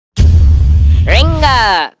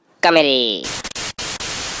Ringo Comedy.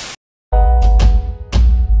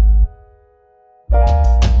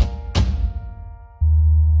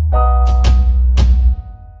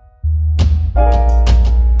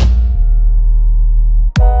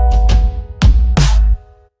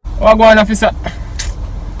 What going on, officer?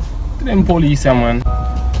 To them police, man.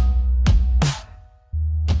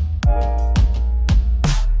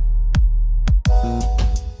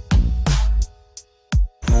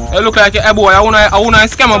 You look like a boy. I wanna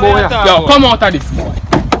scam a boy. Yo, come out of this, boy.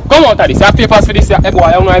 Come out of this. I have papers for this, boy.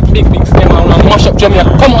 I wanna big scam. I wanna mash up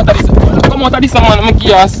Jamaica. Come out of this. Come out of this, man. I'm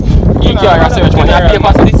curious. You can't search, man. You have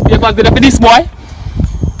papers for this. Papers there for this, boy.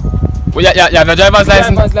 You have a driver's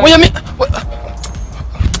license. What you mean?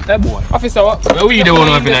 Hey boy, officer, what? Where we the one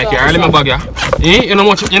up in that car? Let me bag ya. You know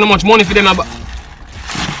much money for them.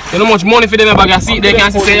 You know much money for them bag ya. See, they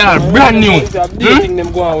can say you are brand new.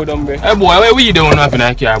 Hey boy, where we the one up in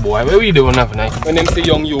that car, boy? Where we the one up in that car? When them say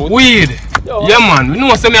young youth. Weed. Yeah man, we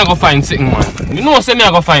know say me I go find something, man. We know say me I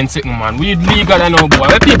go find something, man. Weed legal and now, boy.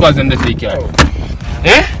 Where papers in the car?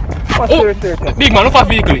 Eh? Oh, big man, look for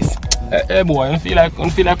vehicles. Hey boy, I feel like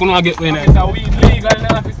we don't get going. It's a weed legal in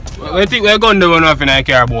the office. We think we're going to run off in a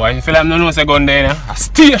car, boy. You feel like no one going there. A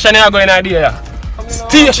station here going idea.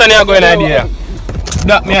 Station here going idea.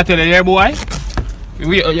 That me I tell you, boy.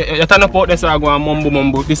 You turn up out there so I go and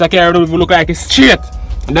mumbo. This a car look like it's straight.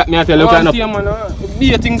 That me I tell you, turn up.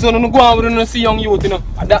 Be things on go on, we don't see young youth, you know.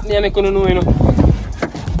 That me I make you know, you know.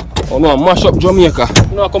 Oh no, mash up Jamaica.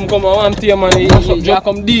 No, come I want to man. You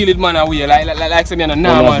come deal with man away like say me a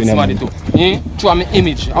normal somebody too. Show me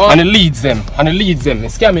image. And it leads them. The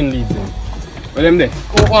scamming leads them. Where them there?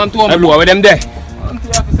 Where them there?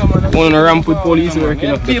 One ramp with police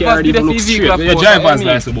working up. The car people look straight. Where your driver's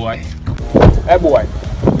license, boy? Hey boy,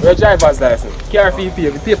 where your driver's license? Car fee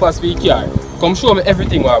pay, papers for your car. Come show me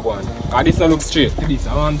everything what I want. And this don't look straight. This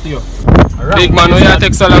I want you. Big man, you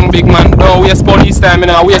take so long, big man. Don't waste police time, you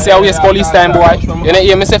know. Waste police time, boy. You know,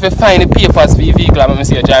 hear me say if you find the papers for your vehicle, I'm going to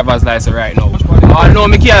see your driver's license right now. Oh no,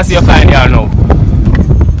 I can't see you find it now.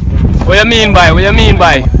 What you mean by?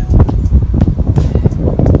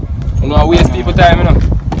 You know, waste people time, you know.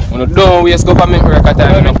 You don't waste government worker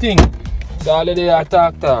time, you know. So all the day I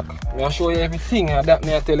talk. I show you everything, that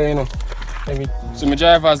me I tell you, you know. So my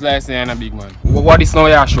driver's license is a big man. What is now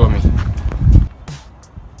you show me?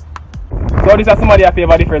 So this is somebody I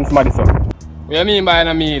favor different somebody, so. What you mean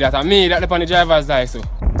by me that on the driver's license?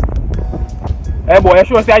 Hey boy, you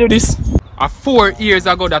sure say I do this? 4 years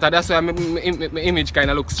ago that's why my image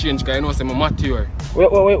kinda looks strange, because you know say I'm mature.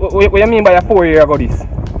 What you mean by 4 years ago this?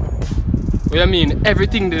 What you mean?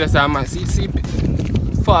 Everything that I man see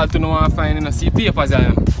fall to no one find, you know, see papers I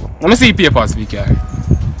am. Let me see papers we carry.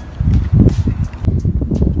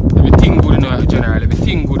 Everything good enough, general,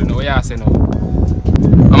 everything good enough, what you say now?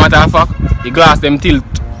 A matter of fact, the glass them tilt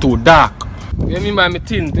too dark. What you mean by me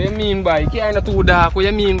tint? What you mean by it can't too dark? What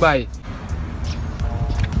you mean by?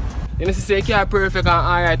 You know say it can't perfect and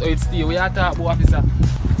alright or it's still. What you talk about, officer?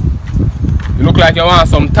 You look like you want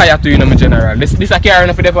some tire to you know, my general. This a car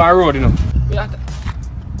enough for the on road, you know.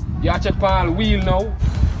 You check for all wheel now.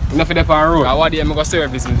 Enough for the on road. I want to go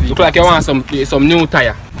service me. Look like you want some new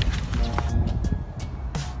tire.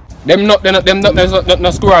 Them not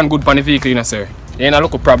screw on good on the vehicle, you know, sir. You ain't a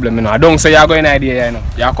local problem, you know. I don't say you're going idea, you know.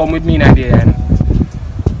 You come with me in idea, you know.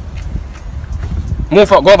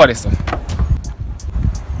 Move up, go over this, sir.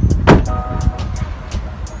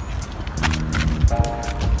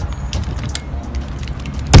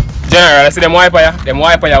 General, I see them wiper, yeah? Them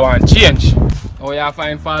wiper you want change. Oh, you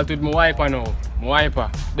find fault with my wiper now. My wiper.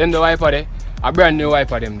 Them the wiper there. A brand new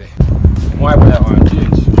wiper them there. Them wiper you want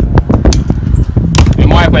change. Them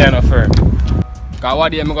wiper you not firm. Because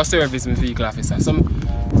one day I go service my vehicle, officer. So, I'm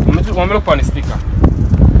look on the sticker.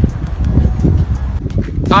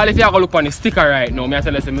 All if you go look on the sticker right now, I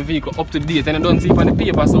tell you my vehicle up to date and I don't see it on the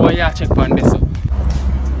paper, so why you check on this?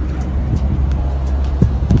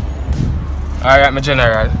 Alright, my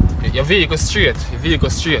general. Your vehicle straight.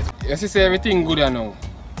 You see everything good now.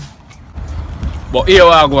 But here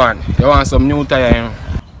you go on. You want some new tire, you know.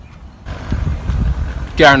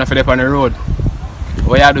 Car not for them on the road.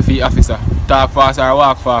 What you do for the officer? Talk fast or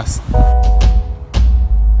walk fast?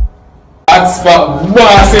 That's spot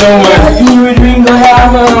boss, you know, man. You with Ringo,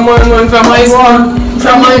 yeah, man, from high school.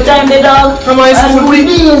 From my time, the dog. From high school. And with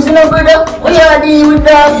beans, you know, brother. What you do with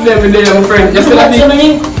dog? Every day, my friend. You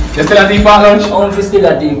still at the part lunch? I'm still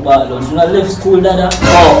at the part lunch. When I left school, dada.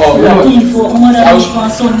 Oh, you know. Still for mother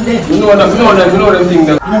and Sunday. You know them things.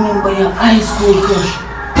 You know by your high school crush.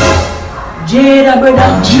 Jada,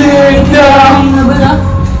 brother. Jada. Brother.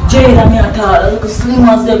 Jada, me a talk. Look slim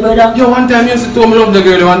as the brother. Yo, one time you used to tell me love the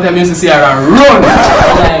girl, one time you used to see her and run.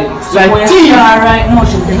 Like teeth. Right now,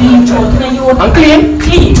 she clean throat. And clean?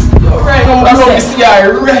 Clean. Right now, I love to see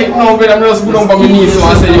her right now, but I'm just put on my knees so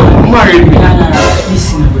I say, yo, married me. Nah.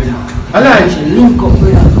 Listen, brother. I like. She link up,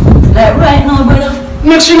 brother. Like right now, brother.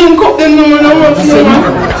 Make she link up then, no man, I want to see, man.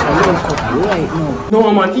 Right now.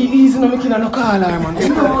 No man, easy no making no call her, man. No,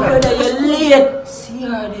 brother, you're late. See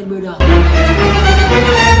her there, brother.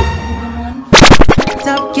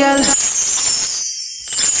 Top girl.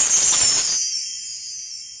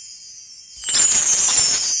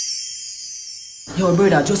 Yo,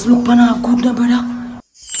 brother, just look on her good, now, brother.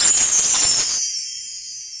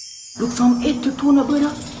 Look from head to toe, now,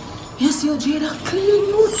 brother. Yes, your Jada,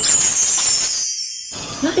 clean mood.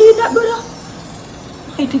 You hear that, brother?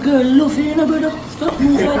 Hey, the girl love you, now, brother. Stop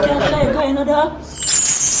moving like you're a shy guy, now, dog.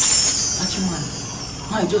 Watch you, man.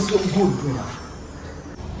 I just look good, brother.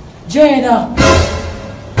 Jada.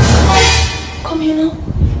 Come here, now.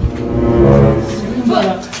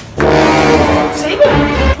 Brother. Say it.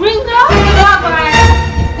 Ringo?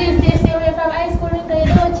 Still stay away from high school, Ringo, you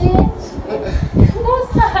don't change? No,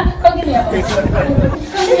 sir. Come give me a hug.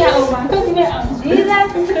 Come give me a hug, man. Come give me a hug. Jesus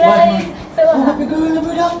Christ. Who got the girl,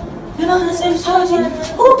 brother? You know the same charging.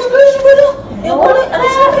 Who got the girl, brother? You want it? And I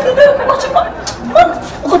said, the girl, watch it, man.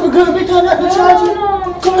 Who got the girl better than the charging?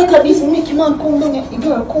 Come look at this Mickey man, come down here. The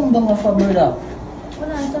girl, come down off her, brother.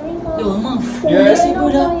 Yo, man, fool, you see,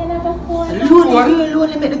 brother?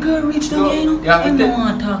 Load make the girl reach down here, you know? You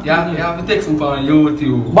have to text me for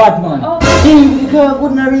YouTube. Bad man. The girl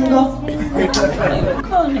wouldn't ring up.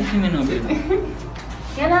 Can't let him in a bit.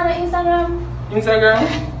 You know the Instagram? Instagram?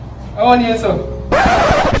 I want to hear so.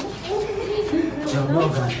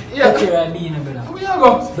 Take care of me, brother. Where you go?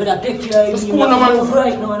 Brother, take care of me. School, man.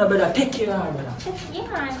 Right now, brother. Take care of her, brother.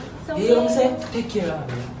 Yeah. So You hear what I'm saying? Take care of her,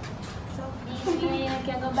 brother. yeah, you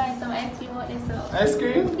can go buy some ice cream out there, so. Ice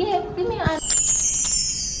cream? Yeah, give me a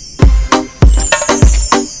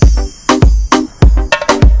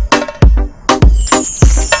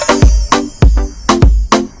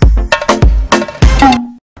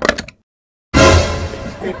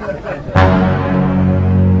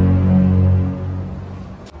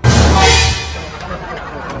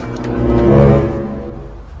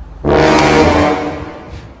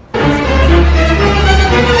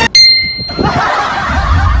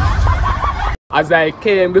As I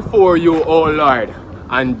came before you, O Lord,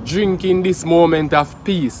 and drinking this moment of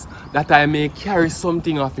peace, that I may carry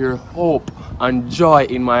something of your hope and joy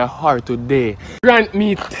in my heart today. Grant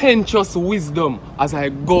me tenacious wisdom as I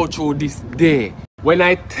go through this day. When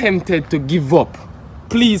I tempted to give up,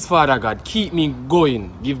 please, Father God, keep me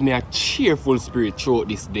going. Give me a cheerful spirit throughout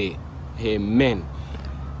this day. Amen.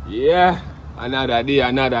 Yeah, another day,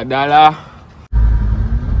 another dollar.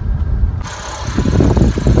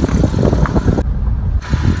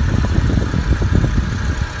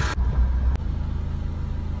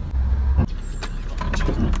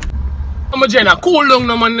 I'm a Jenna, cool down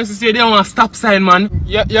no man, necessarily they want a stop sign, man.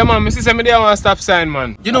 Yeah man, I say me they want a stop sign,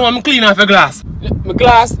 man. You know I'm clean off your glass. My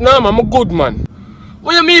glass? No man, I'm good, man.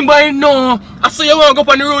 What you mean by no? I saw you want to go up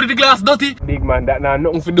on the road with the glass dirty. Big man, that nah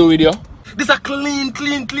nothing to do with you. This a clean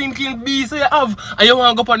beast so you have, and you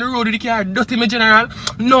want to go up on the road with the car dirty, my general?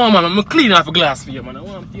 No man, I'm clean off your glass for you, man. I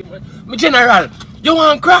want you, man. My general, you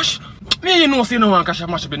want to crash? Me, you know, say no one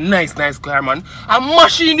can mash up a nice car, man. A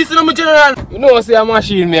machine, this is not my general. You know, say a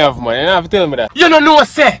machine me have, man. You don't have to tell me that. You don't know,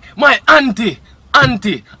 say, my auntie,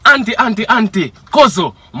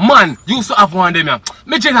 cousin, man, used to have one of them, yeah.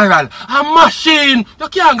 My general, a machine. You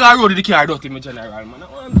can't go road with the car dirty, my general, man. I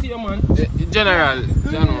want to you, man. General,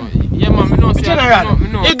 you know. Yeah, man, me know, say, general,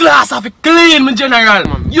 no. A glass have it clean, my general.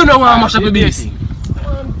 Man. You know how mash up a beast. I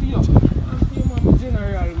want to you, man, my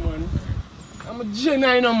general, man. I'm a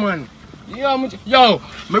general, man. Yo,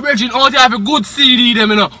 my brethren out here have a good CD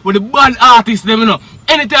them, you know, with the band artists them, you know.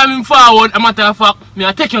 Anytime I'm forward, a matter of fact, me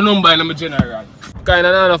I take your number and I'm a general. Kinda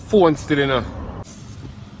not a phone still, you know.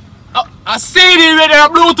 A CD ready, a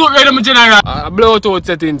Bluetooth ready, my general. A Bluetooth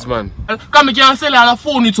settings, man. Cause me can sell all a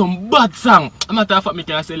phone with some bad song. A matter of fact, me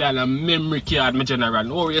can sell all a memory card, my general.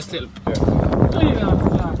 Don't worry yourself. Yeah.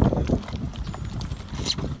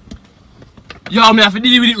 Yo, me have to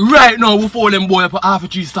deal with it right now before them boy up half a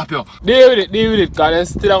tree stop you. Deal with it, cause they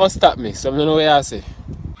still gonna stop me. So I don't know what you say.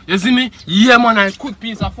 You see me? Yeah man, a quick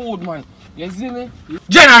piece of food, man. You see me?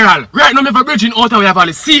 General, right now me have a bridging out we have all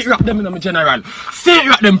the seat wrap them in my general. Seat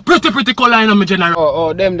wrap them pretty color in my general.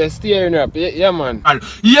 Oh, them the steering wrap. Yeah man.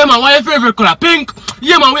 Yeah man, what your favorite color? Pink?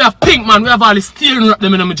 Yeah man, we have pink man, we have all the steering wrap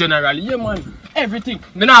them in my general. Yeah man. Everything.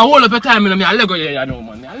 Me now hold up your time in me, I lego you know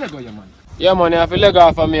man. I lego you man. Yeah, man, you have to leg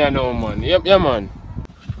off of me now, man. Yeah, man.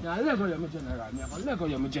 Yeah, Lego you, my general. Lego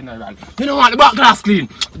you, my general. You know what? The back glass clean.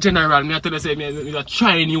 General, me I tell you, say, me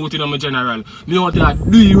trying you out, you know, my general. Me want to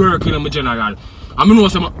do your work, you know, my general. And I know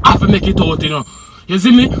some have to make it out, you know. You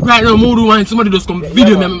see me? Right now, more than somebody just come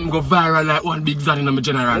video me and go viral like one big zan, you know, my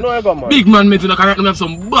general. You know I got, man. Big man, you know, right now, have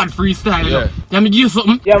some bad freestyle, you know. Yeah, me give you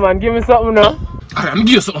something. Yeah, man, give me something now. Alright, me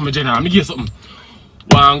give you something, my general. Me give you something.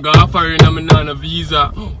 One go foreign and me on a visa.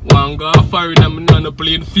 One go foreign and me on a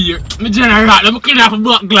plane fear. Me general, let me clean off a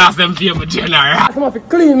black glass them fear, my general. I come off to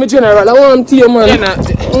clean, my general. I want to man. I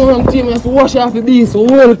want to man to wash off the beast so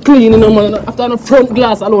well clean, you know, man. After the front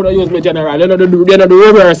glass alone I use my general. You know the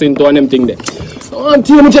reversing to them thing there. I want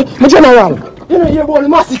to my general. You know you about the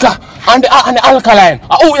massacre and the alkaline.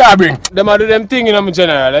 Oh yeah bring. Them are do them thing, you know, my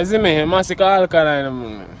general. You see me? Massacre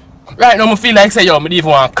alkaline. Right now I feel like say yo, I even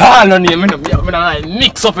want to call on him, I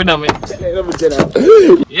mix up in them.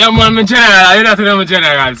 Yeah man, my general, you know my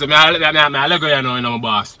general. So I let go you know, my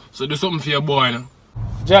boss. So do something for your boy, you know.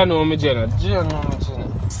 Jano, my general. Jano, my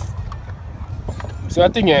general. So I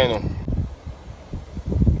think you know.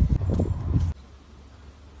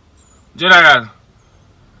 General.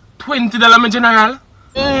 $20 my general.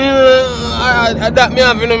 That me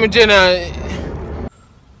have, you know, my general.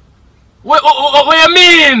 What you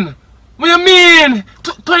mean? What you mean?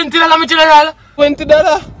 $20 my general?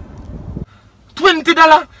 $20?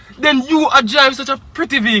 $20? Then you are drive such a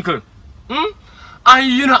pretty vehicle. And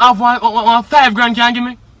you don't have one 5 grand can give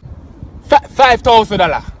me?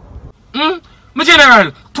 $5,000. My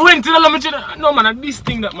general, $20 my general. No man, this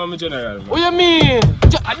thing that my general. What you mean?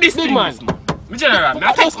 This big man. My general,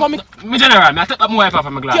 I take that wipe off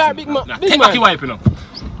of my glass. Yeah, big man. Take back your wipe, you know.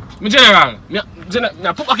 My general,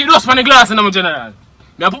 I put back the dust on the glass in my general.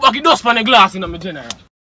 I put back the dust on the glass in my general.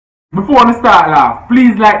 Before we start laugh,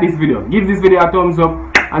 please like this video, give this video a thumbs up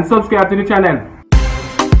and subscribe to the channel.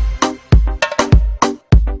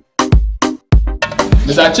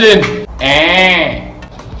 Mr. Chin,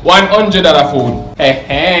 $100 food.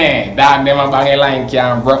 That them a bang a line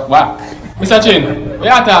can broke back. Mr. Chin, what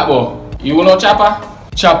you talk about? You know chopper?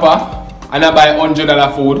 Chopper, and I buy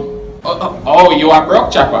 $100 food. Oh, you are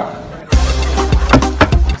broke chopper.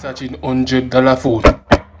 Mr. Chin, $100 food.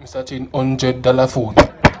 Mr. Chin, $100 food.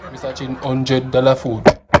 Mr. Chin, $100 food.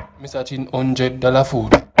 Mr. Chin, $100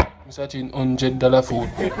 food. Mr. Chin, $100 food.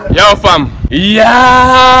 Yo fam.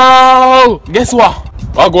 Yo! Guess what?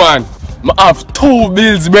 What go on? I have 2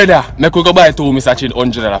 bills, brother. I could go buy 2 Mr. Chin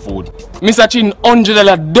 $100 food. Mr. Chin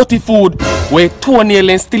 $100 dirty food where 2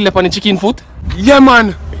 nails still left on the chicken foot. Yeah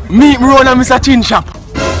man, meet me run a Mr. Chin shop.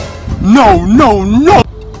 No.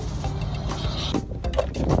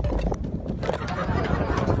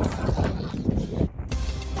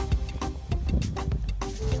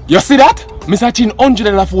 You see that? Mr. Chin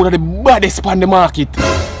 $100 food are the baddest on the market.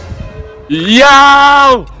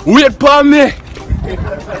 Yo! Wait for me!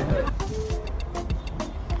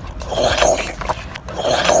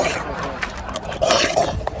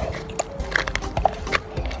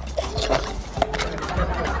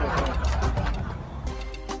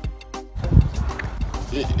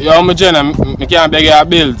 Yo, my Jenna, I can't beg your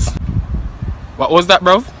bills. What was that,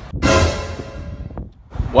 bro?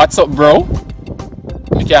 What's up, bro?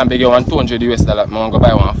 I can't beg you $200 US. I want to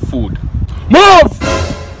buy one food. Move!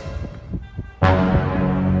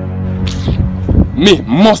 Me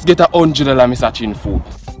must get $100 Mr. Chin food.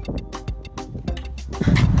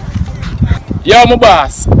 Yo, my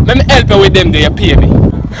boss, let me help you with them there, you pay me.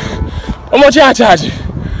 How much you charge?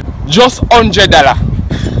 Just $100.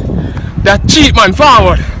 That cheap man,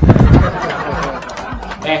 forward.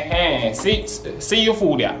 See your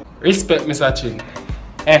food here. Respect Mr. Chin.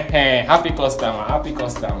 Happy customer, happy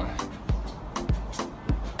customer.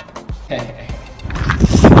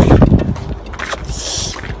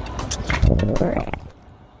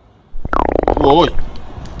 Whoa.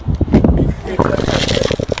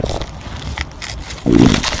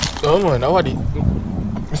 Oh man, how are they?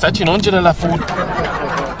 Mr. Chin, $100 food.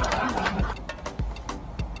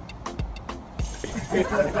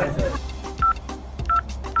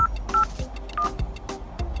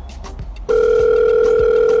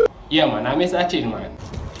 Yeah man, I miss Mr. Chin man.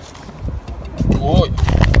 Oh.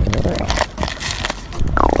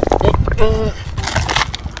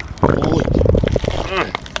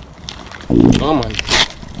 Oh man,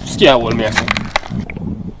 scare all me.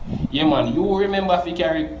 Yeah man, you remember if you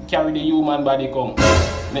carry the human body come?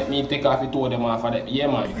 Let me take off the two of them off of them. Yeah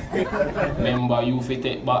man. Remember you fit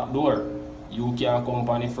take back door. You can't come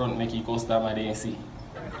on the front make your customer they see.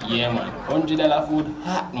 Yeah man. $100 food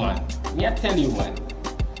hot man. Me I tell you man.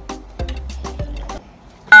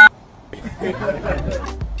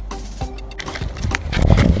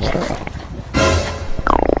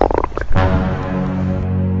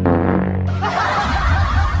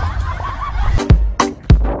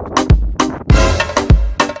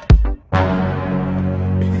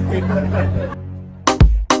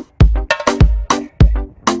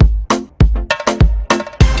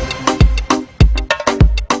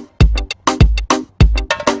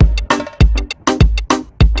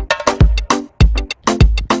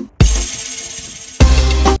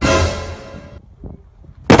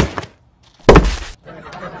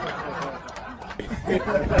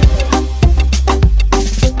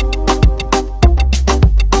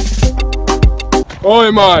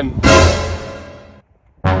 Oi man!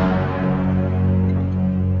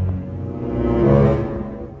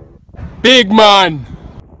 Big man!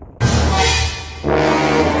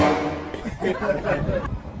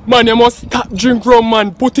 Man, you must stop drink rum,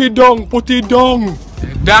 man. Put it down, put it down.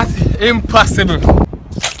 That's impossible.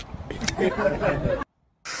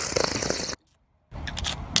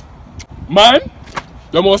 Man,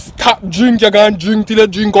 you must stop drink. You can drink till you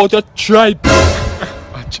drink out your tripe.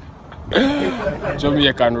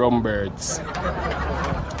 Jamaican rum birds.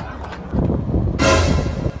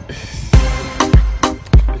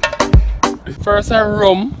 First a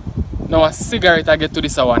rum, now a cigarette I get to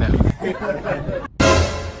this one.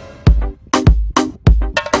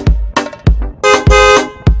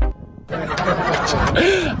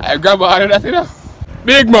 I grab out of that, you know.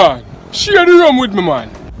 Big man, share the rum with me,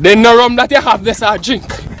 man. Then the rum that you have, this I drink.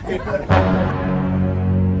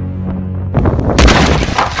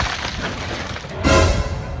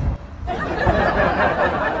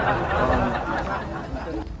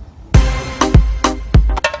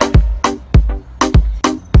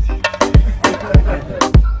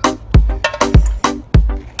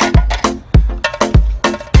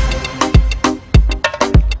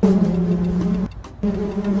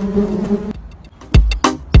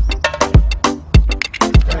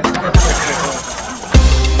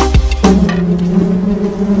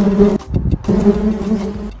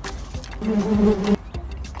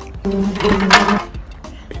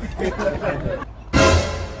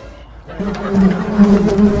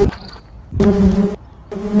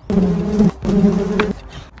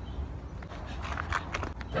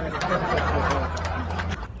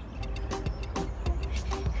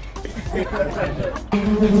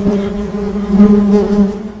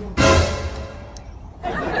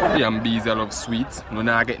 Damn bees, I love sweets. No,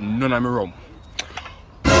 now I get none of my rum.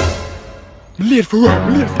 I'm late for rum,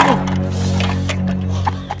 I'm late for rum.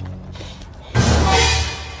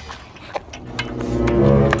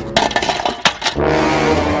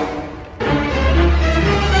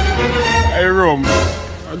 Hey rum,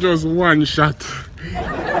 I just one shot.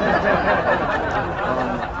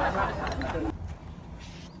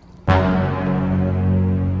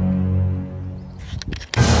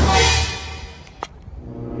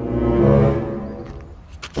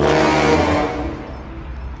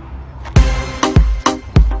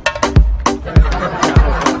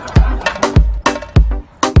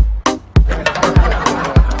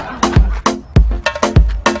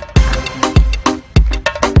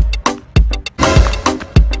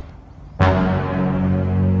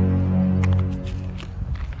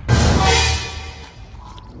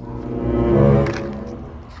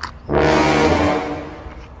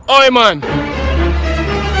 Oi man!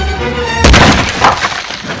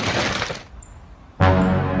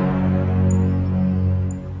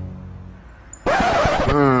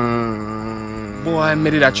 Boy, I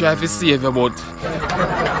made it a try to save you, but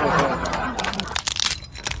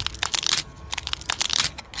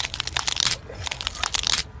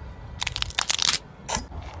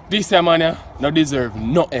this man no deserve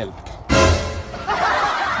no help.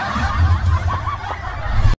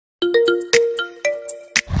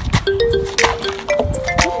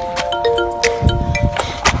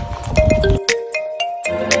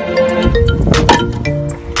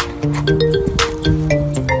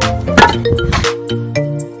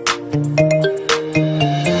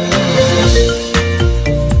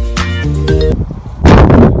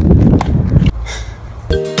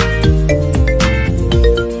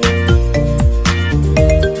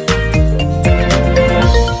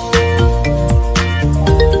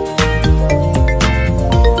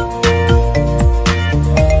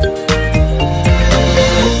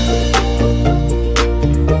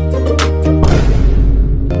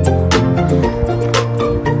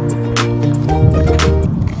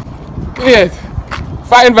 Wait,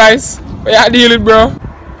 fine Vice, we are dealing, bro.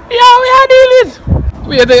 Yeah, we are dealing.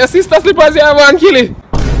 Wait, your sister slippers here, man, kill it.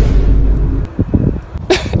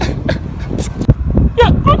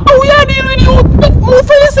 Yeah, we are dealing with you. Move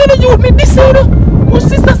for you, say the youth, me this, say the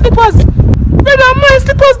sister slippers. Brother, my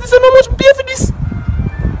slippers, this is how much pay for this.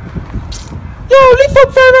 Yo, lift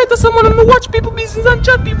up fair right or someone and watch people business and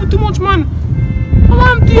chat people too much, man. Come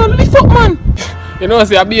on, dear, lift up, man. You know,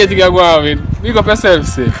 say, I be here to go out with. Big up yourself,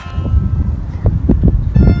 say.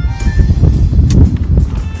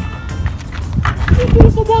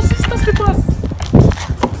 Beautiful boss, sister slippers.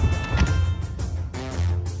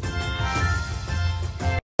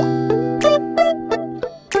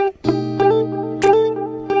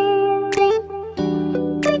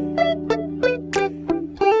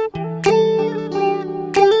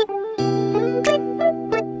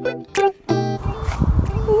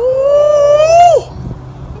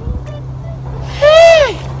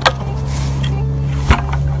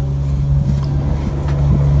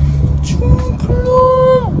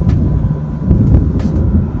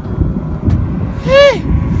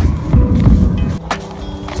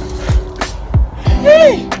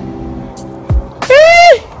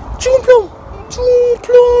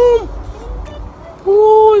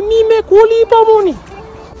 Money.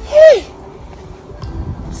 Hey!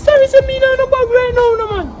 Sorry, say me now no bag right now, no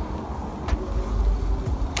man.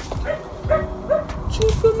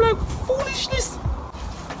 Choose from like foolishness.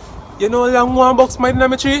 You know long one box my in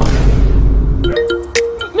my tree? My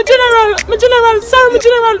general, sorry, my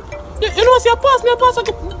general. You know, say I pass,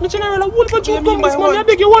 my general, I won't put you down this money, I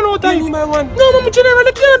beg you one out of time. No, my general,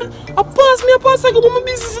 I can't. I pass, I go to my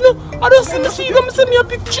business, you know. I just see them send me a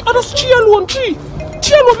picture, I just cheer alone, tree.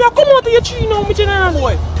 Chill, me come out of your tree now, my general.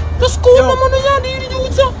 Boy. Just go, no man, you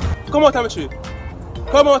do sir. Come out of my tree.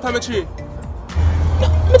 Come out of my tree.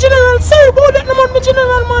 My general, sorry about that, no man, my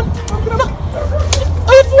general, man.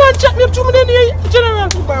 If you want to chat me up to me, then my general.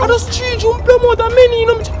 I just change you and promote a many, you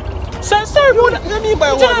know. Sorry about that. Let me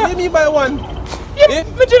buy one. Let me buy one. Yeah,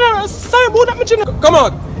 my general, sorry about that, my general. Come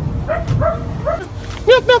out.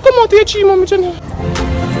 Me come out of your tree, my general.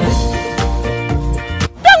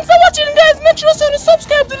 Guys, make sure you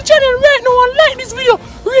subscribe to the channel right now and like this video.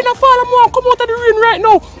 Rain and follow more and come out of the rain right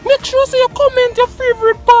now. Make sure you comment your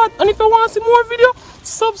favorite part, and if you want to see more video,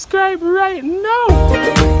 subscribe right now.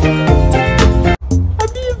 I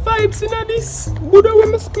be vibes in this. Buddha with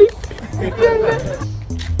my split.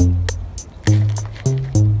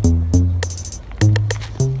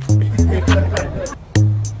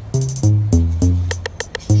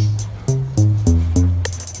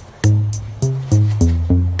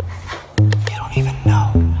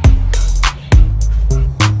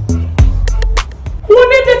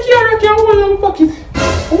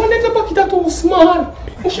 Small,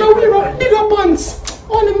 I shall wear up bigger pants.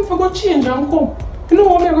 Only if I go change and come. You know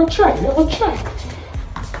what I'm going to try? I'm going to try.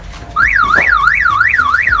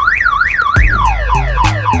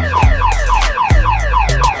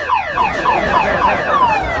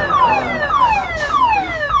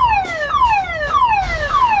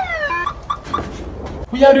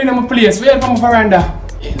 We are doing in my place. We are from my veranda.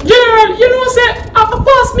 General, you know, say, I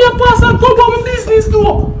pass and go about my business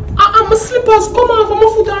though. My slippers come off of my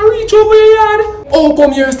foot and reach over your yard. Oh,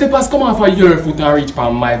 come your slippers come off of your foot and reach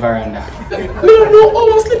on my veranda. I don't know how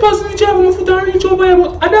my slippers reach over my foot and reach over your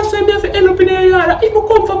but that's why I have to end up in your yard. If I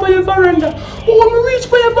come for your veranda. But when I reach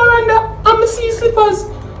by your veranda and I see slippers,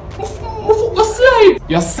 my foot go slide.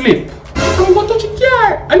 You slip. I'm going to touch the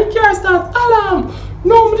car and the car start alarm.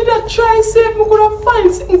 No, I did not try and save me could have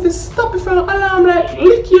find something to stop it from alarm like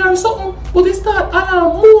licky or something. But they start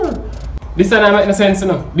alarm more. This doesn't make no sense, you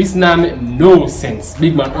know. This doesn't make no sense.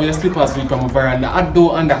 Big man, all your slippers reach on my veranda. I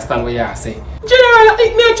don't understand what you are saying. General, I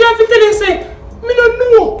think me try to tell you, say, me don't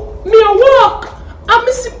know. Me a walk. And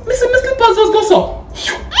me see my slippers just go so.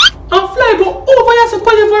 And fly go over here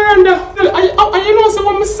on your veranda. And you know, so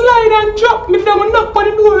when me slide and drop, me down and knock on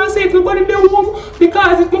the door and say if nobody there home.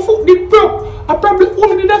 Because if my foot did broke, I probably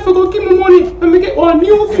only did that for go give me money and me get one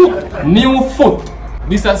new foot. New foot.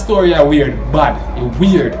 This a story a weird, bad,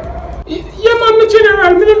 weird. Yeah man, me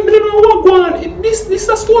general, me don't know what go on. This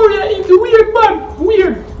a story, weird bad,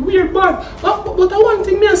 weird bad. But one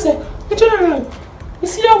thing me I say, me general, you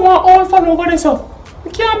see I want all fun over this up. I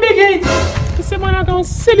can't beg it. You say man I can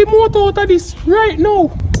sell the motor out of this right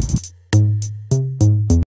now.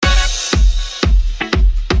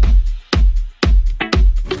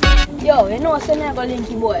 Yo, you know, so I go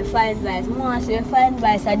linky boy, Fine Vice. I want to say Fine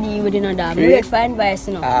Vice I deal with another. I read Fine Vice,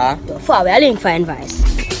 you know. Far away, I link Fine Vice.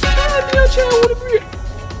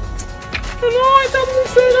 You know, I don't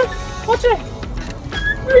say that. Watch it.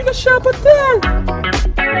 Bring the shop at there.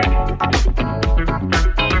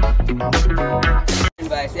 Fine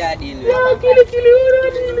Vice, yeah, I deal with. Yeah, kill it.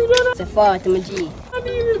 It's a far to my G.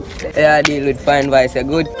 Yeah, I deal with Fine Vice, you're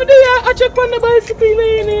good. I check on the bicycle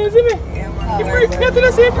lane, see me? You break, nothing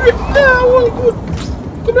to say break. Yeah, all good.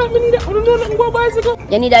 Come on, me need that. I don't know nothing about bicycle.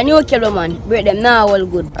 You need a new cable, man. Break them now, all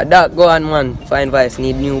good. A dark go on, man. Fine Vice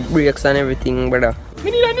need new brakes and everything, brother.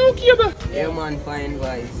 Me need a new cable. Yeah, man, Fine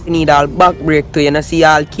Vice. You need all back brake too. You know, see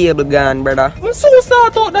all cable gone, brother. I'm so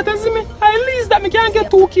sort out that, you see me. At least that me can't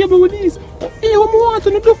get 2 cable with these. Hey, what me want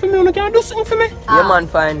to do for me? You can't do something for me. Yeah, man,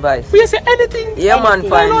 Fine Vice. We say anything. Yeah, man,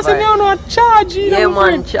 Fine Vice. You know, I charge you. Yeah,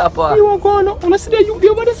 man, chopper. You want to go on? I see that you be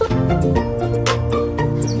over there, sir.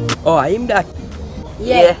 Oh, him that?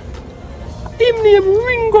 Yeah. Him name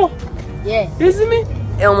Ringo. Yeah. You see me?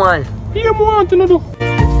 Yeah, man. Here me want to do.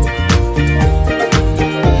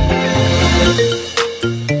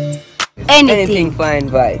 Anything Fine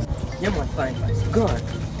Vice. Yeah, man, Fine Vice. Go on.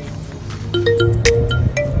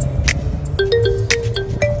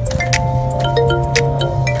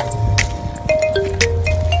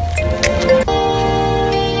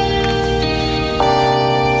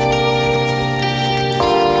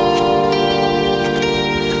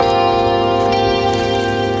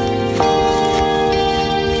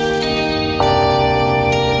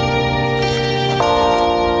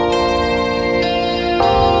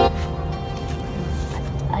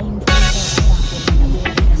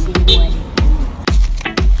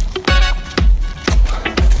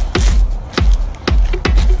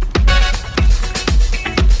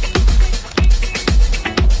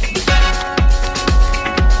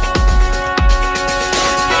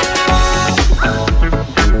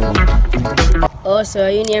 Oh, sir,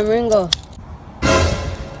 you name Ringo?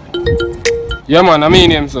 Yeah, man, I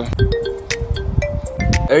mean him, sir.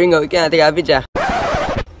 Hey, Ringo, we can't take a picture. Wait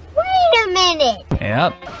a minute.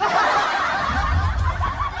 Yep.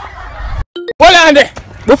 Hold on there.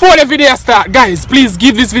 Before the video start, guys, please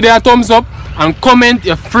give this video a thumbs up and comment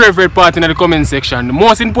your favorite part in the comment section. The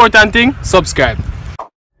most important thing, subscribe.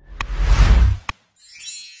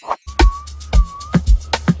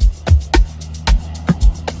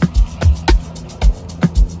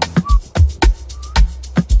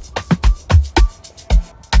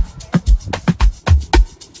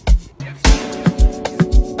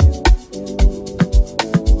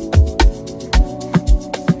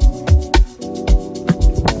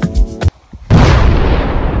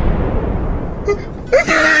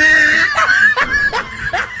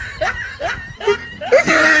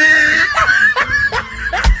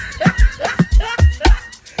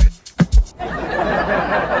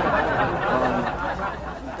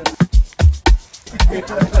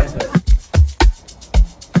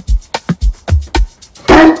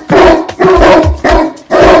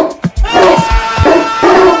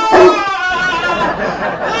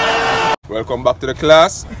 Welcome back to the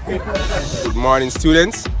class. Good morning,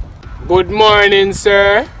 students. Good morning,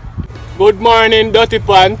 sir. Good morning, dirty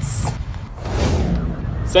pants.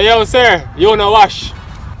 So, yo, sir, you wanna wash?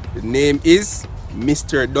 The name is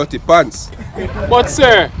Mr. Dirty Pants. But,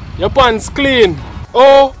 sir, your pants clean.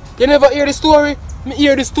 Oh, you never hear the story? Me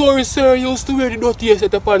hear the story, sir. You used to wear the dirtiest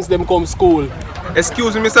set of pants them come school.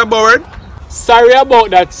 Excuse me, Mr. Boward. Sorry about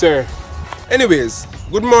that, sir. Anyways,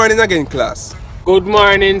 good morning again, class. Good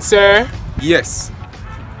morning, sir. Yes.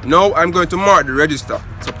 Now I'm going to mark the register.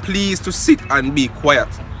 So please to sit and be quiet.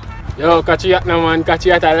 Yo, catch you at now, man. Catch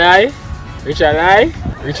you at a lie. Rich a lie.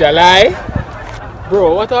 Rich a lie.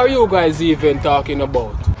 Bro, what are you guys even talking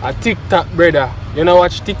about? A TikTok, brother. You know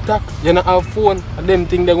watch TikTok? You know have phone? And them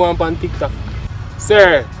thing they go on TikTok.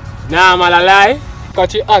 Sir, nah, man, a lie.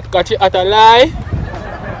 Catch you at a lie.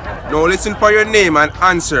 Now listen for your name and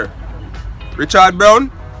answer. Richard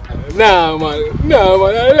Brown? Nah, man,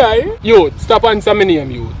 a lie. Youth, stop answering my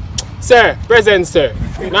name, youth. Sir, present, sir.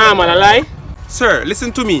 Nah, man, a lie. Sir,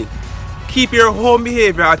 listen to me. Keep your home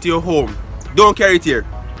behavior at your home. Don't carry it here.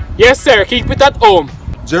 Yes, sir, keep it at home.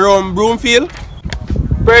 Jerome Broomfield?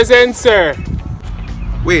 Present, sir.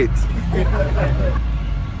 Wait.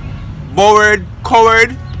 Boward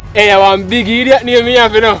Coward? Hey, I want big idiot name me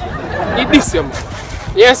have, you know. Eat this, man.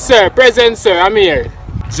 Yes, sir, present, sir, I'm here.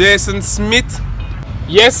 Jason Smith?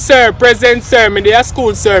 Yes, sir, present, sir. Me dey at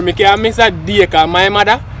school, sir. Me can't miss a day because my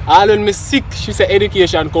mother, all when me sick, she say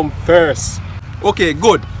education come first. Okay,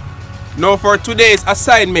 good. Now for today's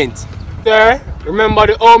assignment. Sir, remember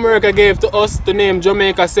the homework I gave to us to name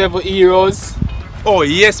Jamaica 7 heroes? Oh,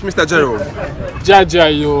 yes, Mr. Jerome.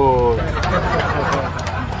 Jaja, yo.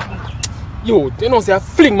 Yo, you know, say a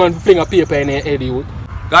fling man fling a paper in your head, yo.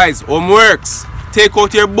 Guys, homeworks. Take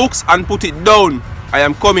out your books and put it down. I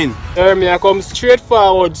am coming. Sir, me I come straight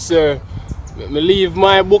forward, sir. Me leave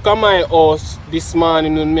my book at my house this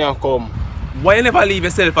morning when me I come. Why you never leave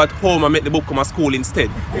yourself at home and make the book come to school instead?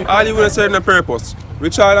 All you want to serve a purpose.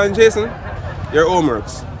 Richard and Jason, your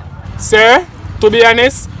homeworks. Sir, to be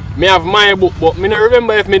honest, me have my book, but me don't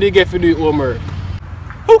remember if me did get to do homework.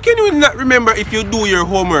 How can you not remember if you do your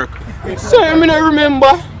homework? Sir, I not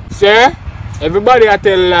remember. Sir, everybody I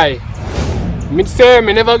tell lie. Me sir,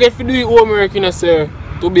 me never get to do your homework, you know, sir.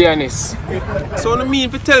 To be honest. So you mean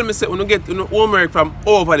if you tell me say you get your homework from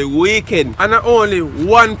over the weekend and not only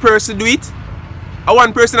one person do it? A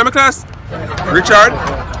one person in my class? Richard,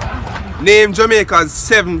 name Jamaica's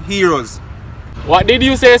 7 heroes. What did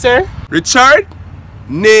you say, sir? Richard,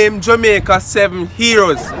 name Jamaica's 7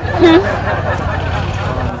 heroes.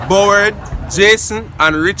 Boward, Jason,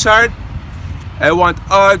 and Richard, I want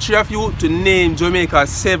all 3 of you to name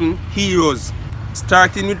Jamaica's 7 heroes.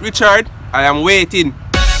 Starting with Richard, I am waiting.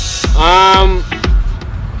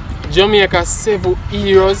 Jamaica's 7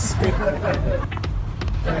 heroes.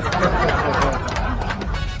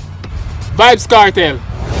 Vibes Cartel.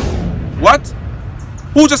 What?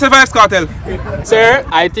 Who just said Vibes Cartel? Sir,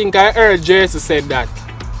 I think I heard Jason said that.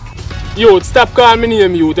 Youth, stop calling me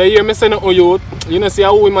name youth. I hear me say no youth. You know see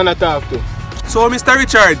how women I talk to. So Mr.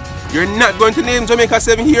 Richard, you're not going to name Jamaica's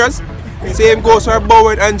 7 heroes? Same goes for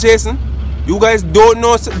Boward and Jason. You guys don't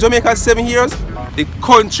know Jamaica's 7 heroes? The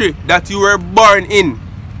country that you were born in.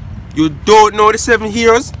 You don't know the 7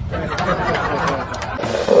 heroes?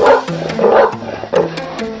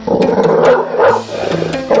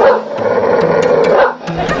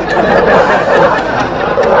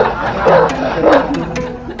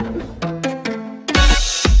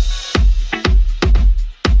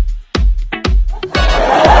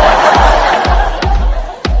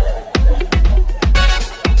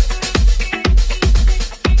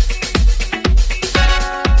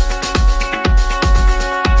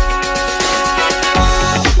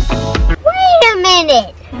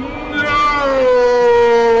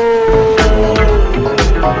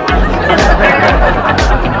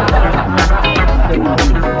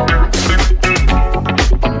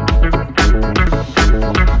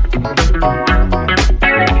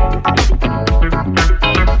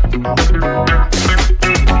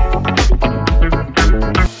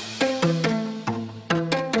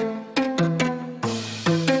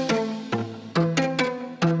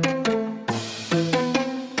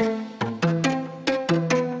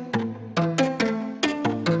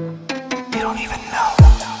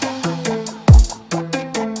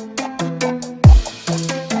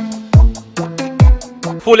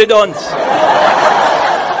 Fully done.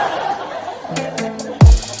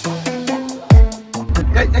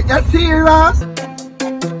 You're serious?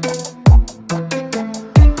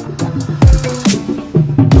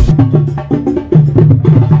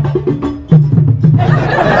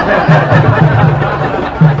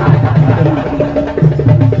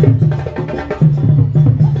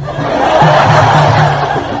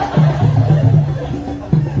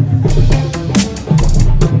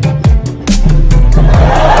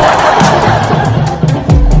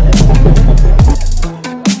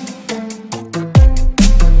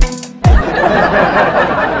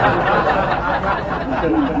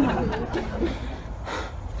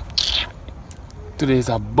 Today is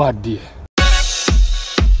a bad day.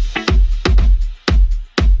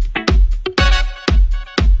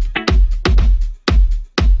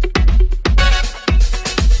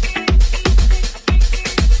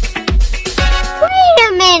 Wait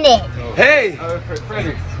a minute. Hey,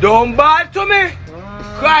 don't bawl to me.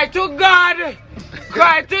 Cry to God.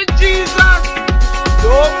 Cry to Jesus.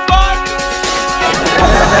 Don't bawl to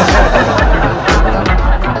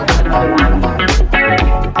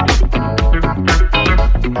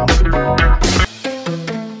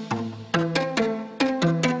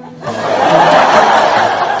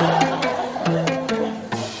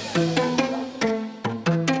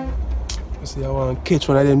See, I want to catch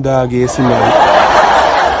one of them dog ears, man.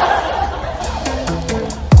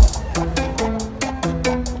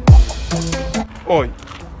 Oi,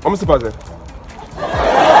 vamos se fazer.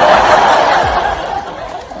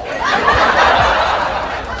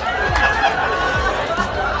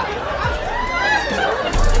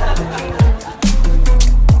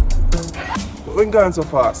 We're going so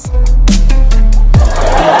fast.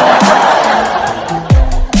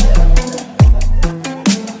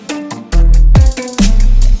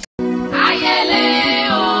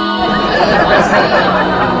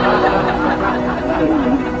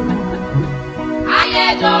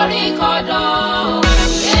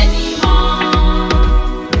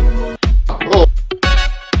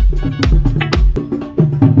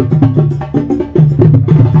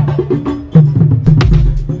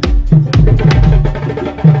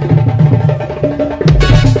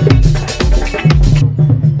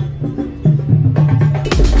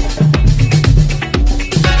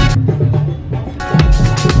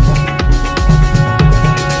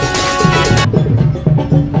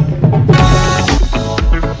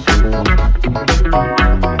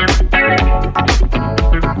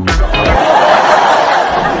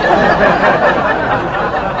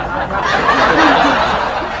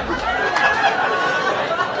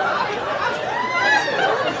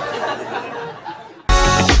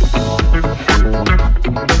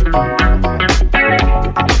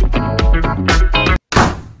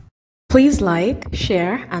 Please like,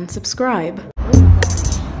 share, and subscribe.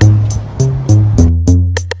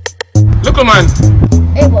 Look, man.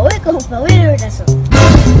 Hey, but where come from? Where is that?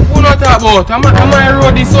 Who not talk about? Am I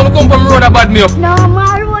road this? So come from road a bad me up. No,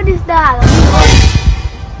 my road is dog.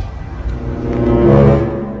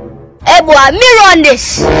 Hey, boy, me run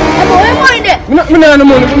this. Hey, boy, where money there? Me no no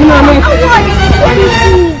money. Me no money. I want this.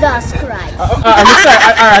 Jesus Christ.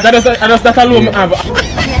 Alright, that alone me have.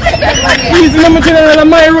 Please, no me general on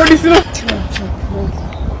my road this, you know.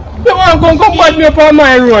 You want to come bad me up on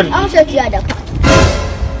my road? I'm sure you had that.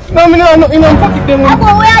 No, me no, in a pocket them. Hey,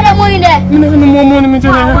 boy, where are the money there? Me no more money, me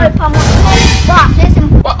general. Boss, listen.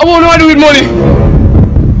 What do I do with money?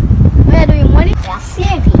 What are you doing with money? You're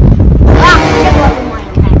saving. Boss, take out the money.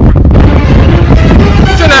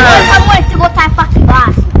 I'm going to go type back the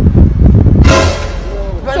boss.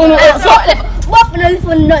 What for the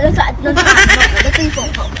phone? No, that's not the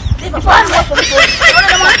phone.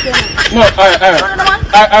 No, alright.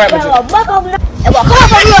 Back up now. Come on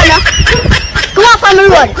from the road now. Come on from the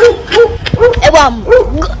road.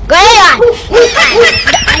 Go ahead.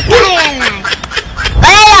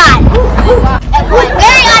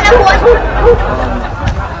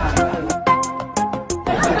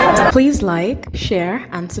 Please like, share,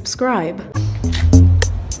 and subscribe.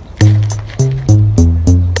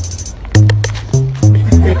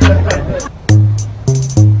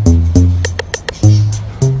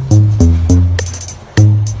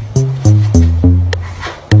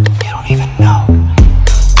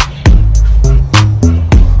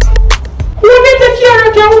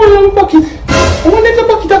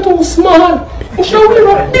 Small. You should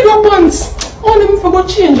wear bigger pants. Only if I go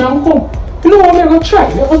change and come. You know what I'm going to try?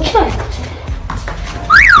 I'm going to try.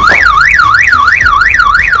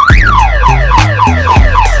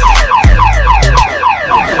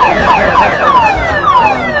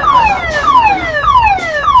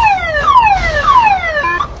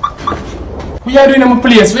 We are doing in my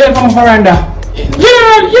place. We are from veranda.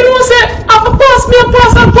 Yeah, you know what I'm saying? I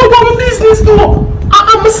pass and come on my business too.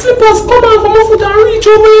 And my slippers come off of my foot and reach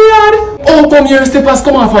over your yard. How come your slippers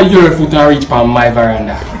come off of your foot and reach on my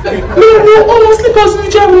veranda? No, all my slippers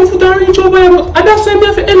reach over my foot and reach over your foot. And that's why I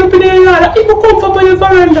have to end up in your yard. It will come from your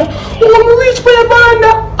veranda. When I reach by your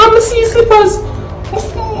veranda and I see slippers, my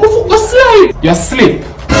foot will slide. You slip.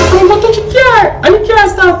 I'm going to touch your car and the car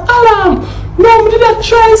start alarm. No, I did not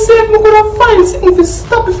try to see if I could have find something to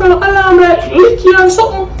stop it from alarm like licky or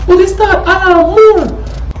something. But they start alarm more.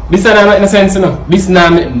 This doesn't make no sense, you know. This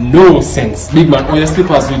doesn't make no sense. Big man, all your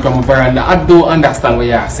slippers will come over and I don't understand what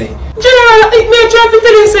you are saying. General, I try to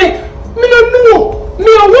tell you, say, me don't know.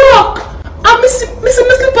 Me a walk. And me see my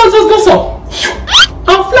slippers just go so.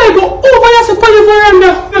 And fly go over here to your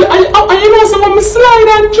veranda. And you know, so when me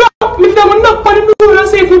slide and drop, me never knock on the door and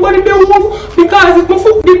say everybody they move. Because if my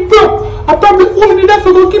foot get broke, I probably only did that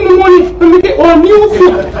for go give me money when me get one new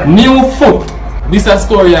foot. New foot. This a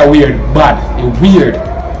story a weird, bad, weird.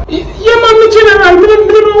 Yeah man, me general, me don't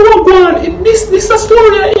know what going. This a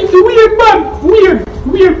story, it's weird bad.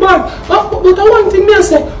 But I want thing me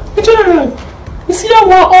say, me general, you see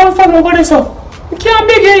how all fun over this up. You can't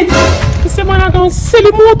beg it. You say man, I can sell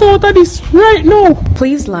the motor out of this right now.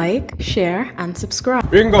 Please like, share, and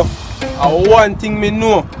subscribe. Ringo, one thing me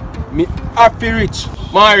know, me happy rich.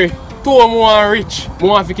 Mary, two more rich.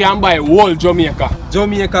 More if you can buy whole Jamaica.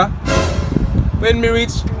 Jamaica? When me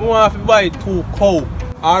rich, I want to buy 2 cows.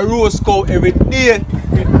 A roast cow every day.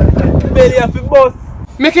 Belly have to bust.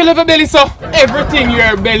 Make you love a belly so everything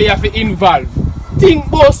your belly have to involve. Think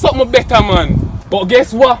about something better man. But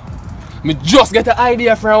guess what? Me just get an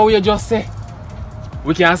idea from how you just say.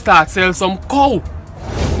 We can start sell some cow.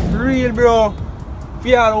 Real bro. If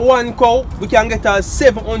you have 1 cow, we can get a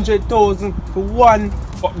 700,000 for 1.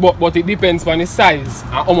 But it depends on the size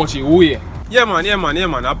and how much it weigh. Yeah man.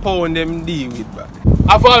 I pound them deal with that.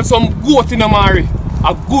 I've had some goat in a Mary.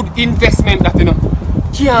 A good investment that you know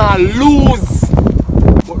can't lose.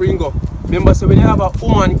 But Ringo, remember so when you have a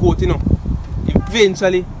woman goat, you know,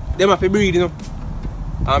 eventually them have to breed, you know,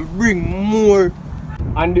 and bring more.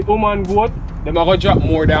 And the woman goat, them are gonna drop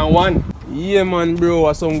more than 1. Yeah man bro,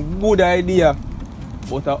 that's some good idea.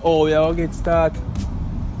 But how we are gonna get started?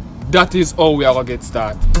 That is how we are gonna get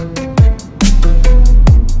started.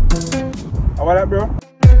 How about that bro?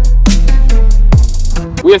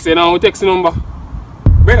 We say now we text the number.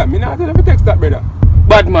 Brother, me not tell you to text that brother.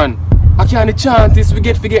 Bad man, I can't chance this we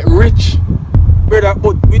get rich. Brother,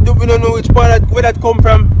 but we don't know which part where that come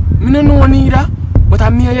from. Me don't know neither. But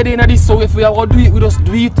I'm here in this, so if we are going to do it, we just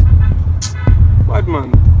do it. Bad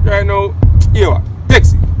man. Right now, here,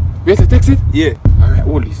 text it. You have to text it? Yeah. Alright,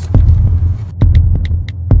 hold this.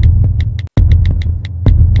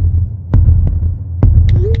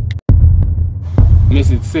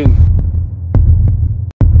 Message send.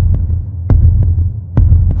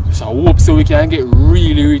 Just I hope so we can get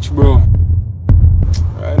really rich, bro.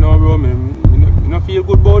 Right now, bro, man, I don't feel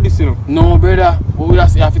good about this, you know. No, brother. But we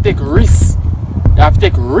have to take risks. You have to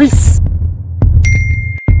take risks.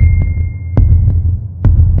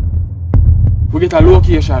 We get a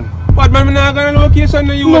location. Bad man, we not got a location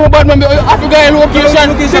no you. No, bad man, I have to get a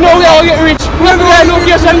location. You know we are get rich. We have to get a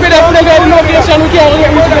location, brother. We have to get a location. We can't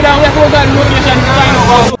get rich, brother. We have to get a location to find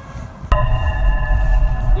out.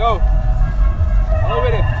 Yo,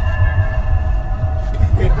 over there.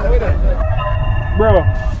 Bro,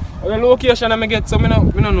 the location I get, so we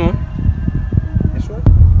don't know. You sure?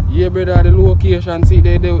 Yeah, brother, the location. See,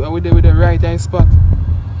 they with the right eye spot.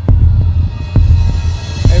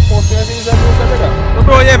 No,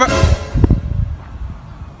 bro, yeah, but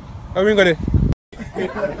I'm Ringo there.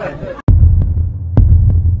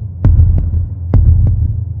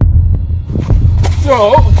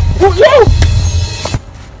 Yo!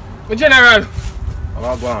 The general!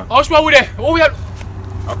 I'm going. How's my with there? What we have?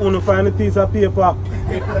 I want to find a piece of paper.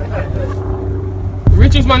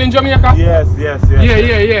 Richest man in Jamaica? Yes.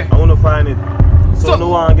 Yeah. I want to find it. So no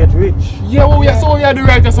one get rich. Yeah, what we are do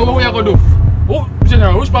right, so what we are going to do? Oh,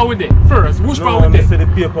 general, which part with there? First, which part with there? No, I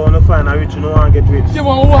the paper, I want to find a rich, no one get rich. Yeah,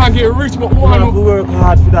 man, we want to get rich, but we want to work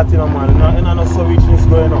hard for that, you know, man. And I know so richness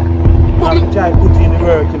going on. You have to try to put in the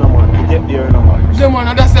work, you know, man, to get there, you know, man. Yeah, man,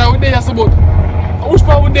 and that's how we there, so but which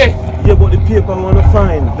part with there? Yeah, but the paper I want to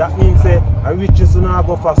find, that means a riches you know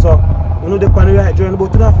go for, so you know they're on the right journey,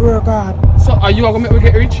 but you have to work hard. So are you going to make we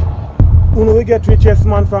get rich? You know we get rich, yes,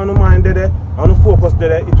 man, from the mind there, and the focus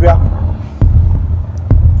there, it will happen.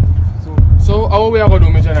 So how we are going to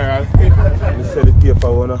do, my general? You say the paper I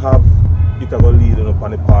want to have, it going to lead up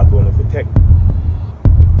on the path we want to take.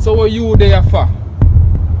 So what you there for?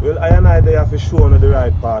 Well, I and I there for show you the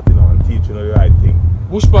right path, you know, and teach you the right thing.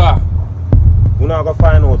 Which part? We're not going to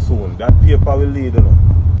find out soon. That paper will lead you know,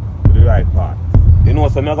 to the right path. You know,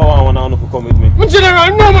 so I'm not going to come with me. My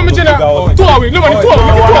general, no, my general. Two away, nobody two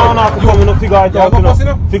away. You want to figure it out, you know.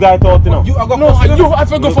 Figure it out, you know. You have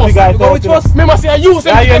to go first. Figure it out, which first? Remember, say you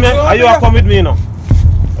say are you come with me, you know?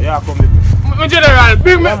 Are you come with me? My general,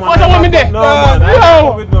 bring me, what I want me there? No, man, I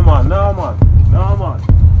come with me, man. No, man.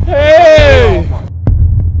 Hey!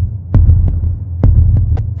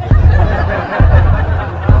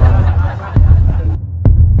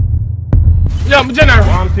 Yeah, my general.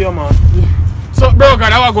 I'm to you, man. So, bro,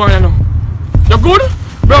 God, how are you going now? You good?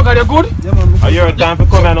 Bro, God, you good? Yeah, man. Are you time for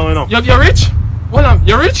coming now, you know? You're rich? Hold on,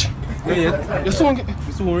 you're rich? Yeah. You're so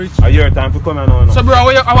rich. Are you time for coming now, you know? So, bro, how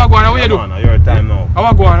are you going? How are you doing? Man, are you time now? How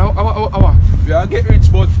are you going? How? We are get rich,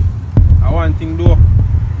 but I want thing though. You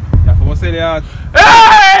have to sell your heart.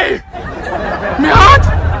 Hey! My heart?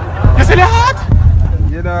 You sell your heart?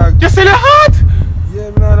 Yeah, dog. You sell your heart? Yeah,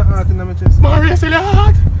 I'm not a heart in my chest. Mario, you sell your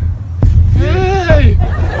heart? Hey!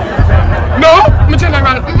 No, my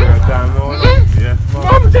general. Time now. Yes, man. No,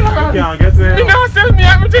 my general. You can't get there. You never sell me,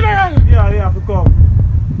 my general. Yeah, you have to come.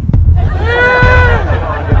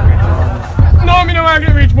 No, I don't want to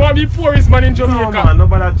get rich. I want to be poorest man in Jamaica. No, man.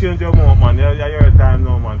 Nobody change your mind, man. You're your time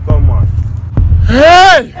now, man. Come on.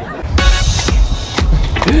 Hey!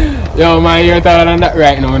 Yo, man, you're taller than that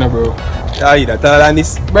right now, bro. Yeah, you're taller than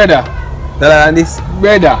this. Brother. Taller than this.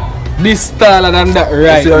 Brother. This taller than that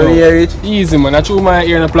right now. Rich? Easy, man. I chew my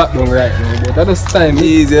ear in a platform right now, but at this time.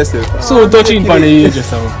 Easy yourself. So touching for the age or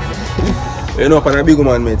something. You know, for a big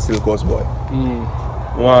man made still cost, boy.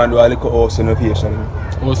 I want to do a little house renovation.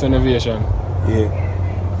 House renovation? Yeah.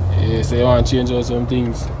 Yeah, so you want to change out some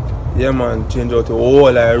things? Yeah, man. Change out the whole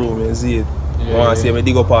of the room, you see it. I want to see me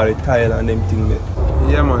dig up all the tile and them things there.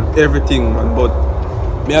 Yeah, man. Everything, man. But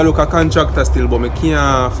me I look a contractor still, but me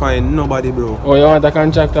can't find nobody, bro. Oh, you want a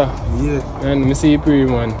contractor? Yeah. And me see pretty,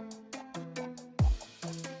 man.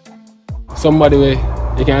 Somebody where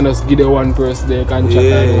you can just give the one person the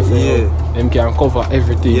contractor. Yeah. Them can cover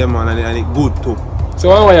everything. Yeah, man. And it good too. So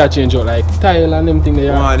why you change out like tile and them things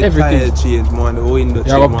there? Everything. The tile change, man. The window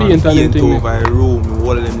change, man. Paint and them things. Over a room,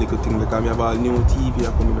 all of them little things. Because I have a new TV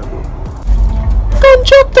coming up, bro.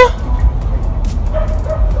 Contractor?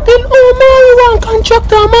 Then oh man, you want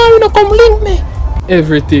contractor, man, you don't come link me.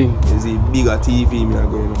 Everything. You see bigger TV me are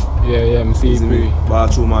going on. Yeah, me see it.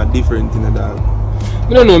 Bathroom are different in the dog.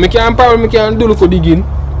 I don't know, I can't do look digging.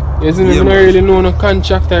 You see me, I don't really know no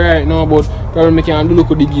contractor right now, but probably I can do look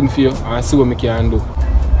digging for you and see what I can do.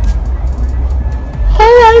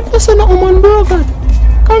 Alright, that's not woman broker.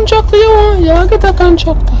 Contractor you want, you get a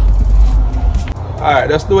contractor. Alright,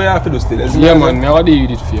 that's the way I have to do still. Yeah man, I do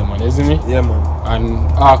it for you man, you see me? Yeah man.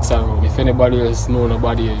 And ask around if anybody else know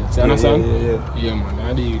nobody else. You understand? Yeah man,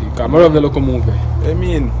 I do it. Because I love the local movie. I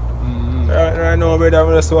mean, right now brother,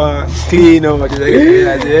 I just want to clean out.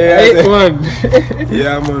 Hey man.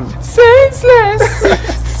 Yeah man. Senseless.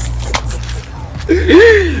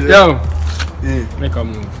 Yo, make a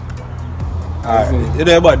move. Alright, you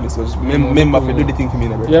know about this, so just remember to do the thing for me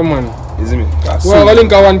now, bro. Yeah man. You see me? Well, I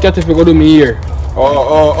think I want cat if you go do me here.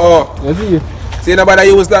 Oh. You see? See nobody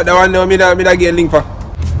use that one now, me da get link for.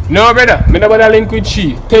 No brother, me never link with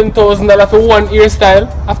she. $10,000 for one hairstyle.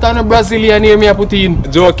 After a Brazilian hair me I put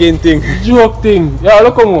in. Joking thing. Joke thing. Yeah,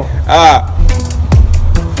 look come on.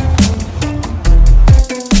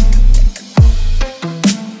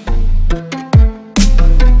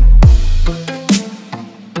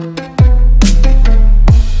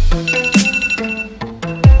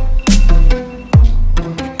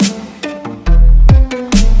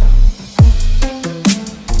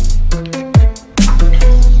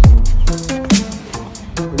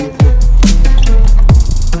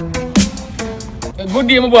 Good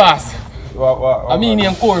day, my boss. What? I mean,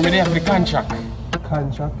 I'm Corey, I'm there for the contract.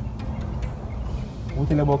 Contract? What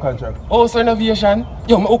thing about contract? Oh, so innovation?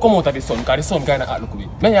 Yo, I come out of the sun, because the sun kind of hot look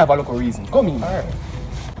with. May I have a local reason? Come in. Alright.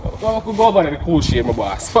 I could go over to the cool shade, my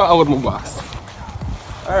boss. Forward, my boss.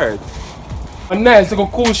 Alright. A nice to go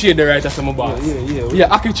cool shade there right after my boss. Yeah,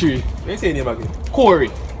 Aki Tree. What you say your name again? Corey.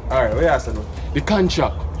 Alright, what you asking now? The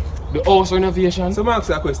contract. The house renovation. So I ask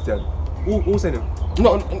you a question. Who sent him?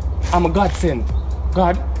 No, I'm a God sent.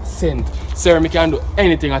 God sent. Sir, I can do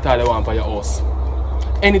anything at all I want for your house.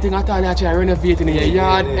 Anything at all I try renovating in your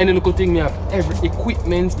yard, any little thing, I have every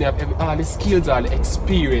equipment, I have all the skills, all the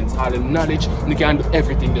experience, all the knowledge, I can do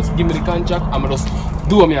everything. Just give me the contract, I'm going to just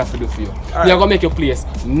do what I have to do for you. Right. You're going to make your place.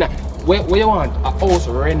 Where you want a house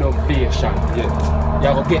renovation, you're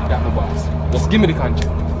going to get that, my boss. Just give me the contract.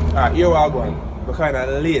 Alright, here we go. I'm kind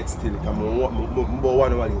of late still, because I'm about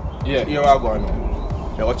 1 hour. Yeah. Here we go now.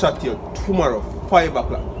 I will chat to you tomorrow, 5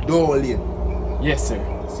 o'clock. Don't late. Yes, sir.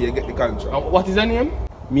 So you get the contract. What is your name?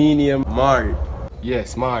 Me name Mari.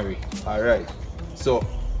 Yes, Mari. Alright. So,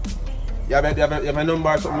 you have a number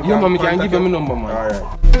or something? Yeah, man, I can give you my number, man. Alright.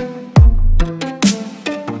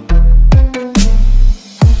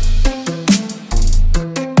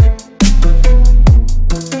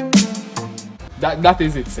 That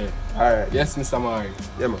is it, sir. Alright. Yes, Mr. Mari.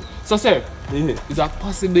 Yeah, man. So, sir, is there a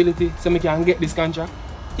possibility so I can get this contract?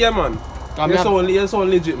 Yeah, man. You're so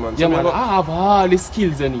legit, man. Yeah, man. I have all the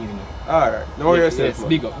skills I need. Alright. Don't worry yourself, man.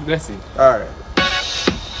 Big up. Bless it. Alright.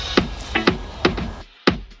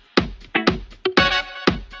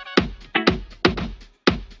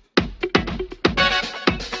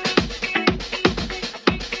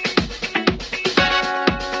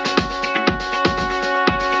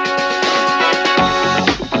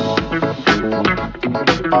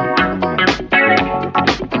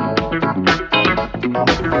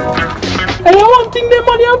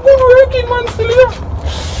 Man, you're good working, man, still here.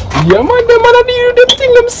 Yeah, man, them man do them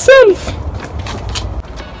thing themselves.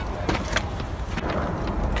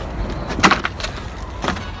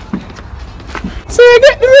 So you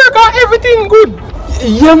get the work and everything good.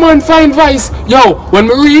 Yeah, man, fine vice. Yo, when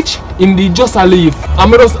we reach, him did just a leave.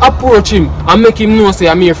 I'm just approach him and make him know say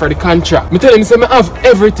I'm here for the contract. Me tell him say I have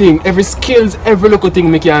everything, every skills, every little thing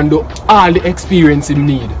me can do, all the experience him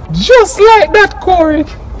need. Just like that, Corey.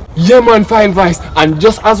 Yeah, man, fine vice. And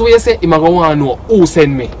just as we say, him a go want to know who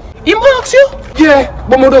send me. Him ask you? Yeah,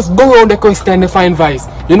 but I just go around the question the fine vice.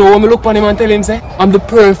 You know when I look on him and tell him say, I'm the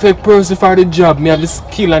perfect person for the job. Me have the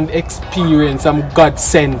skill and the experience. I'm God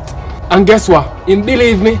sent. And guess what? Him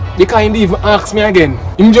believe me because he even ask me again.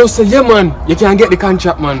 Him just say, yeah man, you can get the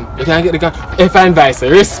contract, man. You can get the contract. Hey, fine vice,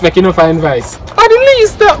 respect you know fine vice. At the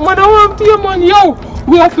least that man I want to you, man. Yo,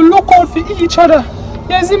 we have to look out for each other.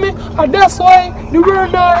 You see me? And that's why the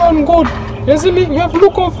world not run good. You see me? You have to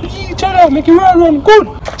look out for each other, make the world run good.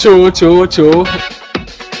 Cho.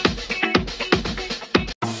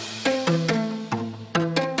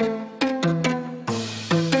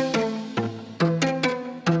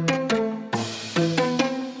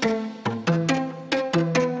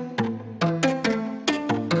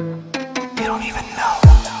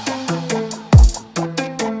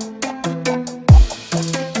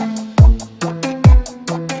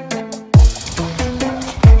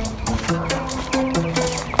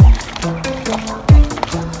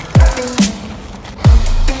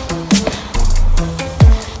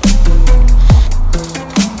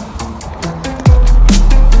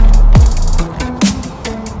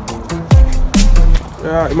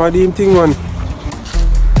 Yeah, my damn thing, man.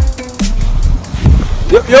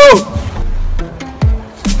 Yo!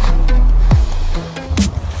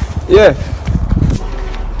 Yeah.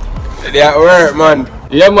 They at work, man.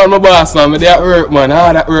 Yeah, man, my boss, man. They at work, man.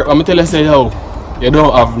 Hard at work. I'm tell you, say, yo, you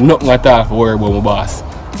don't have nothing at all for worry about my boss.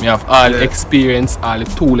 Me have all the experience, all the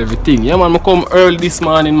tool, everything. Yeah, man, I come early this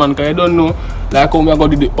morning, man, because I don't know, like how I go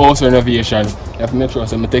to the house renovation. You have to make sure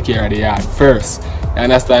I take care of the yard first. You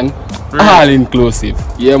understand? Really? All inclusive.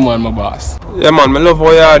 Yeah, man, my boss. Yeah, man, I love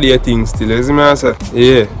how you do your things still. You see me, I say?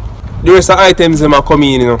 Yeah. The rest of the items them are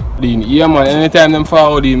coming in, you know. Yeah, man, anytime them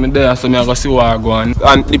forward in, me there, so I go see what I go on.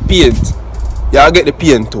 And the paint. Yeah, I get the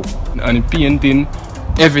paint too. And the painting,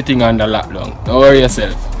 everything under lockdown. Don't worry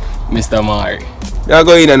yourself, Mr. Mari. Yeah,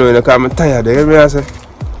 go in and know, because I'm tired. You hear me, I say?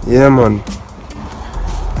 Yeah, man.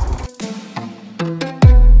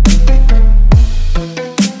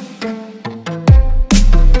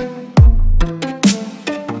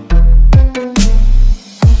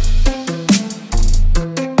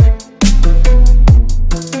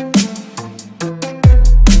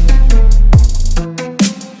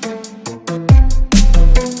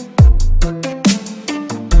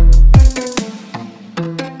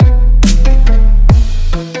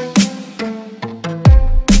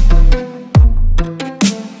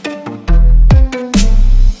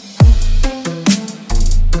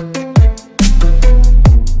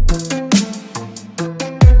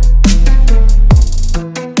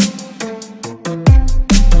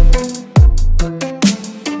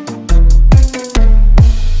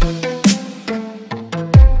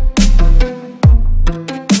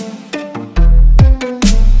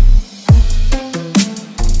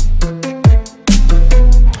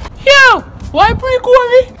 Why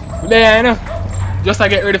pre-Corey? There, you know. Just to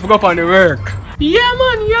get ready to go up on the work. Yeah,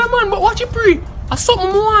 man, but watch it pre. That's something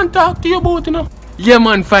I want to talk to you about, you know. Yeah,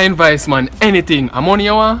 man, fine vice, man. Anything. I'm money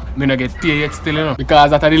you want, me not get paid yet still, you know.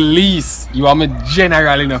 Because at the least, you are me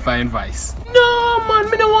general in a fine vice. No, man,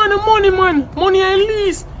 me don't want the money, man. Money at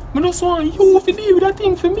least. Me just want you to deal with that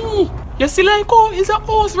thing for me. You see, like, oh, it's a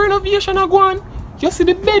house renovation I go on. You see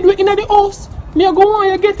the bed in the house. Me I go on,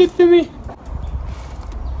 you get it for me.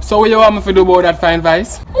 So what you want me to do about that fine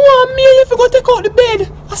vice? Want me if you go take out the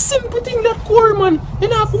bed. A simple thing that core, man. You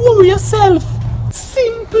don't have to worry yourself.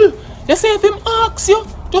 Simple. You say if him asks you,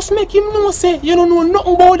 just make him know say you don't know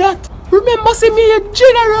nothing about that. Remember say me a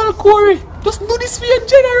general, Corey. Just do this for your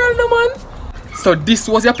general, no man. So this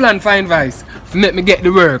was your plan, fine vice. To make me get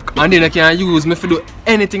the work and then you can use me to do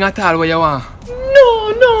anything at all what you want.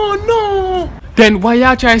 No. Then why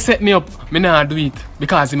you try to set me up? Me nah do it.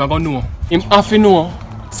 Because him a gonna know. Him have to know.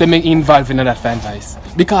 Say me involved in that fine vice.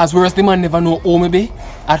 Because whereas the man never know who me be.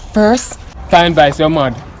 At first, fine vice, you're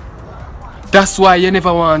mad. That's why you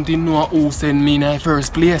never want to know who send me in the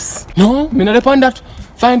first place. No, me not depend that.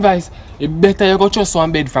 Fine vice, it better you go trust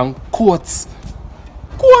one bed from courts.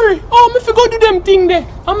 Corey, oh, me forgot do them thing there.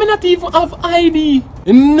 I may not even have ID.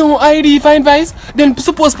 No ID, fine vice. Then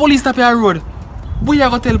suppose police stop your road. What you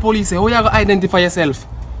gonna tell police? How you gonna identify yourself?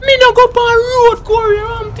 Me no go on road, Corey.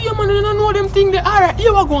 I'm telling you, man, you don't know them thing there. Alright,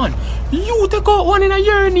 here we go on. You take out one in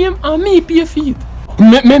your name and me pay for it.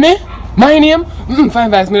 Me? My name? Fine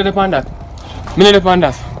vice, me not depend that. Me not depend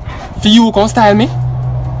that. For you come style me,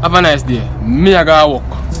 have a nice day. Me I gotta walk.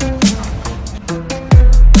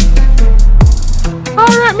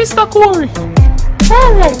 Alright, Mr. Corey.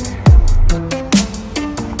 Alright.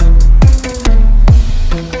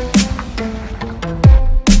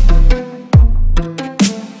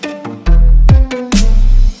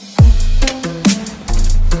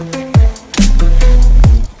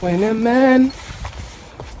 When a man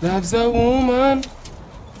loves a woman.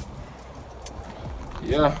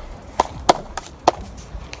 Yeah.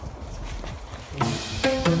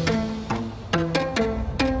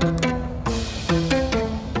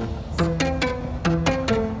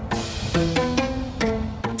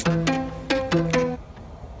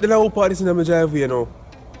 The whole party in my driveway, you know.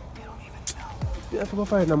 Yeah, I forgot to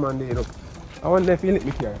find a man there, you know. I want them to let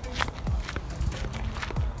me here.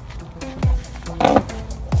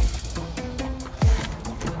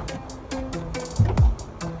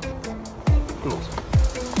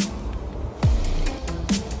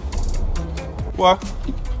 What?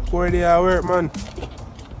 Corey, they are work, man.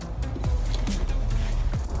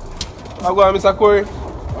 How go on, Mr. Corey?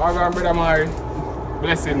 How go on, brother Mari?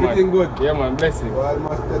 Blessing, man. Everything good? Yeah, man, blessing. Well, I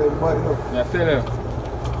must tell everybody, no? Yeah, tell him.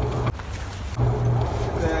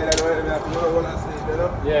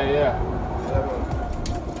 Yeah. Yeah, man.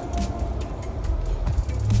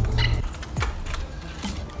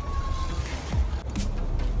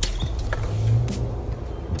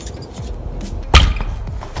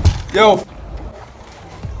 Yo!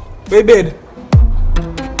 Where bed?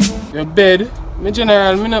 Your bed? Me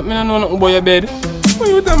general, me no know nothing about your bed. What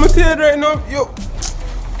you tell me say right now? Yo.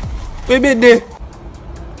 Where bed there?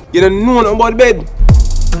 You don't know nothing about bed.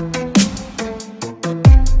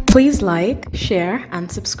 Please like, share, and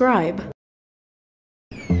subscribe.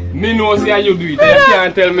 Me know say you do it, and you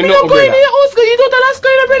can't tell me nothing, brother. Go in your house, go eat out your Lasco,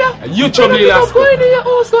 brother. You trouble Lasco. Go in your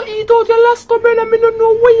house, go eat out your Lasco, brother. Me don't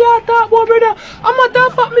know what you talk about, brother. I'm a matter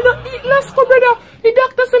of fact, me don't eat Lasco, brother. The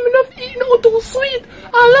doctor said me not eat no too sweet.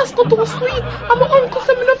 And Lasco too sweet. And my uncle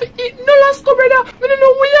said me not eat no Lasco, brother. Me don't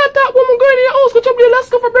know what you talk about. I'm going in your house, go trouble your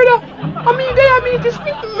Lasco for brother. I mean, I mean this.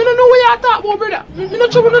 Me don't know what you talk about, brother. Me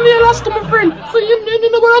not trouble none of your Lasco, my friend. So you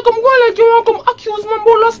know what I come go like you want to come accuse me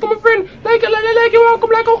about Lasco, my friend. Like you want to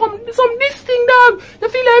come like I come some this thing, dog. You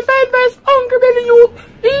feel like fine face, hungry belly youth.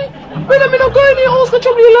 Brother, me not going in your house, go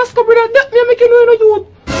trouble your Lasco, brother. That me make you know no youth.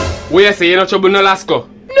 What you say, you not trouble no Lasco?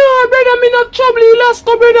 No, brother, me not trouble you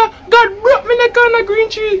Lasco, brother. God broke me neck on a green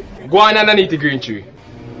tree. Go on underneath the green tree.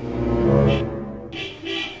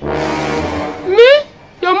 Me?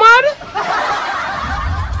 You mad?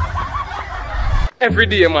 Every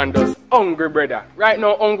day, man, does hungry, brother. Right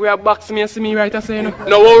now, hungry a box me and see me right, I say, you know.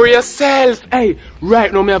 No worry yourself. Hey,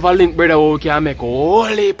 right now, me have a link, brother, where we can make a whole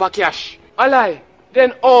heap of cash. I lie.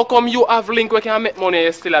 Then how come you have link where can make money and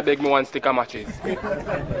you still a beg me one stick of matches?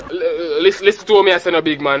 Listen to me, I say no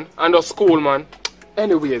big man. And the school, man.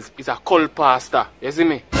 Anyways, it's a cult pastor. You see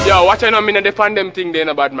me? Yo, watch out now, me not depend them thing there,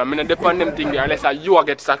 no bad man. Me not depend them thing there unless you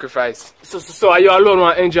get sacrificed. So are you alone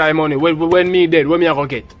want to enjoy money? When me dead, when me I go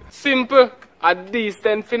get? Simple. A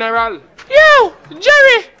decent funeral. Yo,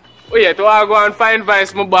 Jerry! Wait, do I go and find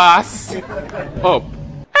Vice, my boss? Up.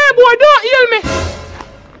 Hey boy, don't yell me!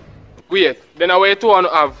 Wait, then I wait to want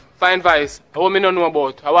to have. Find Vice. I want me not know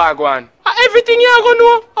about. How I go on? Everything you gonna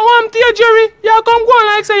know. I want to tell Jerry. You come go on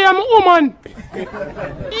like say you're my woman. You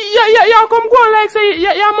come go on like say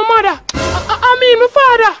you're my mother. I mean my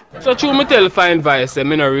father. So true me tell Find Vice say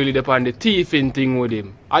me not really depend the thieving thing with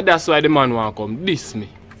him. And that's why the man want to come diss me.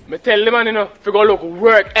 Me tell the man, you know, if you go look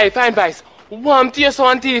work, hey, Find Vice, want to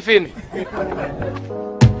some thieving.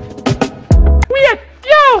 Wait,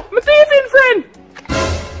 yo, my thieving friend.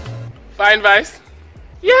 Find Vice.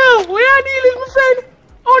 Yo, where are dealing, my friend?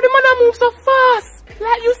 Oh, the man move so fast,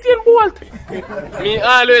 like Usain Bolt. Me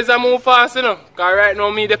always a move fast, you know, cause right now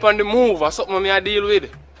me depend the move or something me I deal with.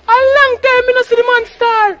 A long time me no see the man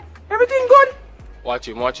star. Everything good? Watch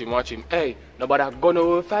him. Hey, nobody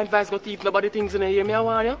gonna Find Vice go thief nobody things in here, me I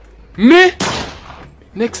want you. Me?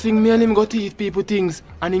 Next thing me and him go thief people things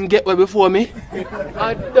and him get where before me.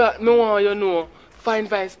 And that me want you know. Find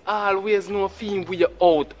Vice always know theme with you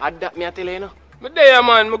out. And that me I tell you, know. Me there,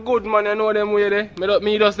 man. Me good, man. I know them way there.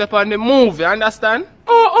 Me just step on the move, you understand?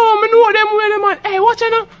 Oh, me know them way there, man. Hey, watch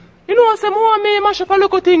out now. You know say me want me mash up a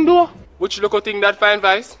local thing, though. Which local thing that Find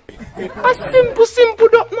Vice? A simple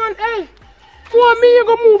duck, man. Hey. Want me you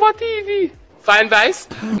go move a TV. Find Vice?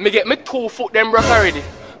 Me get me 2 foot them broke already.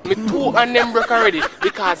 Me 2 and them broke already.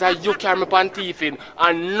 Because you carry me pan thieving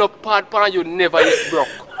and no part pan you never yet broke.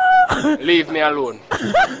 Leave me alone.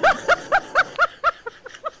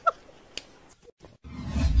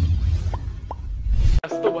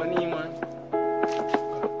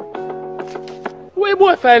 Where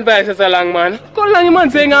boy Find Vice is along, man? How long you man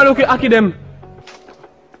saying I look at them?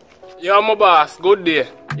 You're my boss. Good day.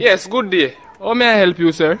 Yes, good day. How may I help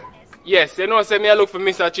you, sir? Yes, you know, say me I look for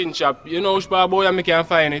Mr. Chin Shop. You know which part boy I can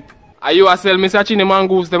find it. Are you a sell Mr. Chin them and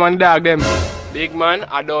goose them and dog them? Big man,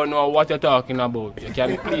 I don't know what you're talking about. You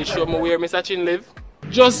can please show me where Mr. Chin live?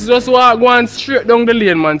 Just walk one straight down the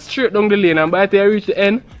lane, man. Straight down the lane, and by the time you reach the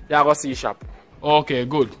end, you go see shop. Okay,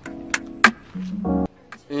 good.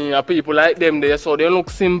 Yeah, people like them there, so they look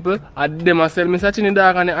simple. And them a sell Mr. Chin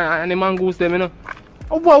dog and the mongoose them, you know.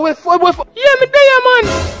 Oh boy, wait. Yeah, me there, man.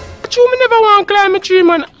 True, me never want to climb a tree,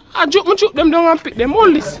 man. I juke them down and pick them all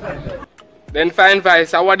this. Then Find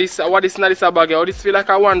Vice, what this not this a bag, or this feel like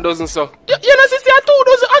a 1 dozen so. You know, see, 2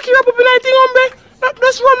 dozen aki up in that thing, hombre.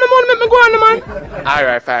 Just run them on, make me go on, man.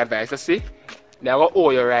 Alright, Find Vice, you see? They are going to owe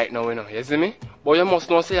you right now, you know, you see me? But you must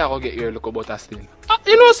know say I go get your look butter still.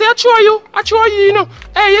 You know, say I try you, you know.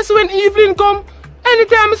 Hey, you see when evening come,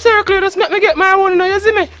 anytime I circle, just make me get my one, you know, you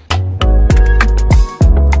see me?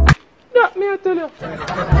 That me I tell you.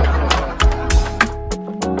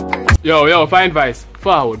 Yo, Find Vice,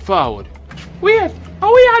 forward. Wait,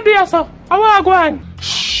 how we are there, sir? How are you going?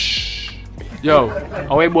 Shh. Yo,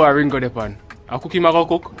 how we boy Ringo depan? I cook him a go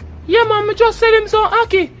cook? Yeah, man, I just said him some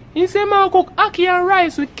ackee. He said man cook ackee and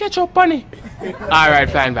rice with ketchup on it. Alright,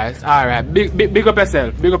 Find Vice, alright. Big up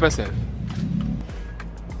yourself, I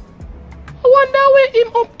wonder where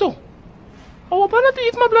him up to. Oh, open the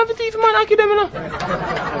teeth, my blood teeth, man. I kill them, you know.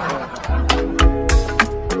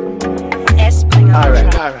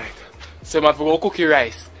 Alright. So, I have to go cook the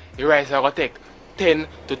rice. The rice is going to take 10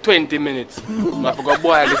 to 20 minutes. I have to go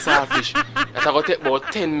boil the saltfish. That's going to take about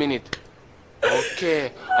 10 minutes.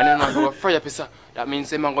 Okay. And then I have to go fry up the. That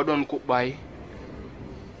means I'm going to done cook by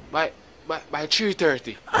 3:30. By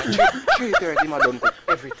 3:30, I'm done cook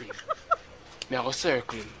everything. I go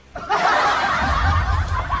circle him.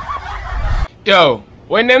 Yo,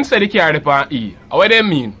 when them say the car depend E, what they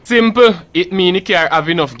mean? Simple, it mean the car have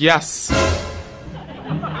enough gas.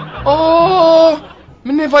 Oh,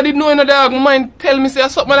 me never did know any dog mind tell me say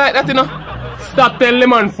something like that, you know. Stop telling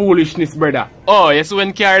them man foolishness, brother. Oh, yes,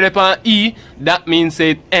 when car depend E, that means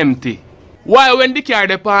say it empty. While when the car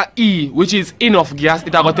depend E, which is enough gas,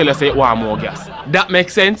 it will tell you say it want more gas. That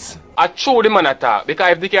makes sense? I show the man attack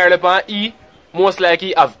because if the car depend E, most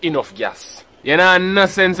likely have enough gas. You know, no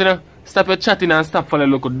sense, you know. Stop your chatting and stop for the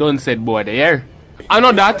local done said boy there. I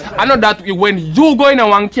know that when you go in a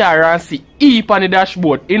one car and see E on the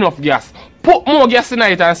dashboard, enough gas, put more gas in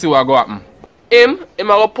it and see what go happen. Him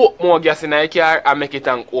will put more gas in the car and make it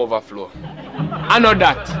tank overflow. I know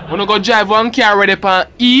that. When you go drive one car ready for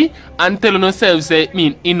E and tell yourself say it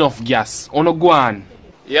mean enough gas. You go on.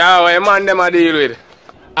 Yeah, what man them a deal with?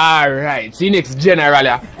 Alright, see next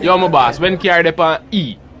general. Yo my boss, when car depend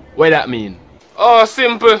E, what that mean? Oh,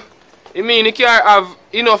 simple. It mean the car have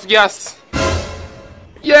enough gas.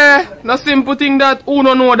 Yeah, no simple thing that who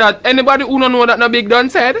no know that. Anybody who no know that no big done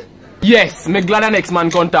said? Yes, me glad the next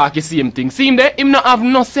man can talk the same thing. See him there, him not have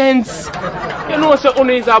no sense. You know so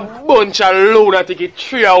Uno is a bunch of load that take it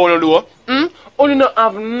 3 hours do. Uno not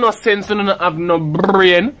have no sense, Uno not have no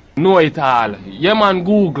brain. Know it all. Yeah man,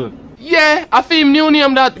 Google. Yeah, I feel him new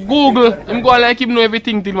name that Google. Him go like him know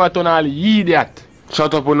everything till what turn all idiot.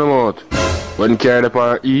 Shut up on the mouth. When carried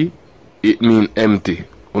upon E, it mean empty.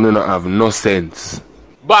 You don't have no sense.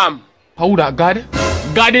 Bam! How that God?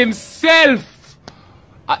 God himself!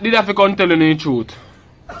 I did have to come tell you the truth.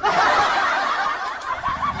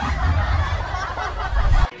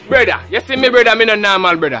 Brother, you see me brother, me no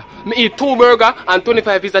normal brother. Me eat 2 burger and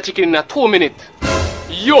 25 pieces of chicken in 2 minutes.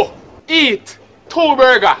 You eat 2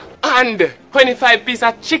 burger and 25 pieces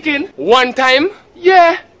of chicken 1 time?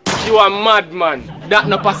 Yeah! You are mad man. That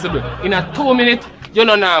not possible. In 2 minutes, you're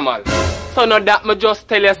not normal. So now that me just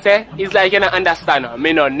tell you say, it's like you don't understand.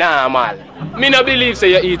 Me not normal. Me not believe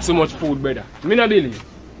say you eat so much food, brother. Me not believe.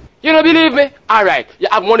 You don't believe me? Alright, you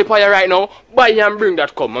have money for you right now. Buy and bring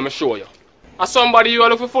that come, I'ma show you. As somebody you are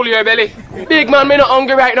looking full your belly. Big man, me not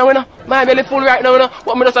hungry right now, you know. My belly full right now, you know.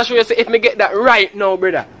 What me just show you say if me get that right now,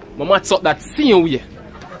 brother. My match up that same way.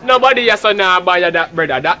 Nobody yes or nah buy you that,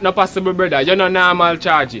 brother. That not possible, brother. You no normal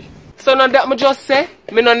charge. So now that me just say,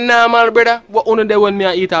 me no normal, brother. What only day when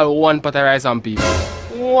me eat all 1 pot of rice and peas?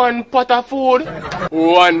 1 pot of food?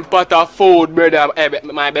 1 pot of food, brother.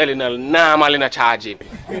 My belly no normal in a charge.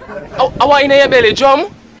 How in your belly,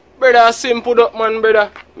 Jum? Brother, simple up, man, brother.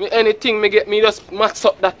 Anything me get, me just max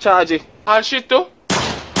up that charge. All shit too?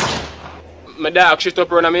 My dog shit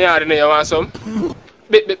up around my yard, you want some?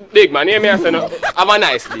 Big man, hear me say no. Have a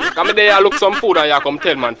nice day. Come there, look some food and you come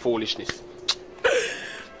tell man foolishness.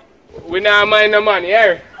 We not mind the man,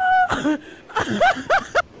 here.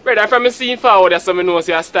 Brother, from me seeing forward, that's so me know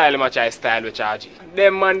say a style match I style with charge.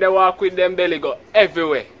 Them man they walk with them belly go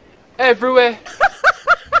everywhere. Everywhere.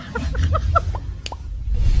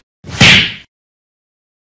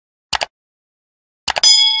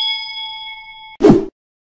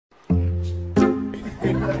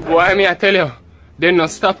 Boy, me I tell you, they not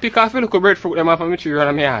stop pick off a little breadfruit them off of me tree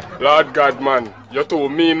around my yard. Lord God, man, you're too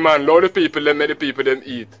mean, man. Lord, the people them make the people them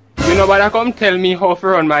eat. You know, but I come tell me how to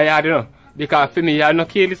run my yard, you know. Because for me, yard no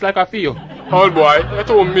kill it's like a for you. Old boy, you're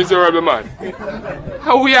too miserable, man.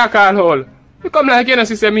 How we are called whole? You come like you know,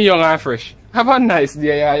 see me young and fresh. Have a nice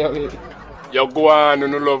day, yeah. You go on, you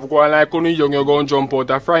know, love, go on like when you young, you go and jump out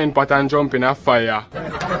a frying pot and jump in a fire.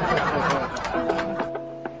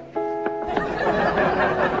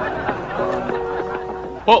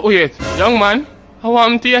 Oh wait, young man, how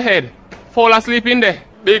am to your head? Fall asleep in there.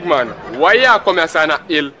 Big man, why you come here saying a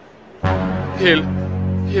hill? Hill.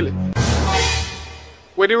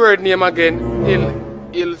 What the word name again?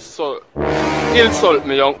 Hill salt. Hill salt,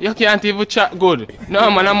 me young. You can't even chat good.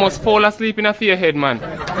 No man, I must fall asleep in a fear head, man.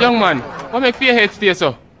 Young man, what make fear head stay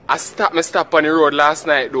so? I stop on the road last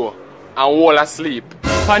night though, and fall asleep.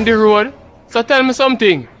 On the road? So tell me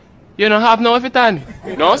something. You don't have no everything?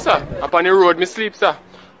 No sir, up on the road me sleep sir.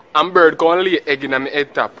 And bird go and lay egg in my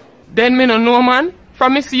head top. Then me no know man.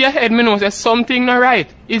 From me see your head, me know say something not right.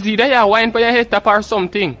 Is either you wine for your head top or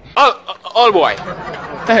something. All boy.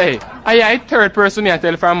 Hey, I third person I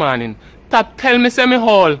tell from morning. That tell me say me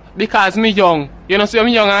whole because me young. You know say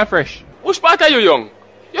me young and fresh. Which part are you young?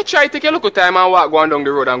 You try to take a look at time and walk going down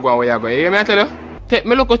the road and go where you go. You hear me I tell you? Take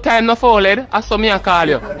me look at time no fall head. I saw me and call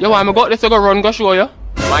you. You want me go out there to go run go show you?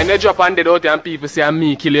 Mind they drop and dead out there and people say I'm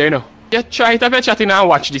me kill you, you know. You try to be chatting and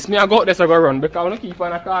watch this. Me I go out there to go run because I don't keep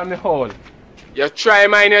on call me whole. You try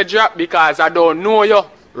mind your drop because I don't know you.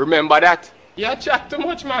 Remember that. You chat too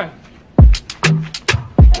much, man.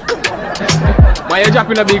 Why you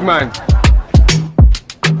dropping a big man?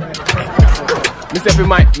 Me say fi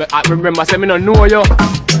my remember say me no know you.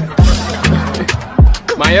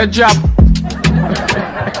 Man you drop.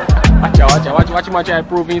 Watch him try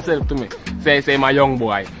prove himself to me. Say my young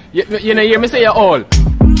boy. You know hear me say you all.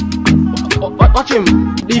 Watch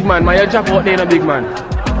him, big man. Man you drop out there no big man.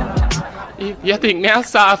 You think me as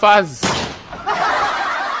soft as?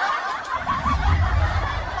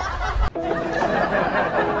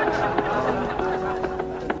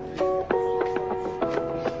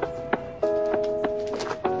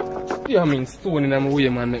 Yeah, I mean stone in my way,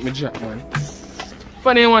 man, make me drop, man.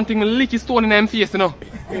 Funny one thing, me lick stone in my face, you know.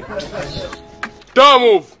 Don't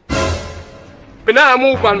move! Me nah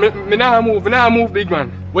move, man. Me nah move, big man.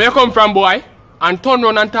 Where you come from, boy? And turn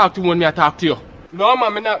around and talk to me when I talk to you. No,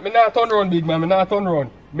 man, me not turn around, big man. Me not turn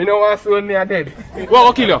around. Me no want to see when me are dead. What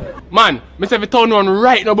will kill you? Man, me say if you turn around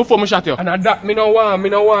right now before me shot you. And that, me no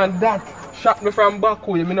want that. Shot me from back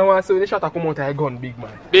way. Me no want to see when the shot come out of a gun, big man.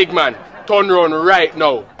 Big man, turn around right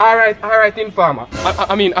now. Alright, informer.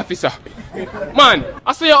 I mean, officer. Man,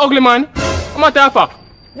 I say you ugly, man. I'm a fact.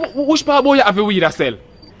 Which part boy you have a weed to sell?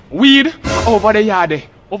 Weed? Over the yard there.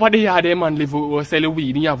 Over the yard there, man, live who sell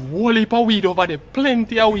weed. You have whole heap of weed over there.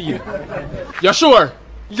 Plenty of weed. You sure?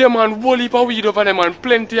 Yeah, man, whole heap of weed over there, man.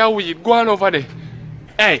 Plenty of weed. Go on over there.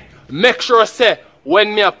 Hey, make sure say,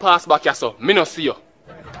 when me a pass back here, so, me no see you.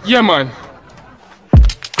 Yeah, man.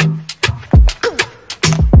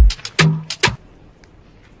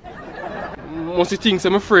 Must you think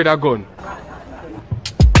I'm afraid of gun?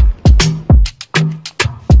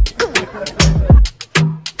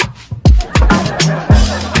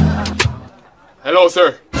 Hello,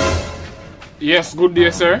 sir. Yes, good day,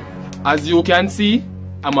 sir. As you can see,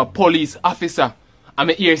 I'm a police officer. I'm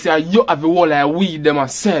here say you have a whole of weed them a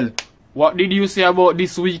sell. What did you say about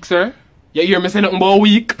this week, sir? You hear me say nothing about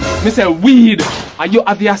week? Me say weed. And you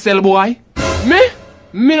have your sell, boy? Me?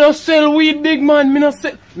 Me no sell weed, big man. Me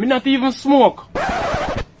not even smoke.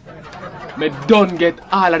 Me done get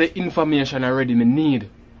all of the information already me need.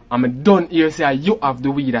 And me done here say you have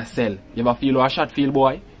the weed I sell. You ever feel how a shot feel,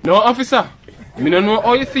 boy? No, officer. Me don't know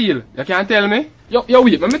how you feel. You can't tell me? Yo,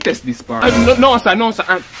 wait, let me test this part. No, sir. Me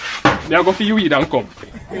I go for you weed and come.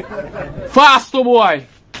 Fast, boy.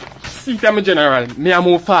 See, tell me, general. Me I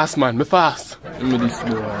move fast, man. Me fast. Let me this,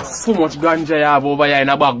 boy. So much ganja you have over here in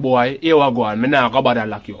the back, boy. Here we go on. Me now go bother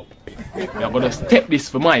lock you up. Me I gotta step this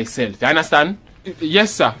for myself. You understand?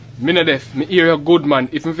 Yes, sir. Me no deaf. Me hear you good, man.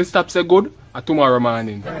 If me stop say good, tomorrow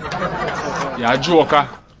morning. You a joker.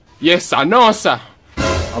 Yes, sir. No, sir.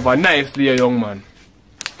 Have a nice day, young man.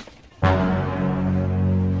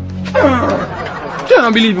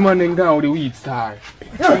 Can't believe man then gone with the weed star.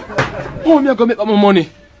 How me gonna make up my money?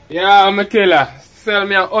 Yeah, I'm a killer. Sell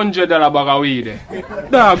me $100 bag of weed.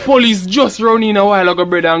 Dog, police just run in a while ago,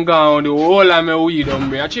 brother, and gone the whole of my weed on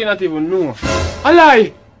me. I can't not even know. A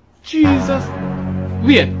lie! Jesus.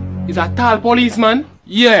 Wait, is a tall policeman?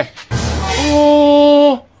 Yeah.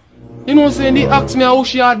 Oh. You know, saying they ask me how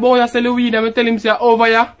she hard boy I sell the weed and I tell him say over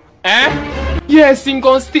here. Eh? Yes, he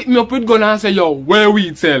can stick me up with gun and say, yo, where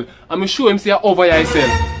weed sell? I'm show him say over here I sell.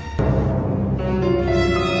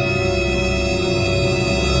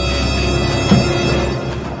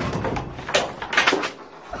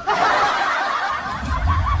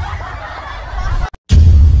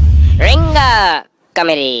 Ringo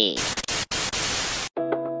Comedy.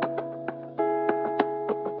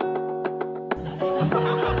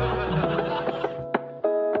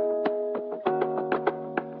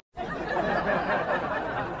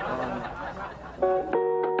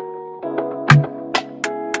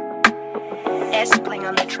 Playing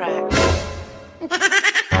on the track.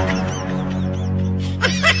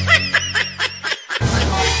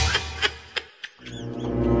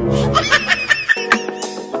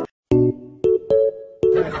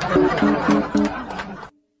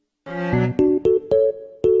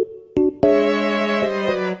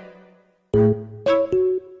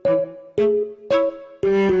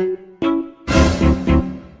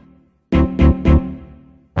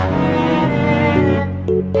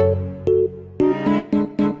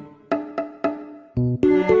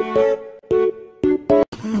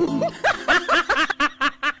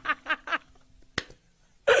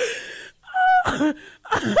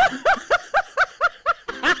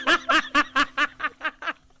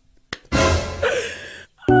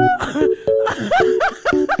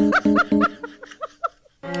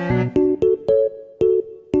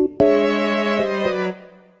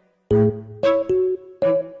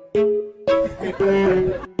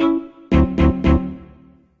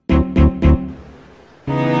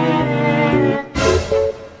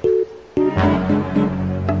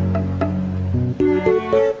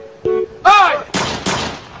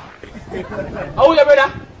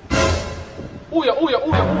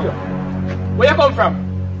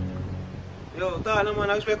 Yo, tell no man,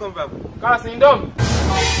 where you come from? Casting dumb.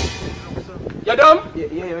 You dumb? Yeah,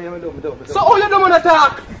 I'm dumb. So how you dumb on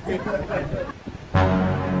attack?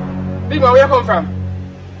 Big man, where you come from?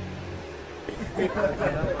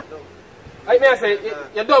 I may say,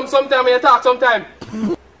 you dumb sometime and you talk sometime.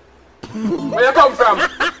 Where you come from?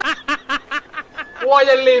 Where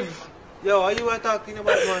you live? Yo, are you talking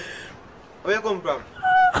about, man? Where you come from?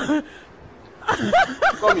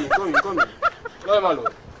 Come here. Let him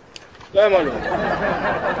alone. On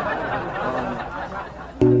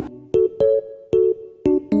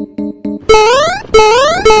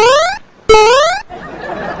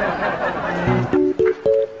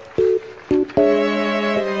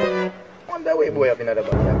the way, boy, up in the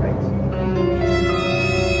back.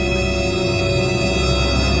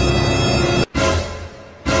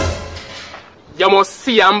 You must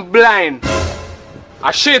see I'm blind.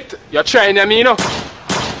 Ah shit, you're trying at me, you know.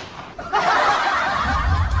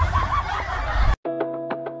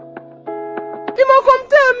 He must come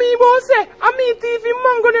tell me, boss, say, I mean, if he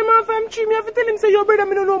man go them off from tree, me have to tell him, say, your brother,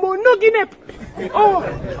 me don't know about no guinea. Oh.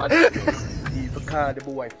 If I call the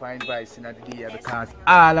boy find vice in the day because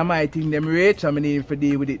all of my thing them rich, I'm need to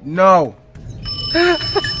deal with it now.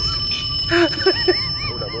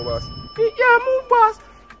 Hold on, boss. Yeah, move, boss.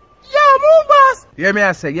 Yeah, me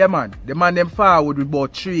I say, yeah man, the man them forward with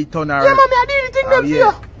about 3 ton of... Yeah, man, I did the thing them for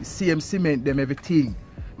you. The same cement them everything.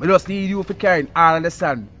 I just need you for carrying all of the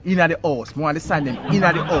sand in the house. I want the sand them in the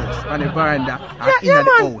house, on the veranda and in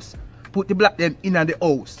the house. Put the block them in the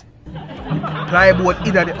house. Plywood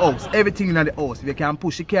in the house, everything in the house. If you can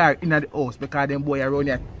push the car in the house because them boy around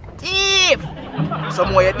here thief. So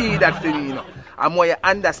more you do that for me, you know. And more you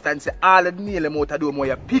understand, say all the nail them out to do, more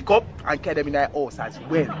you pick up and carry them in the house as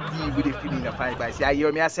well. Deal with the feeling of fine vice. You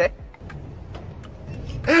hear me I say?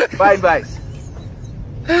 Fine vice.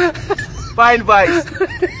 Fine vice. You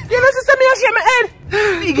know, sister, me I shake my head.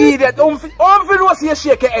 Big idiot. How you know you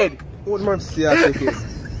shake your head? Old man say I shake it. You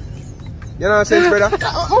know what I'm saying, brother? I'm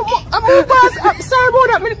sorry about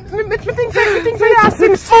that. Me think for you are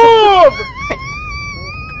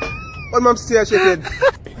 6'4". Old man say I shake it.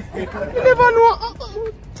 You never know.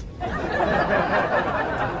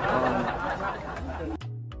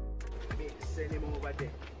 Send him over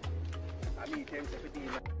there. I meet him for the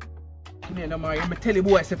I tell you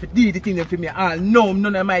boy, if you do the thing for me, I'll know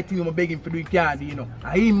none of my things I'm begging for doing candy, you know.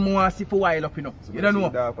 I him want to see for a while up, you know. So you don't know.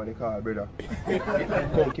 Dog on the car, brother.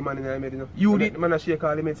 Conky man in the head, you know. You did. Man, I shake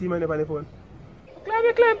all him, see man on the phone.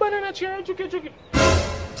 Climb banana chair and chuck it.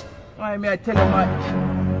 Why me I tell you man.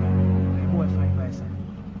 Boy, 5 vice.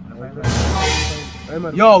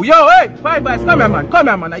 Yo, hey, 5 vice, come here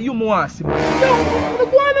man, you more see man. Yo,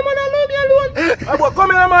 go on man, I love me alone. Hey boy,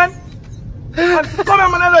 come here man. Come here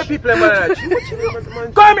man, I love people man.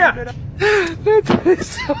 Come here.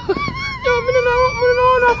 Yo, me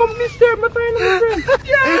no come disturb my friend.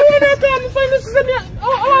 Yeah, when I come find this is me.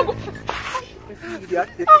 Oh, go.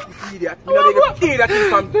 Idiot. Me no make you that thing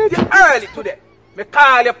from early today. Me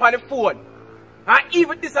call you upon the phone. And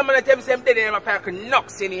even this man tell me same day they never find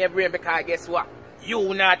knocks in your brain because guess what?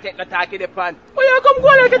 You not take no talk in the pan. Oh, you come go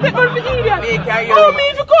like you take one for idiot. Oh, me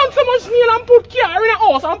if you come so much nail and put car in a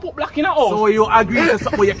house and put black in a house. So you agree to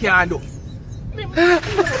something you can't do?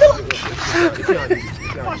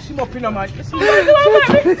 Wash him up in a man. I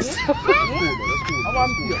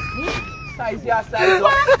want you. Size your size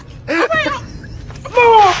up.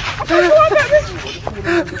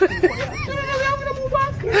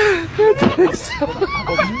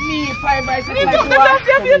 Me 5 by 6 5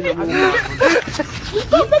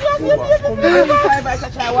 by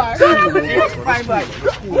 6 5 by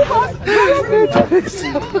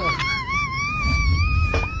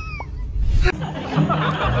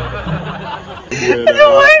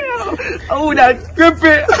oh, that's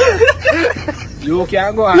creepy. You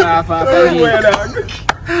can't go and laugh after me.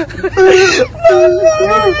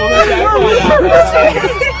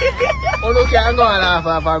 You can't go and laugh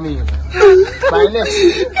after me. My next.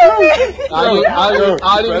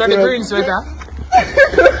 Are you in the green sweater?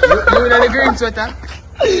 You in the green sweater?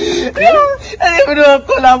 I don't know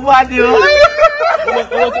color body. You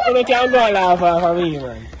can't go and laugh after me,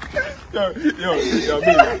 man. Yo,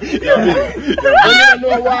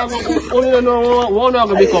 You don't know what I'm going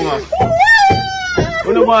to become.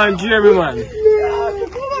 You don't go and Jeremy, man. You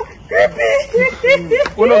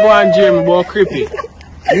don't go and Jeremy, but creepy.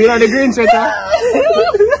 You in the green sweater?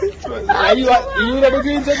 Are you in the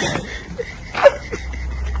green sweater?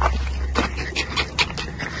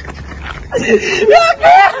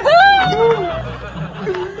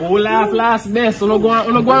 Oh, laugh last best. You go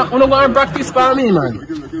and practice for me, man.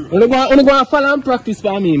 You go and follow and practice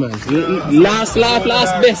for me, man. Last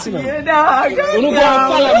best, you know. You go and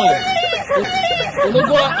follow, man. You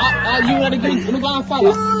go and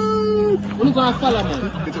follow. You go and follow, man.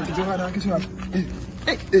 Get your hand on, get your hand.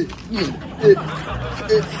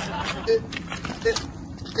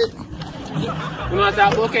 You know what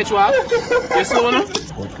I'm okay, Chua? You see one?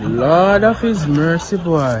 But Lord of His mercy,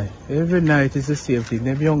 boy. Every night is the same thing,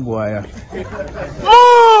 them young boy.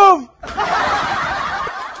 Move!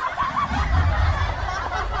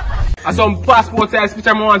 And some passport size picture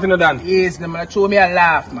I want to know, Dan. Yes, them gonna show me a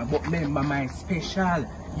laugh, man. But remember, my special.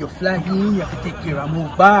 You fly in, you have to take care of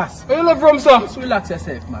move boss. Where you love from, sir? Just relax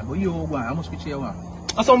yourself, man. But you one, how much picture you want?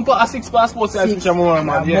 And some 6 passport size picture I want,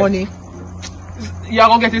 man. Yeah. Money. You are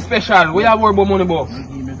gonna get it special. Where you worry about money, boss? Give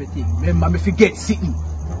me everything. Remember, me forget sitting.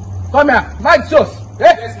 Come here, man, sus.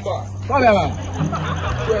 Yes, boss. Come here, man.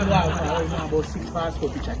 Show me about 6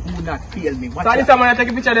 passport picture. Do not fail me. So this time I take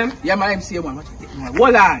a picture of them? Yeah, my MC one. Watch it. Take me one.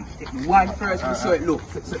 Hold on. Take me one first. So it look.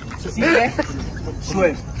 So see there? Show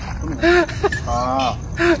him. Come here.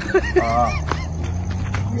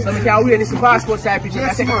 So we can wear this passport size picture.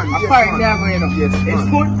 Yes, man. I'm fine there going up. Yes, it's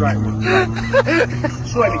good. Right.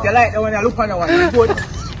 Show him. If you like that one, I look on that one. It's good.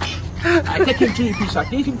 I take him 3 pictures.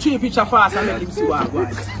 Take him 3 pictures fast and make him see what I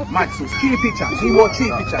want. Maxus, 3 pictures. He want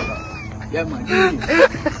 3 pictures. Yeah, man. Man,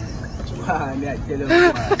 I tell you,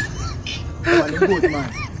 man. Man, good, man.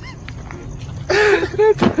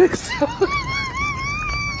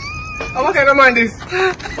 What kind of man this?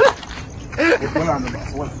 Hold on, man.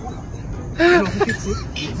 You know, fix it.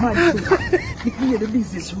 Man, you hear the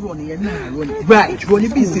business running, you're not running. Right, run the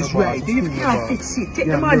business right. If you can't fix it, take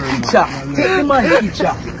the man picture. Take the man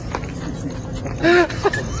picture.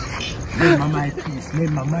 Remember my peace,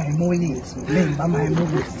 remember my money, remember my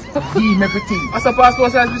money. Give him everything. What's the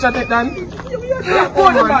passport size picture take, Dan?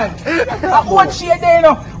 Good, man. Watch you there,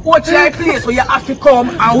 now. Watch your place where you have to come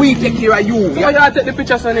and we take care of you. So you have to take the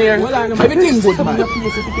pictures on here. Everything good, man. The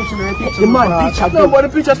man picture. No, but the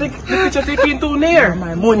picture taking too near.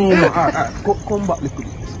 My money, you know. Come back, look at it.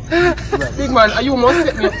 Right. Big man, you must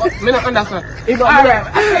set me up. I don't understand. Alright, I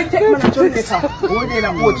can't take man a joint later. One day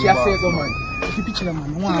that watch you say so, man. If you picture them,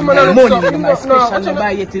 man, one money, my special, no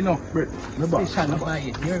buy it, you know. Special, no buy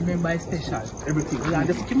it. You remember my special. Everything.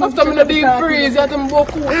 After me no deep freeze, you have them book.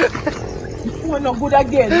 The phone not good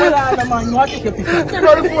again. What are the man? You want to take a picture? You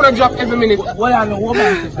know the phone drop every minute. What are the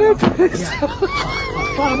woman?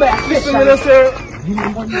 Come back, listen to me, sir. Give me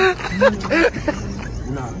money.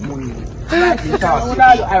 Nah, money. I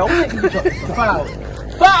won't take the picture.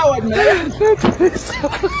 Forward, man.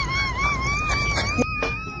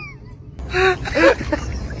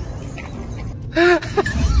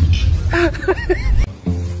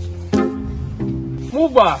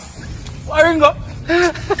 Move, boss. What, Ringo?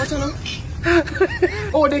 What's on?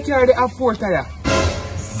 Oh, they carry the F4 tire.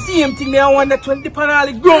 Same thing they want that 20 pan all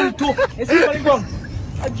the ground too. You see on the ground?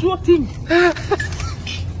 A joke thing. How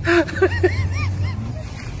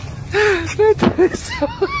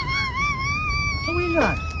is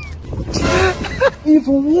that?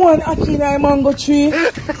 Even one Akina mango tree.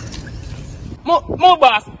 More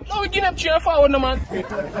boss. No, we get up chair forward, no man.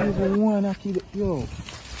 Even one Akina. Yo.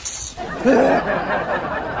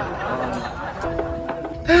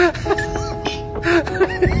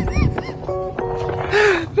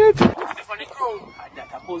 That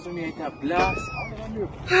supposed to make a blast. I mean.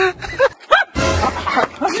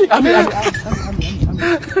 Look at me.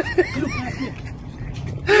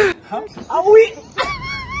 Are we?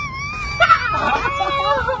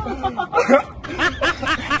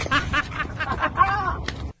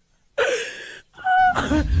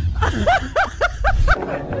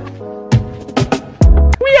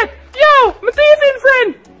 Wait, yo, my thieving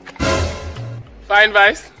friend. Fine,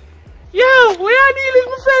 Vice. Yo, where are dealing,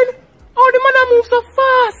 my friend? Oh, the man a move so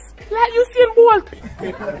fast, like Usain Bolt.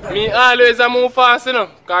 Me always a move fast, you know.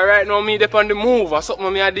 Cause right now me dep on the move or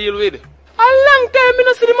something me I deal with. A long time me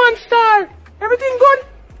no see the man star. Everything good?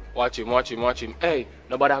 Watch him. Hey,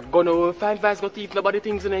 nobody gonna find Vice go thief nobody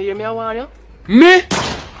things in here, me I want you. Me?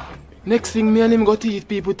 Next thing me and him go teach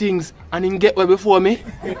people things and him get where before me.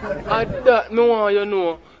 At that me want you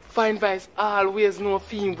know. Fine Vice always know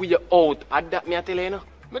theme with you out. At that me I tell you know.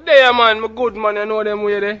 Me there man, me good man, you know them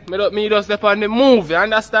way there. Me just step on the move, you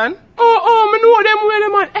understand? Oh, me know them way there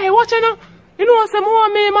man. Hey, watch you now. You know say me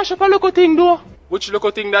want me mash up a local thing though. Which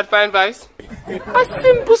local thing that Fine Vice? A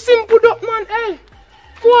simple duck man, hey.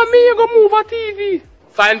 Want me you go move a TV.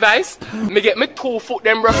 Fine Vice, me get me 2 foot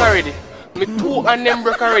them broke already. Me 2 and them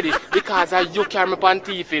broke already because you carry me pan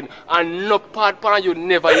teeth in and no part pan you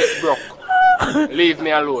never yet broke. Leave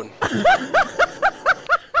me alone.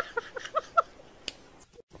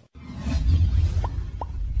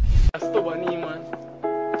 Stubborn, man.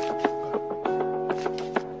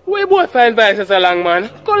 Where boy find vices along, man?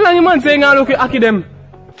 Come along, man, saying I look at them.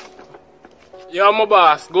 Yo, my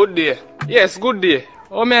boss, good day. Yes, good day.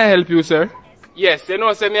 How may I help you, sir? Yes, you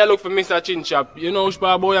know, say me I look for Mr. Chin Shop. You know which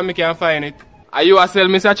part boy I can find it. Are you a sell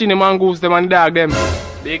Mr. Chin Mongoose them and dog them?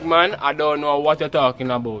 Big man, I don't know what you're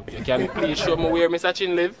talking about. You can please show me where Mr.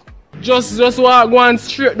 Chin live? Just walk one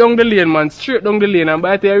straight down the lane, man. Straight down the lane, and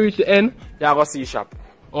by the time you reach the end, you go see shop.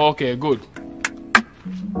 Okay, good.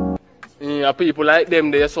 Yeah, people like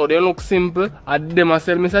them there, so they look simple. And them a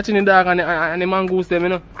sell Mr. Chin dog and the mongoose them, you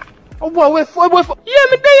know. Oh boy, wait. Yeah,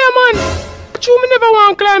 me there, man. Me never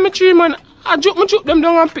want to climb a tree, man. I jump them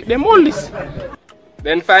down and pick them all this.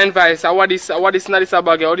 Then find vice. What this not this a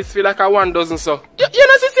bag? Or this feel like a 1 dozen so. You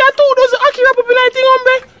know, see a 2 dozen. I keep up in that thing,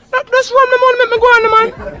 hombre. Just run them on, make me go on, man.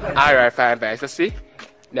 Alright, fine vice. You see?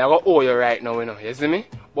 Now I go owe you right now, you know. You see me?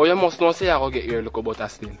 But you must not say I go get your look about that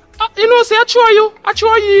still. You know, say I try you,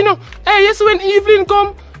 you know. Hey, you see when evening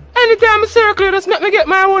come, anytime I circle, just make me get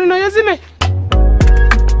my one, you know. You see me?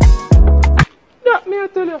 That me I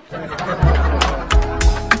tell you.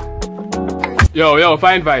 Yo,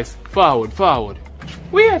 find vice. Forward.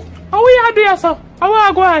 Wait, how we are there, sir? How are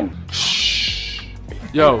you going? Shh.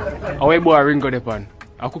 Yo, how we boy Ringo the pan?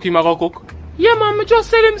 I cook him a go cook? Yeah, man, me just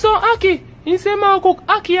said him some ackee. He say man cook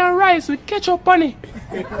ackee and rice with ketchup on it.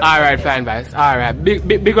 Alright, fine, vice. Alright,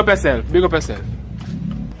 big up yourself. I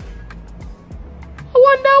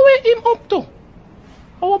wonder where him up to. I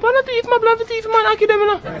hope I not eat my blood teeth, man. Ackee them, you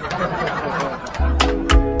know.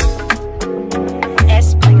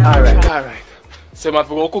 Alright. So I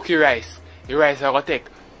go cook your rice. The rice I go take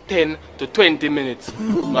 10 to 20 minutes.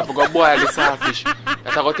 I go boil the saltfish.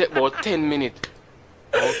 That I go take about 10 minutes.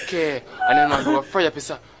 Okay. And then I go fry a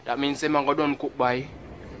piece. That means I go done cook by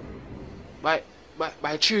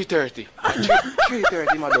 3:30.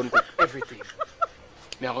 3:30 I done cook everything.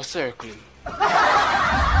 I go circle him.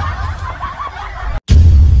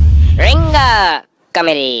 Ringo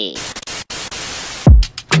Comedy.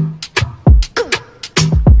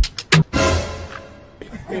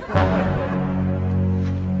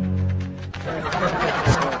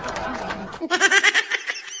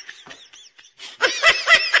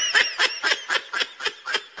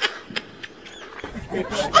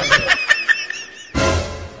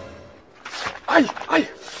 Ay!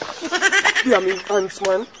 Yeah, me hands,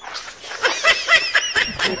 man.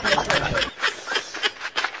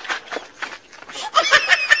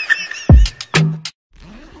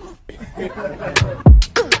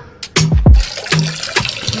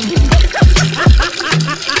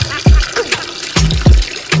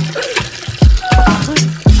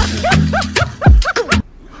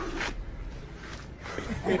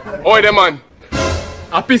 Oi there, man.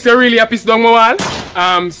 A piece down my wall.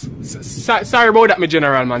 Sorry about that, my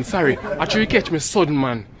general, man. Sorry. Actually, catch me sudden,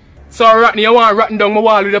 man. So, rotten, you want rotten down my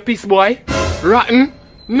wall with a piece, boy? Rotten?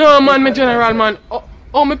 No, man, my general, man.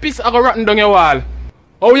 Oh, my piece I go rotten down your wall.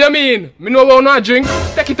 Oh, you mean? Me know about no drink?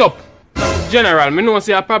 Take it up. General, me know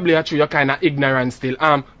say I probably actually you're kind of ignorant still.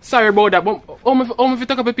 Sorry about that, but how me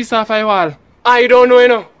take up a piece off your wall? I don't know, you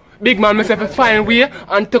know. Big man, myself a fine way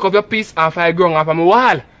and take up your piece off your ground off of my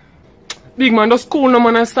wall. Big man, just cool no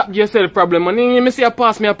man and stop yourself problem, man. You see a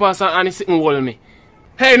pass and he sitting hold me.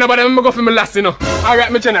 Hey, nobody, I'm go for my last, you know.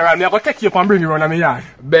 Alright, my general, me I go take you up and bring you around my yard.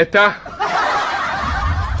 Better.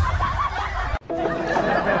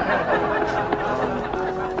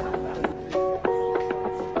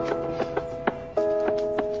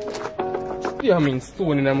 Yeah, I mean,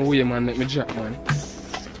 stone in my way, man, make me drop, man.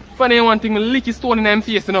 Funny one thing, me licky stone in my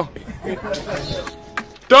face, you know.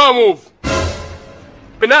 Don't move.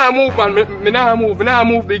 Me nah move, man. Me nah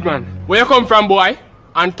move, big man. Where you come from, boy?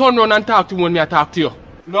 And turn around and talk to me when I talk to you.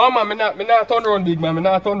 No, man, me nah turn around, big man. Me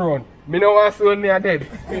nah turn around. Me no want to see when me are dead.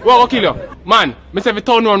 What go kill you? Man, me say me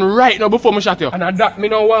turn around right now before me shot you. And that, me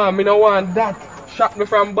no want that. Shot me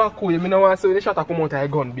from back way. Me no want to see when the shot come out of a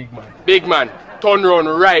gun, big man. Big man, turn around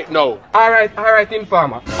right now. Alright,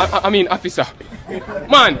 informer. I mean, officer.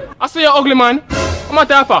 Man, I say you ugly, man. I'm a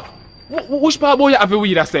tougher. Which part boy you have a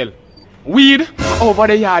weed to sell? Weed? Over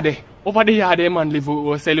the yard there. Over the yard there, man, live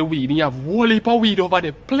who sell weed. You have whole heap of weed over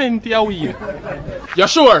there. Plenty of weed. You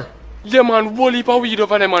sure? Yeah, man, whole heap of weed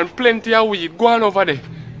over there, man. Plenty of weed. Go on over there.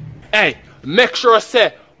 Hey, make sure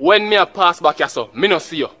say, when me a pass back here, so, me no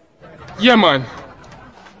see you. Yeah, man.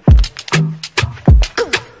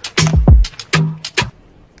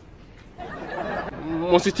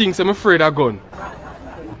 Must you think I'm afraid of gun?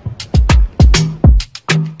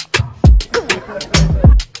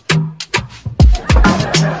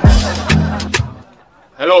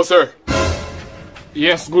 Hello, sir.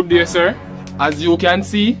 Yes, good day, sir. As you can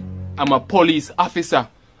see, I'm a police officer.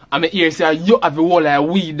 I'm here say you have a whole of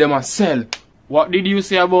weed them a sell. What did you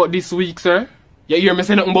say about this week, sir? You hear me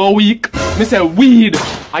say nothing about week? Me say weed.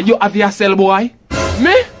 Are you have your sell, boy?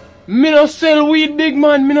 Me? Me no sell weed, big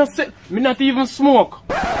man. Me not even smoke.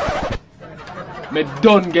 Me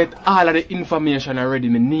done get all of the information already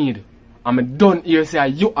me need. And me done here say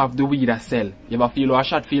you have the weed a sell. You ever feel how a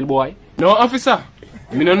shot feel, boy? No, officer.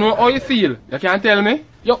 Me don't know how you feel. You can't tell me?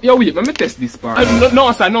 Yo, wait, let me test this part.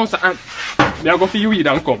 No, sir. Me a go for you weed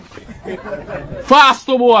and come. Fast,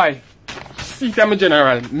 oh boy. See, tell me,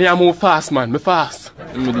 general. Me a move fast, man. Me fast.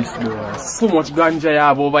 Let me this, boy. So much ganja you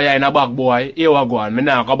have over here in a bag, boy. Here we go on. Me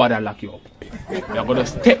now go bother lock you up. Me a go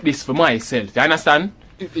just take this for myself. You understand?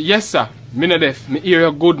 Yes, sir. Me no deaf. Me hear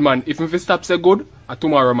you good, man. If me stop say good,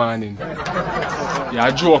 tomorrow morning. You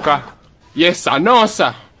a joker. Yes, sir. No,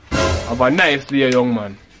 sir. Have a nice day, young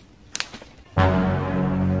man.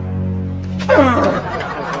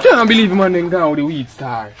 Can't believe man then gone with the weed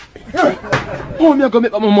star. Oh, me a go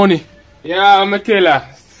make up my money. Yeah, me tell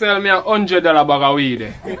her. Sell me $100 bag of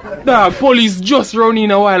weed. Dog, police just run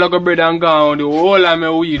in a while ago, brother, and gone with the whole of my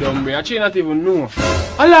weed, hombre. I not even know.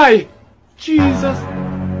 A lie. Jesus.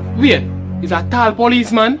 Wait, is a tall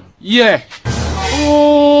policeman? Yeah.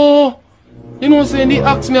 Oh. You know saying they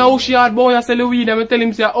ask me how she had boy I sell the weed and I tell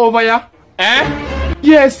him say over here? Eh?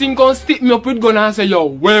 Yes, he can stick me up with gun and say, yo,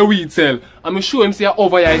 where weed sell? I'm going to show him say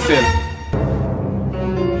over here I sell.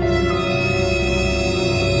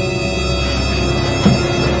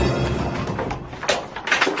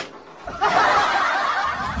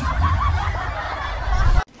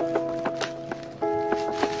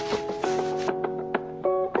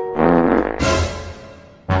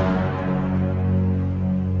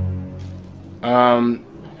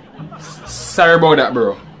 Sorry about that,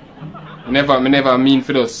 bro. Me never mean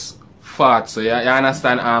for those farts, so you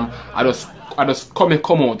understand? I just come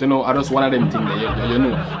out, you know. I just one of them things that you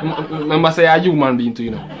know. Remember say you're a human being too,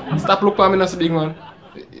 you know. Stop looking at me as a big man.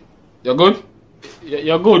 You're good?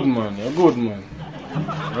 You're good, man. You're good, man.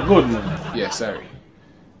 You're good, man. Yeah, sorry.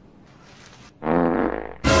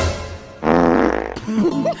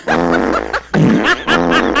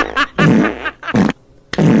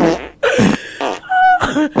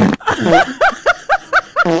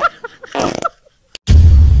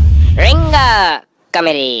 Ringo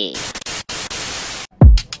comedy.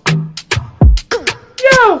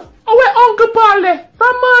 Yo, where Uncle Paul there?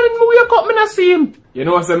 From morning me wake up, me not see him. You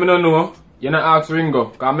know what I say, me don't know. You not ask Ringo,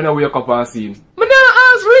 cause me not wake up and see him. Me not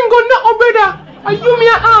ask Ringo, no brother. Are you me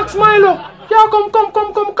ask Milo? Yo, come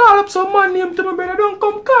call up some man name to my brother. Don't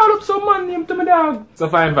come call up some man name to my dog. So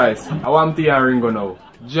fine vice. I want to hear Ringo now.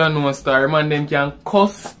 John was star man them can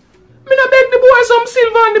cuss. Me not beg the boy some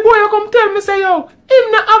silver and the boy come tell me say yo,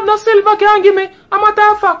 him not have no silver can give me. A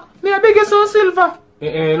matter of fact, me a beg you some silver.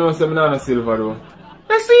 No say me not no silver though.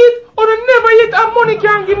 You see it? Or never yet have money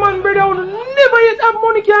can give man brother. Or never yet have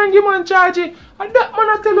money can give man charge it. And that man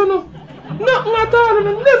I tell you no. Nothing at all.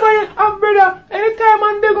 Never yet have brother. Anytime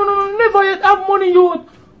man they gonna never yet have money youth.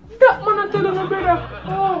 That man I tell you no brother.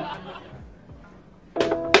 Oh.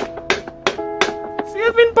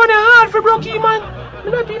 Saving for the hard for Brocky man. Me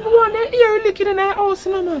not even want their ear licking in their house,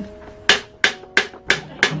 you know, man.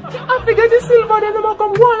 I forget the silver, then them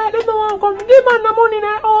come one like them don't want come. They man the money in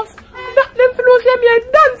their house. That them for know say me I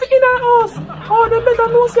done for in their house. Oh, them better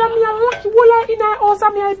know say me I lucky walla in their house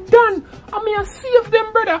and me I done. And me I save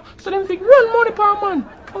them, brother. So them think run money per man.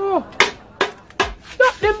 Oh.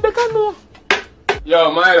 That them better know.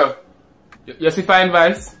 Yo, Milo. You see fine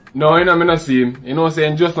vice? No, you know, me not see him. You know,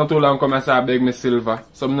 saying just not too long come and say I beg me silver.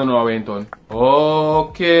 So me don't know how I went on.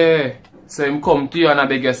 Okay. So him come to you and I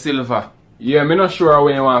beg you silver. Yeah, me not sure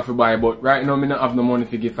when you want to buy, but right now me not have no money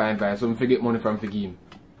to give fine vice. So me get money from him.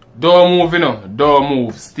 Don't move, you know. Don't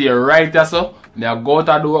move. Stay right there, so. Me I go out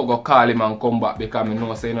the door, go call him and come back because me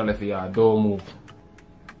know say you know left here. Don't move.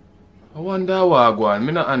 I wonder how I go on.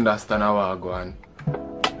 Me not understand how I go on.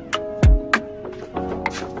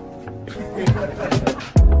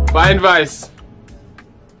 Fine vice.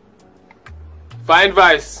 Fine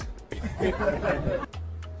vice.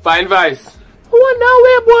 Fine vice. I wonder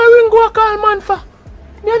where boy Ringo call man for.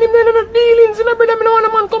 Me and him no dealings in a brother. Me no want a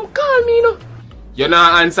man come call me, you know. You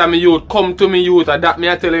not answer me youth. Come to me youth. And that me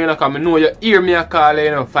I tell you, you know, cause me know you hear me a call,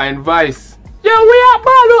 you know. Fine vice. Yeah, where you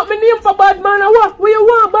ball out me name for bad man or what? Where you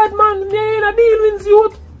want bad man? Me ain't a dealings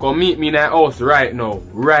youth. Come meet me in the house right now.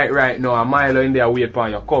 Right now. A mile in there wait for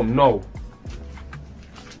you. Come now.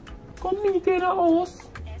 Come meet in the house.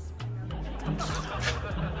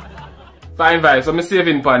 Fine vibe, so me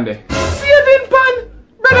saving pan there. Saving pan?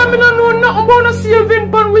 brother, me no know nothing about no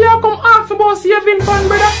saving pan. We are come ask about saving pan,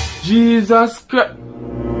 brother. Jesus Christ.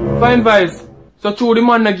 Fine Vice. So through the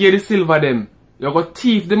man that gave the silver them, you go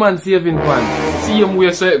thief the man saving pan. Same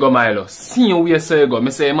way so it go, Milo. Same way so it go.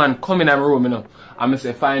 Me say, man, come in my room, you know. And me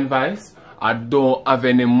say, Fine Vice, I don't have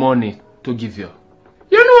any money to give you.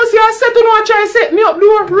 You know, see, I said to no try set me up,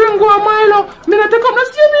 do Ringo and Milo. Me not take up no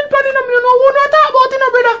saving pan, you know, me know what not talk about, you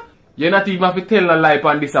know, brother. You not even have to tell no lie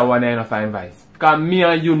on this one, you know, Fine Vice. Cause me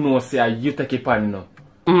and you know, say, you take it pan, you know.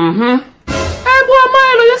 Hey, boy,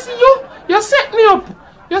 Milo, you see you? You set me up.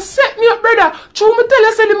 You set me up, brother. True, me tell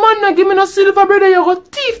you, say the man not give me no silver, brother. You go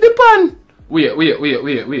thief the pan. Wait.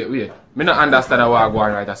 Me not understand what I go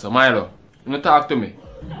on right so. Milo, you talk to me.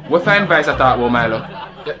 What Fine Vice I talk about, Milo?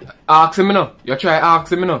 Ask him, no. You try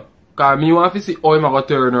ask him, no. Cause me want to see how him go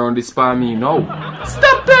turn around this pan me now.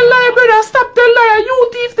 Stop tell lie, brother. Stop tell lie. You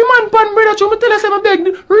thief the man pan, brother. True, me tell you, say me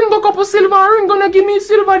beg Ringo couple silver and Ringo not give me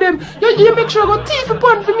silver them. You make sure you go thief the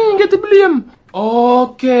pan for me and get the blame.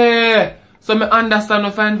 Okay. So me understand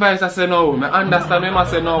what Fine Vice I say now. Me understand him I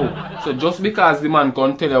say now. So just because the man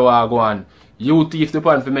can't tell you what I go on, you thief the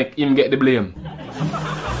pan for make him get the blame.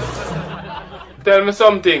 Tell me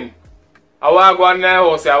something. I want to go on in the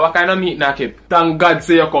house, what kind of meat na keep? Thank God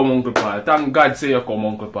say you come, Uncle Paul. Thank God say you come,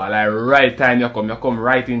 Uncle Paul. Like right time you come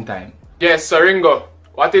right in time. Yes, so Ringo,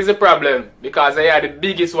 what is the problem? Because I are the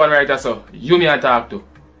biggest one right so. You me and talk to.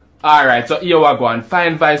 Alright, so here we go on.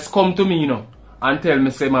 Fine Vice come to me, you know. And tell me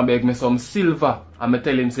say my beg me some silver. And me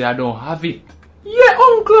tell him say I don't have it. Yeah,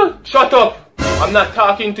 uncle! Shut up! I'm not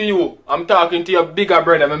talking to you. I'm talking to your bigger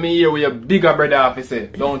brother. Let me hear what your bigger brother have to say.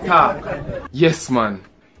 Don't talk. Yes, man.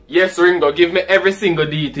 Yes, Ringo, give me every single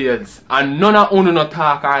details. And none of you no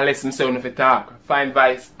talk unless me say you to talk. Fine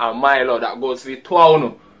Vice and Milo that goes for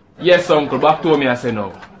 2 Yes, uncle, back to me I say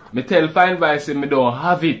no. Me tell Fine Vice me don't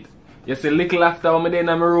have it. You see little after when me in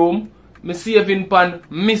my room, me saving pan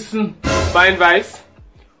missing. Fine Vice,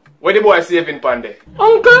 where the boy saving pan there?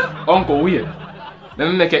 Uncle? Uncle, wait. Let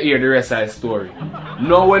me make you hear the rest of the story.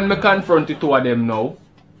 Now when me confront the 2 of them now,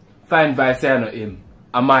 Fine Vice say no him,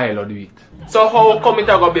 and Milo do it. So how come it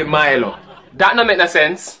a go be Milo? That no make no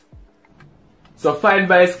sense. So Fine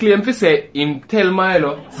Vice claim to say him tell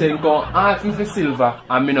Milo, say him come ask me for silver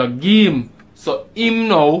and me no give him. So him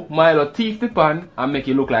now, Milo thief the pan and make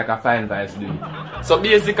it look like a Fine Vice do it. So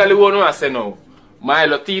basically what I say now,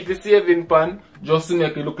 Milo thief the saving pan just to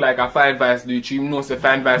make it look like a Fine Vice do it. Him know say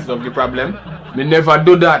Fine Vice don't the problem. Me never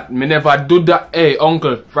do that. Me never do that. Hey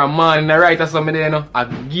uncle, from morning the right or something there, you know, a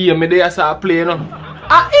game me there so I play, you know.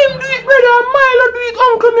 Him do it, brother, Milo do it,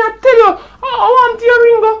 uncle, me I tell you. I want you,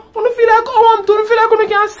 Ringo. I don't feel like I want to. I feel like you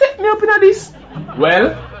can set me up in this. Well,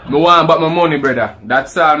 I want back my money, brother.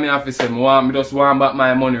 That's all me have to say. I just want back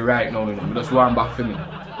my money right now, you know. I just want back for me.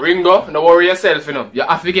 Ringo, don't worry yourself, you know. You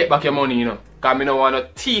have to get back your money, you know. Because I don't want no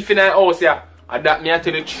thief in the house here. And that me I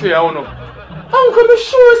tell you true, you know. Uncle, me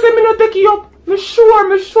sure say me not take you up. Me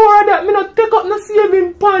sure that me not take up no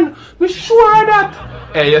saving pan. Me sure that.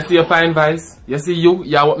 Hey, you see your Fine Vice? You see you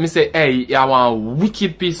what me say, hey, you want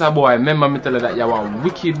wicked piece of boy. Remember me tell you that you want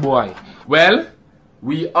wicked boy. Well,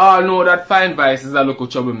 we all know that Fine Vice is a local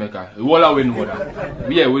troublemaker. All we know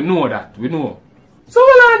that. Yeah, we know that. We know. So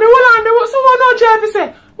hold on. So what not try to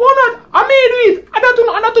say? What not? I made it. I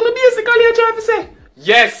don't basically you try to say.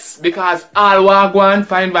 Yes, because all we want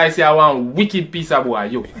Fine Vice you want wicked piece of boy.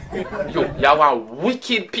 You want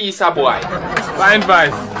wicked piece of boy. Fine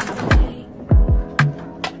Vice.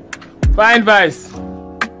 Fine Vice.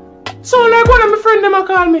 Sound like one of my friends them a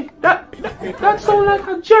call me. That sound like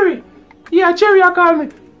a Jerry. Yeah, Jerry a call me.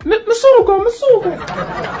 Me so go.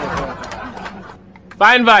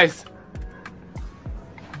 Fine Vice.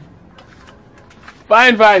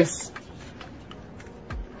 Fine Vice.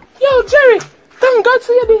 Yo, Jerry. Thank God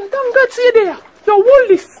see you there. Yo, hold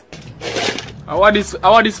this. I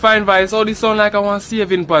want this Fine Vice. All this sound like I want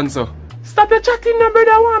saving pan so. Stop your chatting now,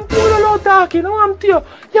 brother. I want to do a lot talking. I want to.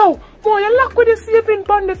 Yo, boy, you lock with the saving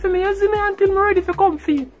pan there for me. You see me until I'm ready to come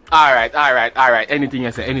for you. Alright. Anything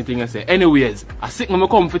you say. Anyways, I think I'm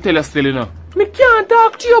come to tell you still, you know. Me can't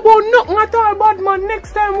talk to you about nothing at all, bad man.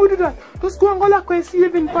 Next time we do that, just go and go lock with the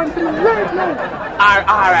saving pan for me right now.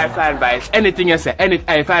 Alright, Fine Vice. Anything you say.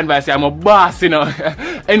 Fine Vice, I'm a boss, you know.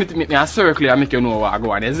 Anything make me a circle and make you know what I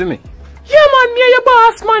go on, you see me? Yeah, man, me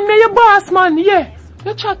your boss, man. Yeah.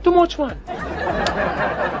 You chat too much, man.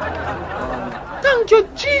 Thank you,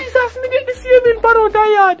 Jesus. Me get the saving pan out of the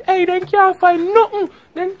yard. Hey, they can't find nothing.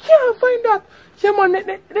 They can't find that. Yeah, man, them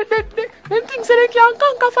things say they can't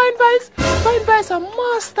conquer Fine Vice. Fine Vice a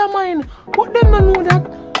mastermind. But them don't know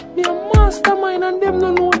that. They a mastermind and them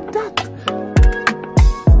don't know that.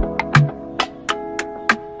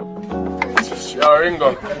 Yo,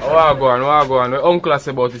 Ringo, what go on? My uncle has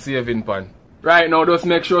about the saving pan. Right now, just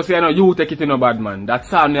make sure say I know you take it in a bad man.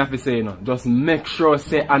 That's all me have to say, you know. Just make sure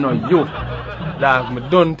say I know you. Like me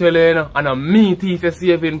don't tell you, you know. I know me teeth a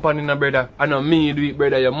saving pan in a brother. I know me do it,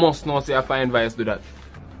 brother. You must know say I find vice do that.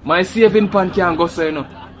 My saving pan can't go so, you know.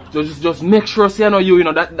 Just make sure say I know you, you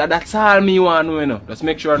know. That's all me want to know, you know. Just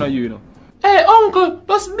make sure I know you, you know. Hey uncle,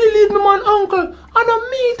 just believe me man uncle. I know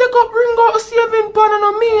me take up Ringo a saving pan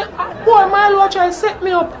and me. Boy, my watch try set me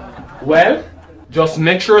up. Well, just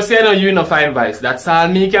make sure say no you no find vice. That's all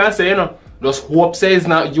me can say, you know. Just hope say it's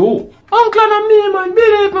not you. Uncle and me man,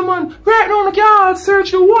 believe me man. Right now I can't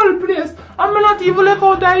search the whole place. I'm not even left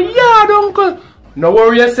out the yard, uncle. No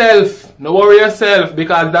worry yourself. No worry yourself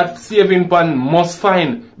because that saving pan must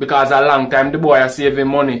find. Because a long time the boy is saving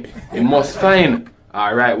money. It must find.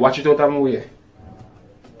 Alright, watch it out of my way.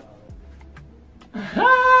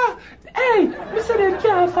 Hey, me say they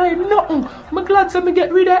can't find nothing. I'm glad say me get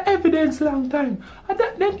rid of evidence long time. If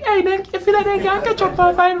they can't catch up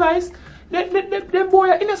for find vice, them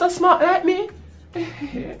boy are so smart like me.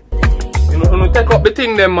 You know, take up the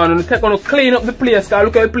thing them man, you clean up the place, cause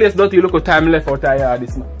look at the place dirty, look at time left out of here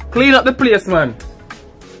this man. Clean up the place man.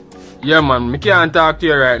 Yeah man, me can't talk to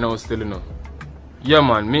you right now still, you know. Yeah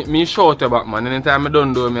man, me shout about man, anytime I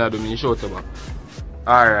don't do me I do me shout about.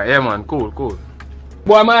 Alright, yeah man, cool.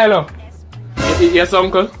 Boy Milo. Yes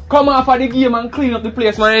uncle. Come off of the game and clean up the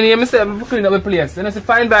place man. And me say clean up the place. Then I say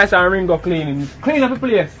find vice and Ringo cleaning. Clean up the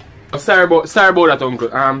place. Sorry about that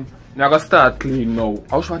uncle. I'm gonna start clean now.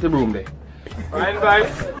 How should I the broom there? Find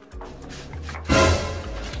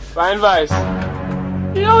vice.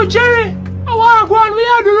 Yo Jerry, I wanna go on we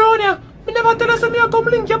are the road here. Me never tell us me a come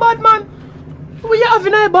link your bad man. What you have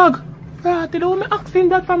in your bag? Right, you know me asking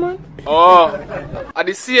that for man. Oh, are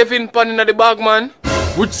the saving pan in the bag man?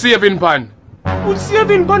 Which saving pan? Which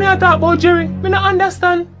saving pan you talk about Jerry? Me not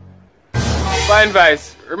understand. Fine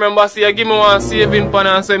vice. Remember say you give me one saving pan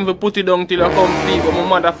and say me put it down till I complete. But my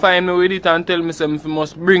mother find me with it and tell me say me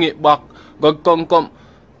must bring it back. Go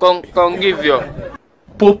come give you.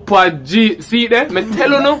 Papa G. See there? Me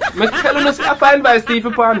tell you no. Say I find vice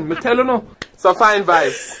Stevie pan. Me tell you no. So fine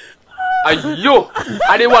vice. Are you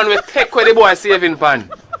are the one who take away the boy saving pan?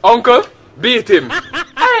 Uncle, beat him.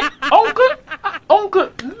 Hey, uncle,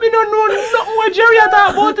 me don't know nothing what Jerry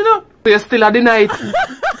talk about, you know. You're still at the night.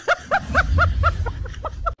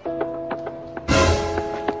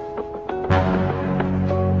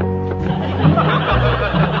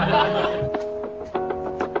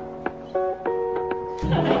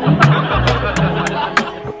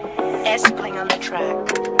 Playing on the track.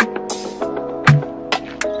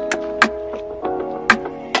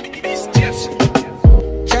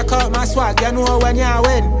 Check out my swag, you know when you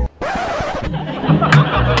win.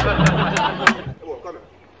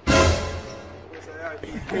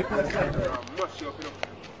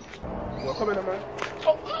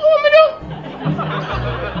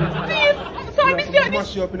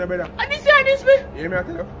 Mash you up in a brother. I decide this way. You hear me? I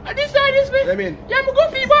tell you. I decide this way. Let me in. Yeah, I'm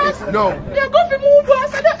going to boss. No. Yeah, go for move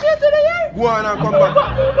boss. I don't care to the year. Go on and come back.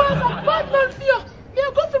 Move boss. I'm bad man for you. Yeah,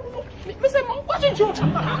 go for move. Me say, watch it, George.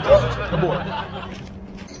 The boy.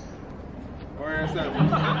 Where are you standing?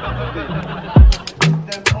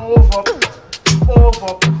 Then over.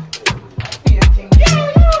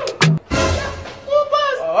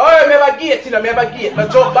 Oh, me have a gate, you know, me have a gate. Me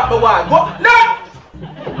jump back the wall. Go. No!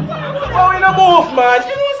 Oh, in a move, man.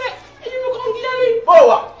 You know what? You know come get me.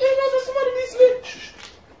 Oh, what? You know somebody this way.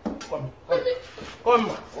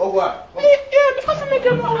 Come, man. Oh, what? Yeah, because I make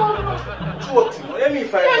a man. Choke him. Let me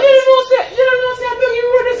find yeah, you don't know, say, I beg you,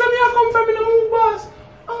 road, so me I come from in the move boss.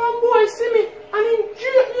 And one boy see me, and he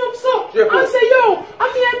jerk me up so. And say, yo,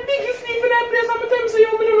 I mean, a big sleep in that place. I'm telling you, say,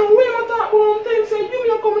 yo, me don't know where I talk about. I'm telling you, say, you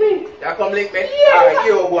me are coming in. You come link me? Yeah. Alright,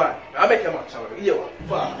 here we go. I'll make a match. Here we go.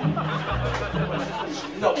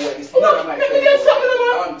 No, boy, this is not my friend. Let me get something, man.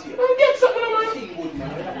 I'm here. Let me get something, man. King good, man.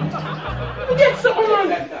 Let me get something,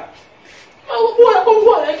 man. Oh, boy, I come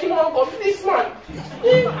go like him and come. This man.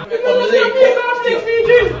 You never see me come next to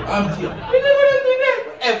you. I'm here. You never done that.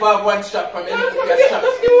 Ever have one shot from anything?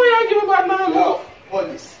 That's the way I give a bad man. No,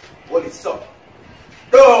 hold this up.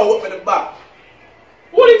 No, up in the back.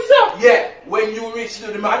 Hold it up? Yeah, when you reach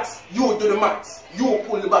to the max, you do the max. You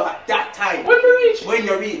pull the bag at that time. When you reach? When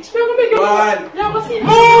you reach. You're going to make Man. You're going to see.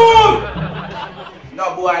 Move!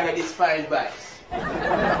 No, boy, I know this fine vibes.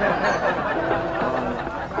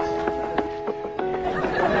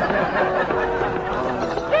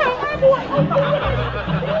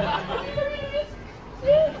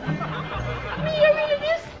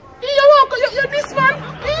 You're this man.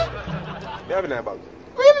 You have a bag.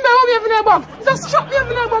 Remember, over here for the bag. Just shut me up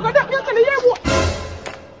in the bag. And that me tell you, yeah, boy.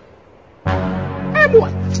 Hey, boy.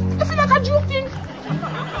 I feel like a joke thing.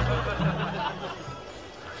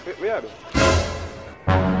 Where are you?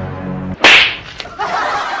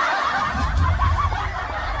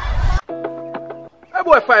 Hey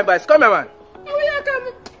boy, fine boys, come here man. Where you come?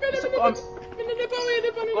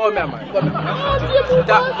 Come here man, come here man.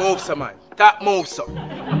 That move some man. That move some.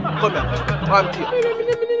 Come here. Come here.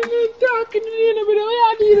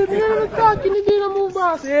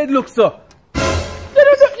 Say it look so.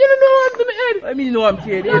 You don't know what to my head. I mean you know I'm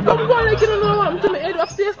scared. Yeah, come go like you don't know what to my head.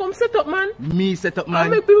 Upstairs come set up man. Me set up man. I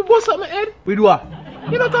make people bust up my head. With what?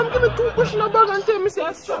 You know come give me 2 push in the bag and tell me say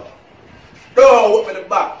I stop. No, open the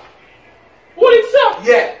back. What is up?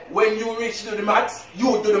 Yeah, when you reach to the max,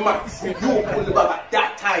 you do the max. You pull the bag at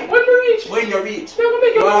that time. When you reach? When you reach. You're gonna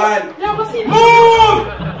make your Run. move!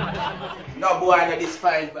 No boy, I know this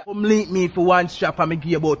fine. Come link me for 1 shop and me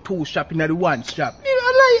give you about 2 shop in the 1 shop. Me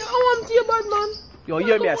not lie, I want to you bad man. Yo,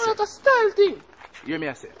 hear me I say. Like a style thing. Hear me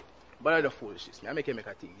I say. But I do foolishness. I make you make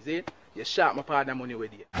a thing. See? You sharp my partner money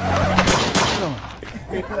with you.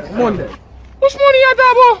 Money. Which money you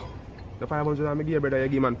have, boy? The 500 I give you, brother, you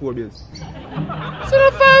give man 4 bills. So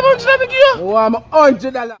the 500 I give you? Oh, I'm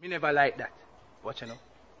 $100. Me never like that. Watch you know.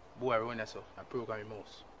 Boy, run yourself and program your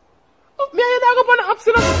mouse. Me and you not go on the apps,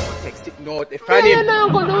 you know? Text it note. If Me and you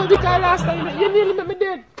not go on the car last time. You nearly made me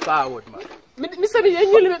dead. Forward, man. Me say me, you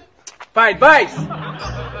nearly made... Fine, vice. You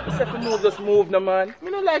say if you move, just move, no man.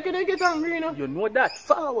 Me not like you, don't get angry, you know? You know that.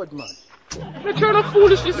 Forward, man. Me try not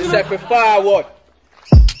foolishness, Me you say know? if you forward.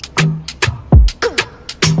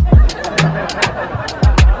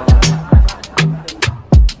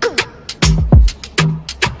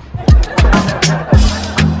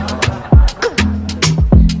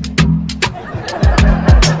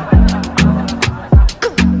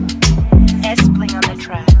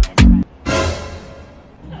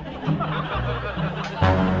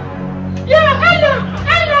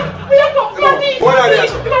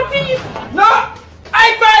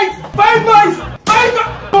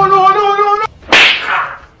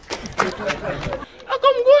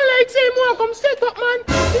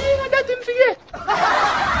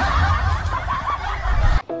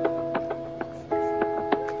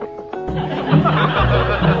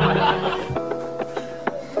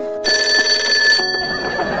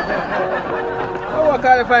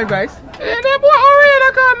 Fine guys.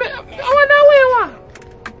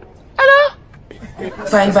 Hello?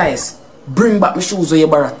 Fine Vice, bring back my shoes where you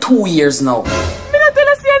borrow 2 years now. Me not tell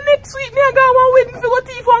us here next week me I got one wedding for go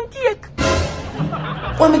thief one cake.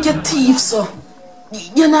 Why make you thief so?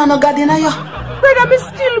 You know no God in you? Brother, me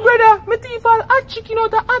skill brother. Me thief all hot chicken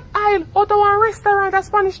out of hot aisle out of one restaurant at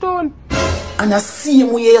Spanish Town. And the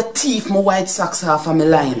same way you thief my white socks off of my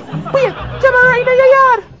line. Wait, come right in your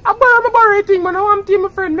yard. I borrow a thing, man. I want to my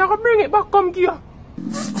friend. Me I go bring it back, come here.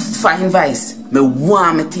 Fine Vice, me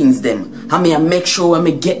want me things them. And me make sure when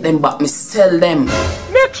me get them back, me sell them.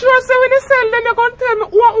 Make sure say when you sell them, you gonna tell me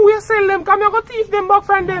who you sell them, cause me go thief them back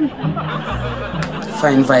from them.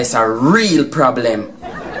 Fine Vice a real problem.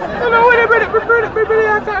 No, wait, brother,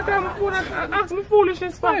 I can't ask me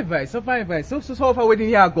foolishness. Fine Vice, so fine Vice. So how far wedding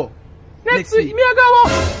you go? Next week, me I go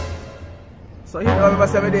out. So you don't remember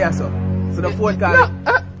 7 days so? So the phone call?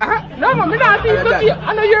 No man, me not thief no thief.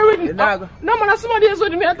 I know you're with me. No man, somebody else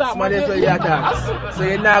with me at all. Somebody else with you at all. So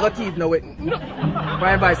you're not going to thief no with me? No.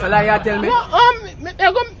 Fine Vice, a lie you tell me? No,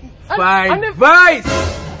 Fine Vice!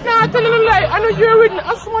 No, I tell you a lie. I know you're with me.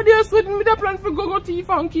 Somebody else with me. The plan for go thief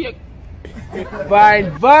and cake.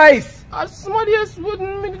 Fine Vice! Somebody else with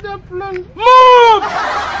me. The plan. Move!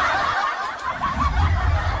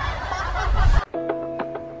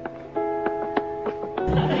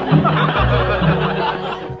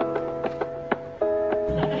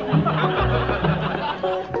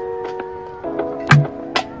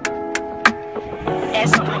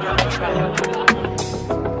 Espling on the track.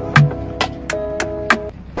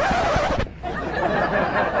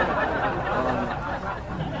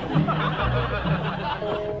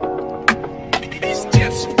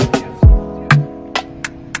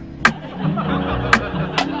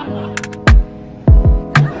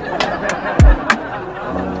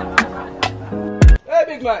 Hey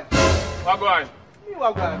big man. What going? You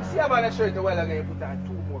are going. See about that shirt the well again, put on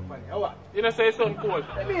 2 more funny. How what? You know say it's sun cold.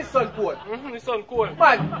 Let me sun cold. It's sun cold.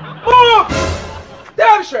 Man, move!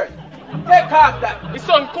 Damn shirt. Take off that. It's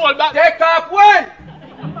sun cold back. Take off when?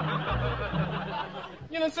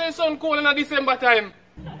 You know say it's sun cold in a December time.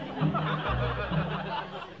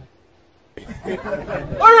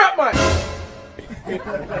 Alright man.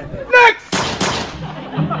 Next!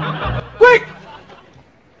 Quick!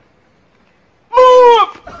 Move!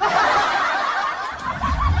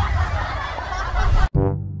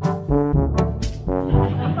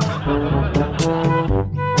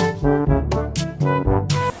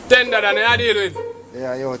 brother, no you deal with.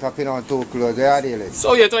 Yeah, you have to pin on 2 clothes, you deal with.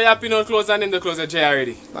 So you thought you pin on clothes and then the clothes are dry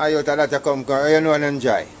already? My youth that you come, you know them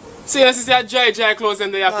dry. So you see dry clothes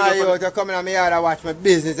and they have my youth you come in my yard and watch my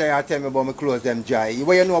business and you tell me about my clothes them dry.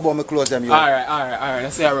 What you know about my clothes them? Alright. I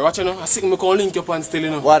say alright. Watch you know. I see me can link you up and still, you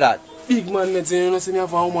know. What that? Big man, you know, see me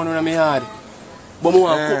have a woman in my yard. But I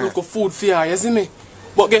want to cook food for her, you see me?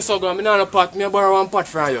 But guess what, I'm not a pot, I borrow 1 pot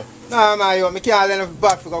from you. Nah, man, I can't let enough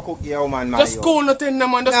pot for cook your woman, man. Just cool nothing,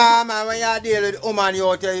 man. Nah, man, when you deal with woman, you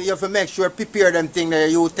have to make sure prepare them things, the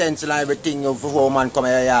utensil and everything for woman come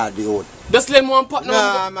in your yard, you. Just let me 1 pot now.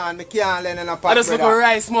 Nah, man, I can't let enough pot. I just look at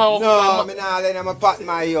rice, man. No, I'm not letting them pot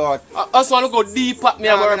my yard. I just want to go deep pot me,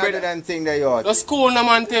 nah, about brother. Them thing the yard. Just cool, no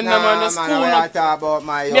man, ten, man. Just cool. Nah, man, talk about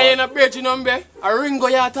my yard. Yeah, you know, bridge, you know, be. A Ringo,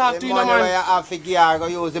 you talk to you, man. The money you have for gear, go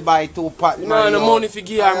use to buy 2 pots, man. No, no money for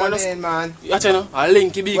gear, man. Man. You know, I'll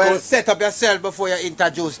link you big. Well, set up yourself before you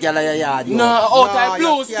introduce girl in your yard. No, outside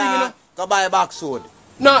blues thing, you know. Go buy a box food.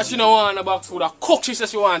 No, she don't want a box food. A cook, she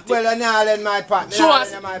says she want it. Well, I'm not letting my pot. She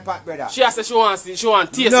wants my pot, brother. She has to she wants taste.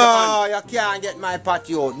 No, you can't get my pot,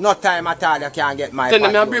 you. No time at all, you can't get my pot.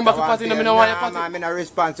 Then I bring back a pot in, I don't want your pot. I'm not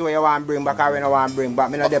respond to what you want to bring back or when I want to bring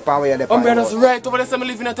back. I'm not depend where you depend. Brother's right over there, I'm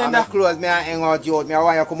living at tender. I'm close, me and hang out, you. I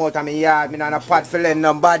want you to come out of my yard. I'm not a pot for lend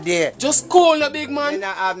nobody. Just call the big man. I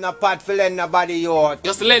don't have no pot for lend nobody, you.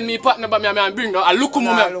 Just lend me pot, but I bring no. I look at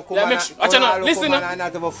me. Listen,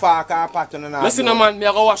 listen, man.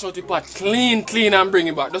 Me I go wash out the pot. Clean and bring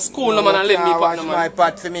it back. The school no man and let me pot no man. My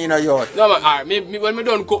pot for me no yacht. No man, alright, when me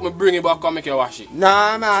done cook, me bring it back and make you wash it.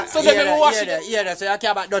 Nah man. So then me wash it. Yeah, so you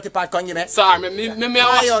care about dirty pot come give me. Sorry, me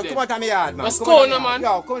wash it. Come out of my yard, man. The school no man.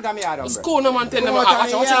 Yo, come out of my yard, the school no man tell them. Come out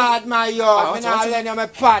of my yard, my yacht. Me not lend you my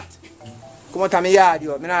pot. Come out of my yard,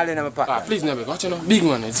 yo. Me not lend you my pot. Please never. Watch you big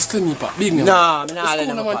man. Just tell me pot. Big man. Nah, me not lend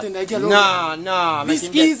you my pot. Nah.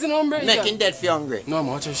 This easy number. Making dead for hungry. No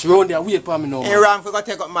man, watch you. She round there wait for me now. Ain't wrong for go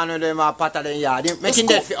take up man with them pot of the yard. Making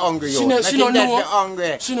dead for hungry, yo. Making dead for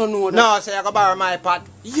hungry. She don't know that. No, so you go borrow my pot.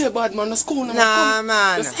 Yeah, bad man. The school no man. Nah,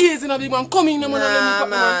 man. That's easy now, big man. Come in, man.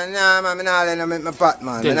 Nah, man. Me not lend you my pot,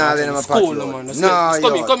 man. Me not lend you my pot. School no man.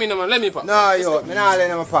 No, come in, man. Let me pot. No, yo. Me not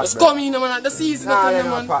lend you my pot. Just come in, man. That's easy now,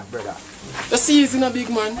 man. Brother. The season a big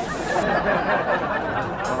man.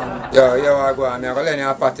 Yo, I go on. I'm going to lend you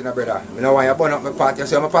a pot in a brother. I don't want you to burn up my pot. You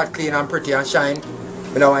see my pot clean and pretty and shine.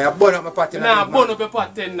 I don't want you to burn up my pot in a Nah, burn up your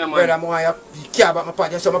pot tender, man. Brother, I want you to care about my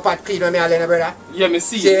pot. You see my pot clean when I lend you, brother. Yeah, me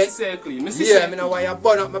see it clean. Yeah, I don't want you to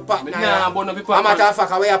burn up my pot. Nah, burn up your pot. As a matter of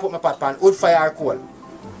fact, where you put my pot pan? Wood fire or coal?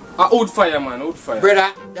 Wood fire, man. Wood fire.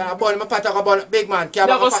 Brother, you burn my pot, I go burn up. Big man, care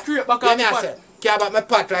about my pot. Scrape back on my pot. Care about my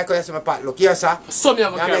pot like how you see my pot look, yes sir? So me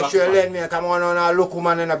have to make sure you lend me, come on and look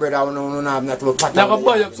woman and a brother who don't have not to pot. I have to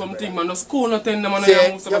buy up something man, the school not tell them man. See, you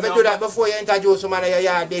have to do that before you introduce someone in your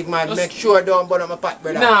yard, big man. Make sure don't burn up my pot,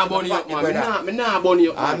 brother. Nah, burn you up man, me nah burn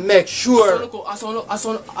you up man. And make sure. I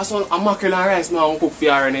saw a mackerel and rice now I cook for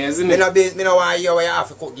your you see me? Me no want you where you have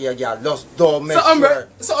to cook your girl, just don't make sure.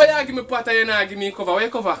 So how you give me pot and you not give me cover, where you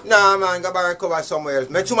cover? Nah man, go borrow cover somewhere else.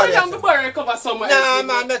 Make somebody else. You have to borrow cover somewhere else.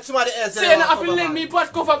 Nah man, make somebody else. So you not have to lend me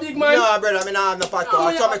pot cover big man? No brother, me not have no pot cover.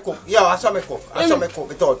 I saw me cook. Yo, I saw me cook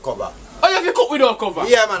without cover. Oh, you have to cook without cover?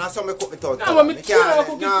 Yeah man, I saw me cook without cover. No man, me can't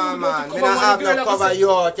cook no man, me not have no cover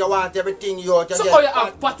yacht. You want everything yacht. So how you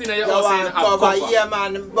have pot in your house and have cover? Yeah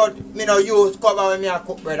man, but me no use cover when me a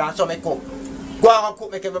cook brother. I saw me cook. Go and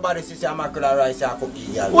cook, make everybody see some mackerel rice and cook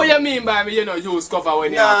the girl. What you mean by me you no use cover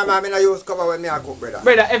when you cook? Nah man, me no use cover when me a cook brother.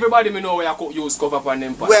 Brother, everybody me know where you cook use cover for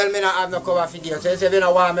them pot. Well, me not have no cover for you. So if you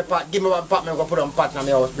don't want me pot, give me one pot, me go put on pot in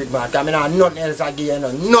my house big man. Cause me not have nothing else I give you,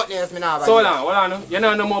 nothing else me not have. So hold on, you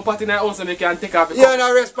know no more pot in the house so they can take off the you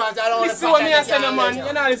no response, I don't want listen what me I say no man,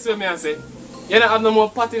 you know listen what me I say. You don't have no more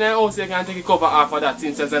pot in the house so you can take the cover off of that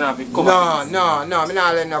since you don't have it cover. No, me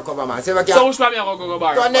not let no cover man. So which one me I go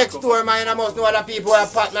borrow? Go next door man, you must know other people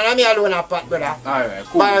have pot man. I'm me alone have pot brother. Alright,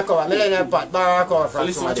 cool. Borrow cover, me let no pot, borrow cover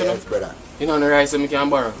from somebody else brother. You know the rice so me can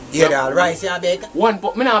borrow? Yeah, the rice you beg? 1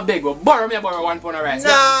 pound, me not beg but borrow 1 pound of rice.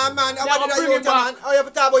 Nah man, how much did you man? How you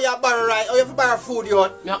talk about your borrow rice? How you borrow food you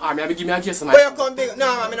want? Me give me a guess man. Where you come big?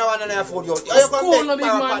 Nah man, me no want no food you want. How you come big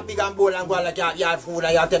borrow pot big and bowl and go like you have food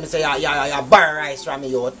and you tell me say you borrow rice from me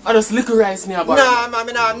you want? I just little rice me a borrow. Nah man,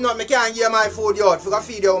 me nah, no, me can't give you my food you want. For go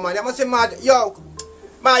feed your woman. You must say mad, yo.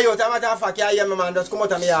 My youth, a matter of fact, you hear me man, just come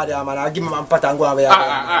out of my yard there man, I'll give me one pot and go away.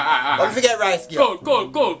 Don't forget rice gear.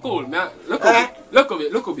 Cool, man. Look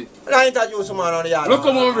a bit. I introduce someone on the yard. Look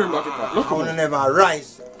how bring back it. Look how never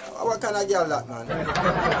rice. What kind of girl that man?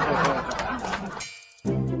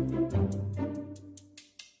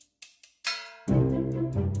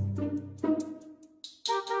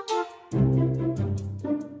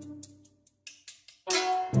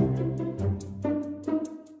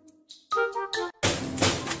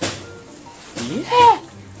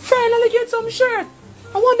 some shirt.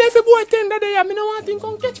 I wonder if a boy tender there, I don't want him to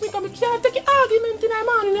come catch me because I can't take an argument in the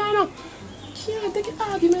morning, you know. Can't take an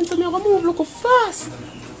argument to me, I'm going to move look fast.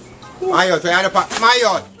 My yacht, where you up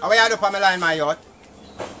on my line, my yacht?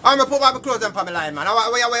 I'm going to put my clothes on my line, man.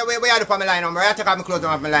 Where you up on my line, I'm going to take my clothes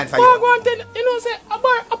off my line for you. You know, say, I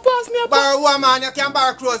pass me a borrow one, man, you can't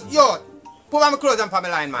borrow clothes. Yacht, put my clothes on my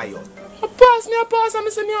line, my yacht. I pass, and I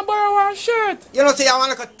say me a borrow a shirt. You know, say I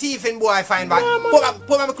want like a thief in boy I find back.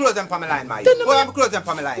 Put my clothes on my line, my yacht. Put my clothes on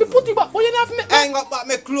my line. Me put it back, but you have me. Hang up back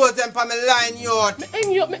my clothes on my line, yacht. Me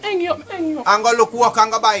hang you up. I'm going to look work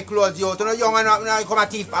and go buy clothes, yacht. You know, young and come a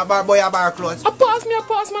thief, a boy a borrow clothes. I pass,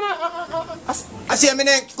 man. I say, me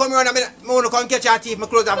come around, I want to come catch a thief, my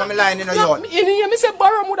clothes off my line, you know, yacht. Me say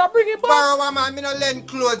borrow, would I bring it back? Borrow, man, me no lend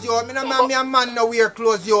clothes, yacht. Me no man no wear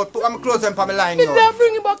clothes, yacht. Put my clothes on my line, yacht. Me don't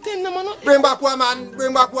bring it back then, man. Bring back one, man.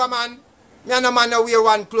 Me and no man no wear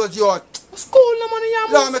one clothes, yacht. School, no man, yeah,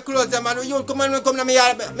 man. No, me clothes, man. You come to me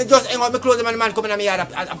yard. Me just hang out my clothes, man come in my yard.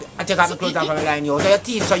 I take out my clothes off my line, yacht. So you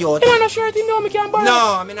thief, so yacht. You have no shirt in there, me can't borrow?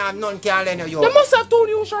 No, me have none can lend you, yacht. You must have two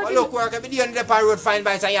new shirts. Oh, look, work every day on the road, find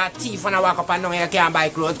by, so you're a thief when I walk up and down, you can't buy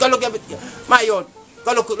clothes. Go look at my yacht.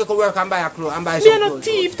 Go look work and buy a clothes and buy some clothes. Me no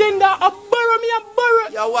thief, tender. I borrow.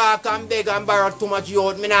 You walk and beg and borrow too much,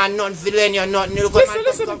 yacht. Me not none for lend you nothing.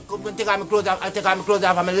 Listen. Come take out my clothes off. I take out my clothes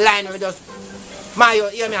off of my line. We just, my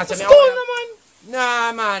yacht, hear me and say me. School, no man.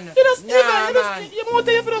 Nah, man. You want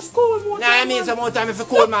to for the school, man. Nah, I mean some more time for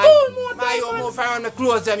cool, man. My yacht move around my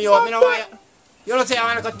clothes, them yacht. Me no why. You don't say I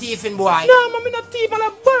want to go thieving, boy. No, man, me not thief.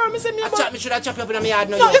 I borrow. Me say me borrow. Me should have chopped you up in my yard,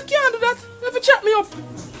 no, you can't do that. You have to chop me up.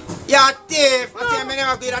 You're a thief. I say me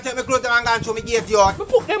never go to take my clothes and go and show me gate, yacht. Me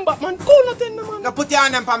put them back, man. Cool nothing, man. No put your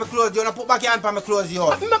hand on my clothes, you. No put back your hand on my clothes,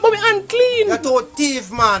 yacht. But me hand clean. You're too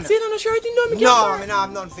thief, man. See, no shirt in there, me can't No, me not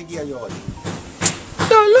have none for gear, yacht.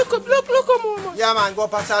 No, look up, man. Yeah, man, go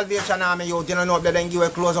up a Salvation Army, you don't know if they then give you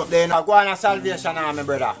clothes up there. Now. Go on a Salvation Army,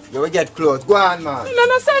 brother. You will get clothes. Go on, man.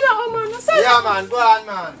 No, say that, man. Yeah, man, go on,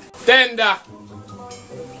 man. Tender,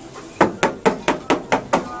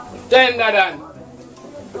 Dan.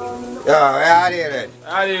 Yeah, I hear it.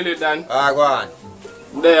 I hear it, Dan. Go on.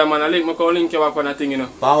 There, man, I link you back on a thing, you know.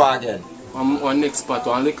 Power again. One next spot,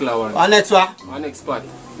 one little one. One next one? One next spot.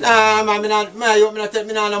 Nah, man, me not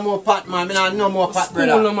no more pot, man. Me not no more pot,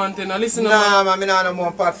 brother. School, no, man, tender. Listen, nah, man, me not no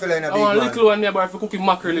more pot filling a big, man. I want a little one there, for cooking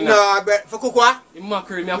mackerel in. No, for cook what?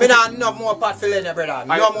 Mackerel. Me not no more pot filling a brother.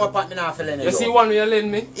 No more pot, me not filling it. You see one you lend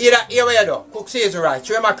me? Here where you do. Cook Caesar rice.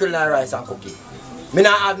 Three mackerel and rice and cook it. Me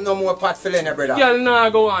not have no more pot filling a brother. Girl, no,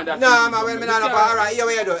 go on that. No, man, well, me not have. Alright, here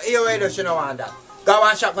where you do. She no want that. Go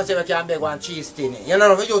one shop for say we can beg one cheese tin. You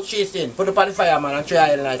know, we use cheese tin. Put it on the fire, man, and try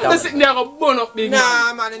it like that. That's it, they go burn up big, man.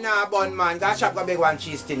 Nah, man, nah, burn, man. Go shop go beg one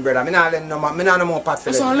cheese tin, brother. Me not lend no more pot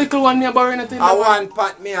for them. That's a little one there borrowing a thing. I one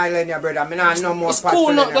pot, me I lend you, brother. Me not no more pot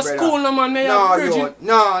for them, brother. The school, no, man. No,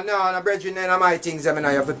 brethren, none of my things, I mean, you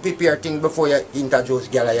have to prepare things before you introduce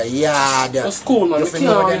girl. Yeah, the school, man. You have to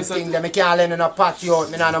know them things. Me can't lend no pot, you.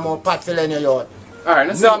 Me not no more pot for lend you, alright,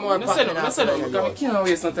 let's set up, because we can't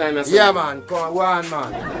waste no time. Yeah, man, come on,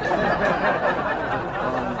 man.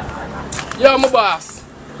 Yo, my boss.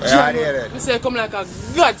 Yeah, I hear it. You say come like a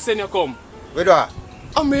God send you come. With what?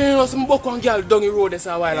 I mean, some buck one girl down the road this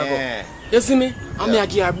a while ago. You see me? I mean, I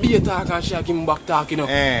give her beer talk and she give me back talk, you know.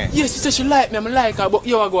 Yes, she said she like me, I like her, but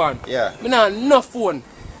you are going. Yeah. I not enough phone.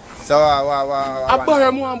 So, I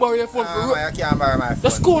borrow your phone for I can't borrow my phone. The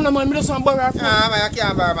school, no, man, I just want to borrow her phone. I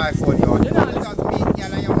can't borrow my phone, yo. You know, because me,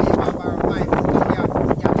 girl, you want to borrow my phone.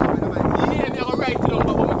 Yeah, I'm going to write it down,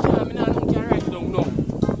 but I can't write it down, no.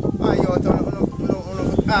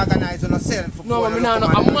 Organize on yourself. No, man,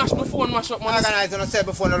 I mash my phone, mash up, man. Organize on yourself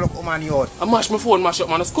before you look man, yo. I mash my phone, mash up,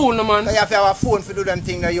 man. The school, no, man. So you have to have a phone to do them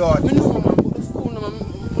things, yo. I know, man, but the school, no, man.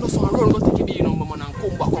 I just want to run, go take your B number, man, and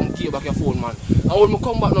come back, come give back your phone, man. And when I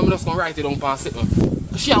come back, now, I'm just going to write it down and sit, man.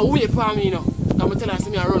 She a wait for me, you know. I'm tell her, see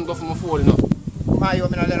me I run, go for my phone, you know. Man, you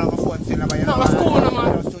don't let on my phone, still, but you know. No, the school, no,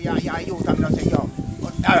 man. So you're youth, I'm not saying, yo.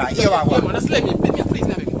 Alright, here I go. Yeah, man, just let me, please,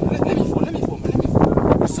 let me phone.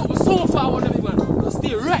 So far, let me, man. Just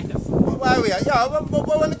stay right there. Why we are? Yeah,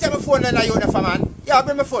 when me tell my phone then you there for man. Yeah,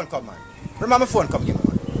 bring my phone come, man. Bring my phone come, give me,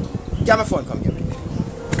 man. Give my phone come, give me.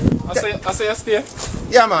 I say you stay?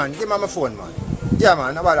 Yeah, man, give me my phone, man. Yeah,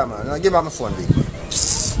 man, no bother, man. Give me my phone, big man.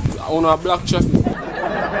 I want a black traffic.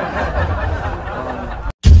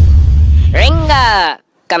 Ringo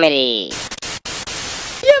comedy.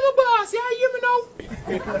 Yeah, my boss, you hear me now?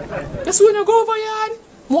 That's when I go over yard.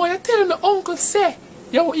 More you tell me uncle say.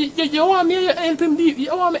 You want me to help him deal,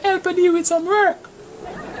 you want me to help him deal with some work?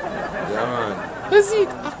 Yeah, man. You see,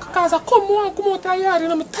 because I come out of the yard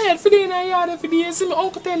and I'm tired for the yard every day. You see me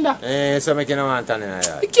uncle tender. So I can't turn in the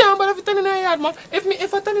yard. You can't bother if you turn in the yard, man.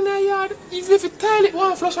 If I turn in the yard, even if you toilet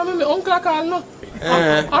one flush, I mean my uncle call no.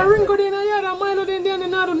 I Ringo in the yard and Milo in there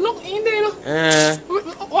and I do nothing in there, no.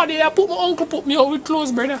 What day I put my uncle put me out with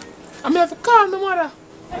clothes, brother. I may have to call my mother.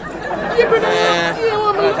 Yeah, brother.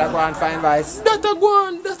 That go on fine vice. That a go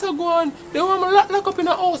on. They want me lock up in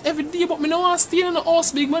the house every day, but me no want to stay in the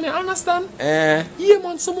house, big man. You understand? Yeah,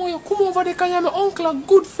 man. Someone you come over there, cause you're my uncle, a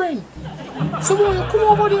good friend. Someone you come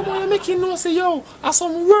over there, man, you make him know, say, yo, I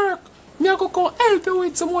some work. Me I go come help you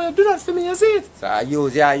with someone. You do that for me, you see it? So I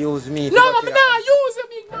use me. No, man, me nah use you,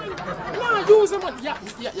 big man. Me nah use you, man.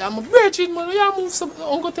 Yeah, I'm a virgin, man. You move some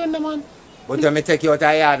uncle tender, man. But when I take you out of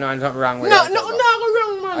the yard, no, nothing wrong with that. No,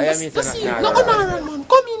 wrong, man. I mean, no, wrong, man.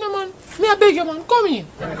 Come in, man. Me I beg you, man. Come in.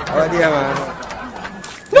 Oh, dear, man.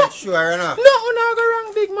 No. Sure, enough. No, go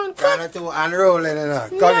wrong, big man. Come to unrolling, enough.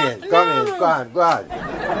 Come in. Go on.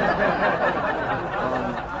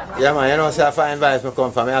 Yeah, man, you know, say I find vibes me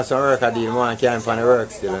come from. I have some work I deal. I want to carry on the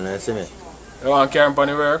work still, you see me? You want to carry on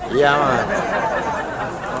the work? Yeah,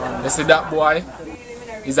 man. You see that boy?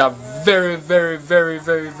 He's a very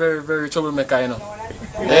troublemaker, you know.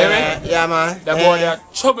 Yeah, man. That boy is a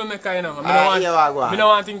troublemaker, you know. I don't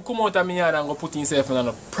want him to come out of my yard and go put himself in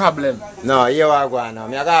a problem. No, you are going now. I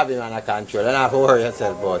have him under control. You don't have to worry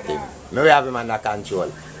yourself about him. I have him under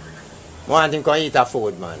control. I want him to come eat a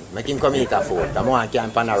food, man. Make him come eat a food. I want him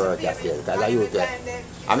to pan a road still. Because I used to.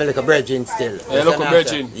 I'm a little virgin still. Yeah, look a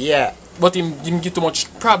virgin? Yeah. But him didn't get too much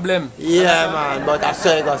problem. Yeah, man. But I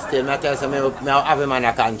saw you go still. I tell you, I have him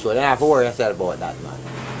under control. You don't have to worry yourself about that, man.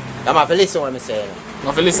 You have to listen to what I'm saying. You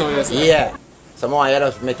have to listen to what you're saying? Yeah. So you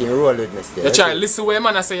just make him roll with me still. You try to listen to what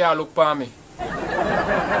man I say, you look for me.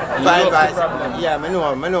 Fine, guys. Yeah, I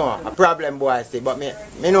know. A problem boy still. But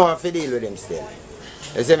I know how to deal with him still.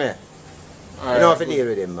 You see me? You know how to deal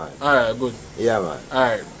with him, man. Alright, good. Yeah, man.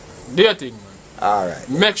 Alright. Do your thing, man. Alright.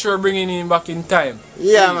 Make sure bringing him back in time.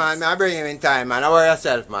 Yeah, please. Man. I bring him in time, man. I worry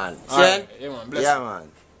yourself, man. Right. Yeah, man. Bless yeah, man.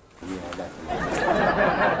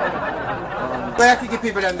 Where you kick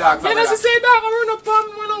people them dog? You know, say dog, I run up on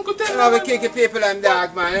me, man, Uncle Tell. You know, we kick people them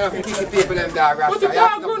dog, man. You know, we kick people them dog. But the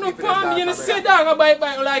dog run up on me, you know, say dog, I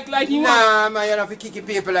bite like you want. Nah, man, you know, we kick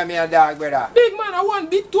people them here dog, brother. Big man, I want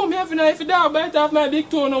big toe, me have if the dog bite off my big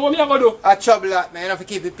toe, now what me I go do? I trouble that, man. You know, we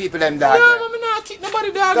keep people them dog. No, man, me not kick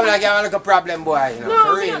nobody dog. Come like you have a problem, boy, you know, no,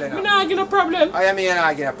 for real, you know. Me not get no problem. Oh, you mean you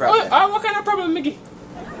not get a problem? What kind of problem, Mickey?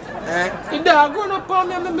 The dog run up on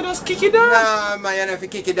me and me just kick it dog. Nah, man, you don't have to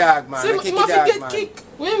kick it dog, man. See, kick it dog, man. Kick.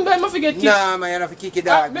 When I forget kick? Nah, man, you don't have to kick it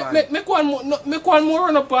dog, man. Make one more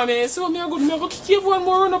run up on me. So me I go kick you if one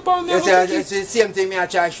more run up on me. It's the same thing me I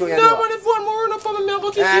try to show you. No, man, if one more run up on me, I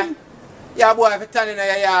go kick him. Yeah, boy, if you stand in your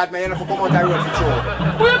yard, man, you don't have to come out the road for sure.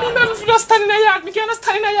 What do you mean, man, if you just stand in the yard? Me can't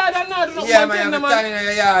stand in the yard and not do nothing. Yeah, man, you have to stand in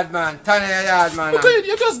your yard, man. Stand in your yard, man. Because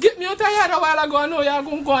you just get me out of the yard a while ago. I know you're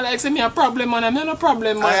going to go like say me a problem, man. I'm no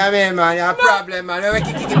problem, man. I mean, man, you have a problem, man. You have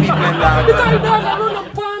to kick people in dog, because the dog run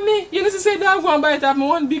up on me. You know, say dog go and bite off me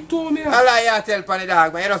one big toe, me. I lie you tell upon the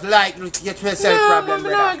dog, man. You just like to get yourself problem,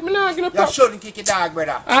 brother. No, man, you shouldn't kick a dog,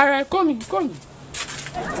 brother. Alright, come in.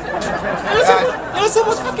 There's so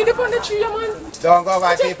much hockey up on the tree, man. Don't go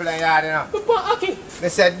by people in yard, you know. They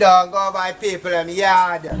said don't go by people in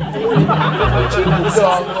yard. Don't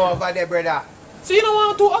go over there, brother. So you don't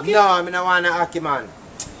want to hockey? No, I don't want to hockey, man.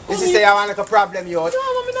 This is say I want like a problem, you. No, I'm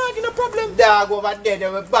not getting a problem. Dog over there, they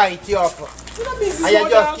will bite you up. And you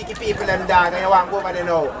just kick people them dog and you want to go over there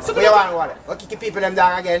now. So what you want to what? Go kick people them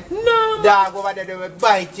dog again? No. Dog over there, they will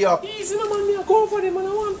bite you up. Easy, no man, me I go over them and I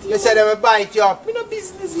want to. You said they will bite you up. Me no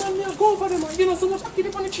business, man, me I go over them and you know so much hockey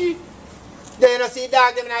up on the tree. Then you don't see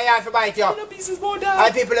dog them in the yard for bite you up. Me no business about that.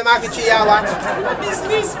 And people them hockey tree you watch. Me no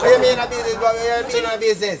business. What you mean no business, bro? What you mean no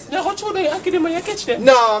business? Now how throw them hockey them and you catch them?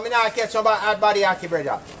 No, me not catch no body hockey,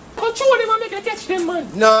 brother. How throw them and make you catch them, man?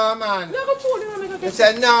 No, man. Now how throw them and make you catch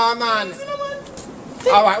them? You said no, man.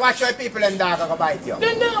 Alright, watch your people them dog go bite you.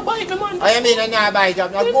 They not bite me, man. Oh, you mean they not bite you?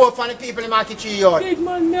 Now go for the people in market tree yard. Big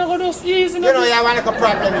man, me go just easy. You know you want like a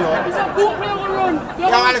problem, you. It's a boat me go run. You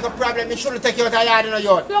want like a problem, you shouldn't take you out of the yard in the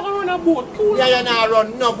yard. You go run a boat, cool. Yeah, you not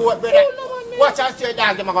run no boat, brother. Cool, no, man. Watch and see your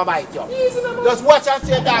dog, them go bite you. Easy, no, man. Just watch and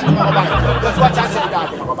see your dog, them go bite you. Just watch and see your dog,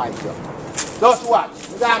 them go bite you. Just watch.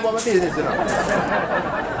 You can't go my business, you know.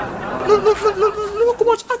 Look how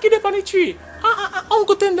much hockey there on the tree.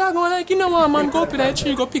 Uncle Tender go like, you know what, man, go up in that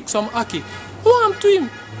tree, go pick some hockey. Warm to him.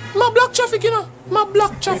 My black traffic, you know. My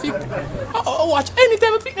black traffic. Watch,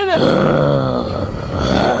 anytime I pick them.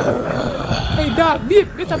 Hey, dog,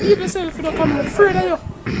 better behave yourself if you don't come. I'm afraid of you.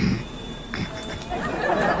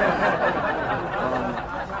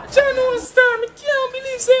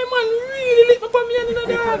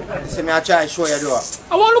 man. See me I try to show you though.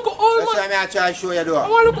 I want to look at all man. That's why I try to show you though. I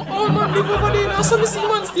want to look at all man live over there. I saw me see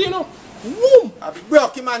man stay, you know. Boom! I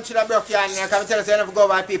broke you man should have broke your hand. I can tell you, so you never go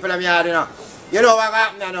by people in the yard, you know. You know what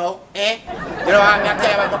happened now, eh? You know what I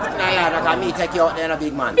care about putting in the yard, I me take you out there, a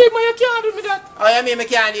big man. Big man, you can't do me that. Oh, you mean me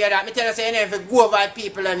can't do that? Me tell you, so you never go by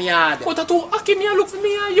people in the yard. But I told Aki, me look for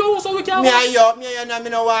me and you, so we can... Me and you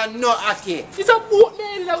no want no Aki. It's a boat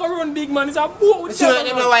there, like a run big man, it's a boat with... So you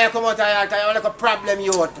don't know why you come out of the yard, because you have like a problem,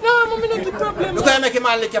 you out. No, man, me not the problem. Look how you make a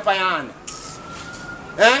man lick up your hand.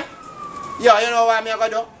 Eh? Yeah, you know what I'm going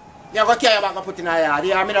to do? You're going to carry back and put in a yard.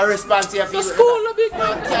 Yeah, I'm in a response to your feet. The school no big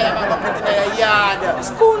man. Carry back and put in a yard. The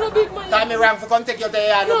school no big man. Tell me wrong for come take you to the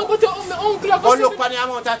yard. No, but my uncle... Go look for the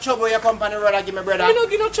amount of trouble you come on the road and give me, brother. You don't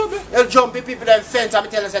give no trouble. You'll jump in people in fence and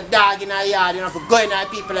tell us a dog in a yard. You know, for going at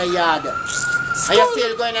people in a yard. And you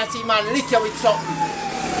still going to see man lick you with something.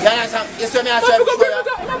 You understand? You see me I try to show you.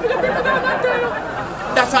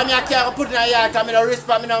 That's why I can't put in a yard because I don't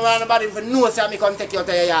respect me, I don't want nobody to know so I come take you to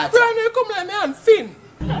the yard. Brian, you come like me and Finn.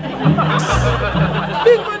 Big man,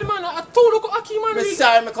 I told you Aki man. I'm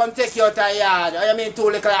sorry, I come take you to the yard. I mean two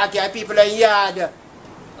little Aki, people in the yard.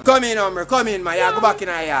 Come in, Humber, come in, man. You go back in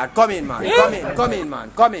the yard. Come in, man. Come in,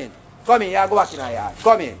 man. Come in. Come in, you go back in the yard.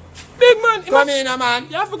 Come in. Big man. Come in, man.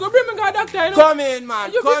 You have to go bring me to doctor, you know. Come in,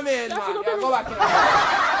 man. Come in, man. You go back in the yard.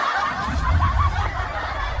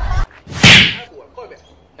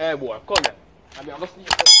 Hey boy, come here. I mean, I'm just...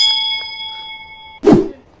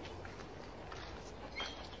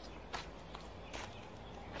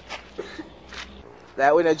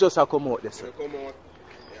 Like when they just come out this. Come out.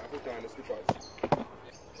 Yeah, put on the slippers.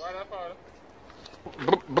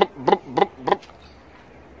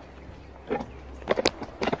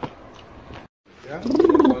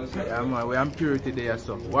 Yeah man, we have purity there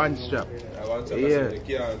so. One strap. Yeah, one strap. Yeah. You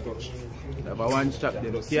can't touch. Have a one strap there.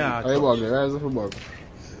 You can't touch. Rise up your bag.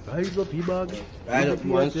 Rise up your bag. Rise up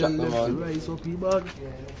one strap man. Rise up your bag.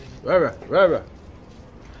 Rara.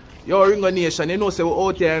 Yo Ringo Nation, you know say we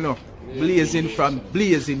out there you know. Blazing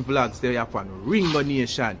vlogs there upon Ringo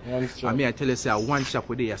Nation. I mean I tell you say one shop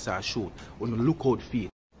with there so I shoot. On the lookout feet.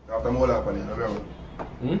 After more up on it, no.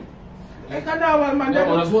 I can't do man. Yeah,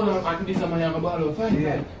 that's one and this man have a ball of fun.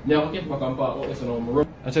 Yeah. Yeah, okay, back and part out so now.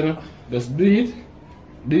 I tell you, just do it,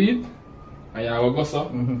 and you will go so,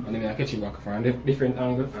 and then I catch you back from a different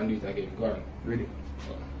angle and do it again. Go on. Ready?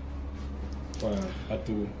 At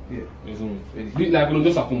two. Yeah. Ready. Do it like you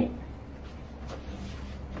just come up.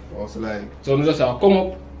 Also like. So you just come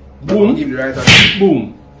up, boom. Give the right hand.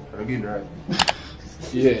 Boom. Give the right.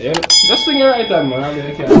 Yeah. Just swing your right hand,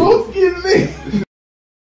 man. Don't kill me.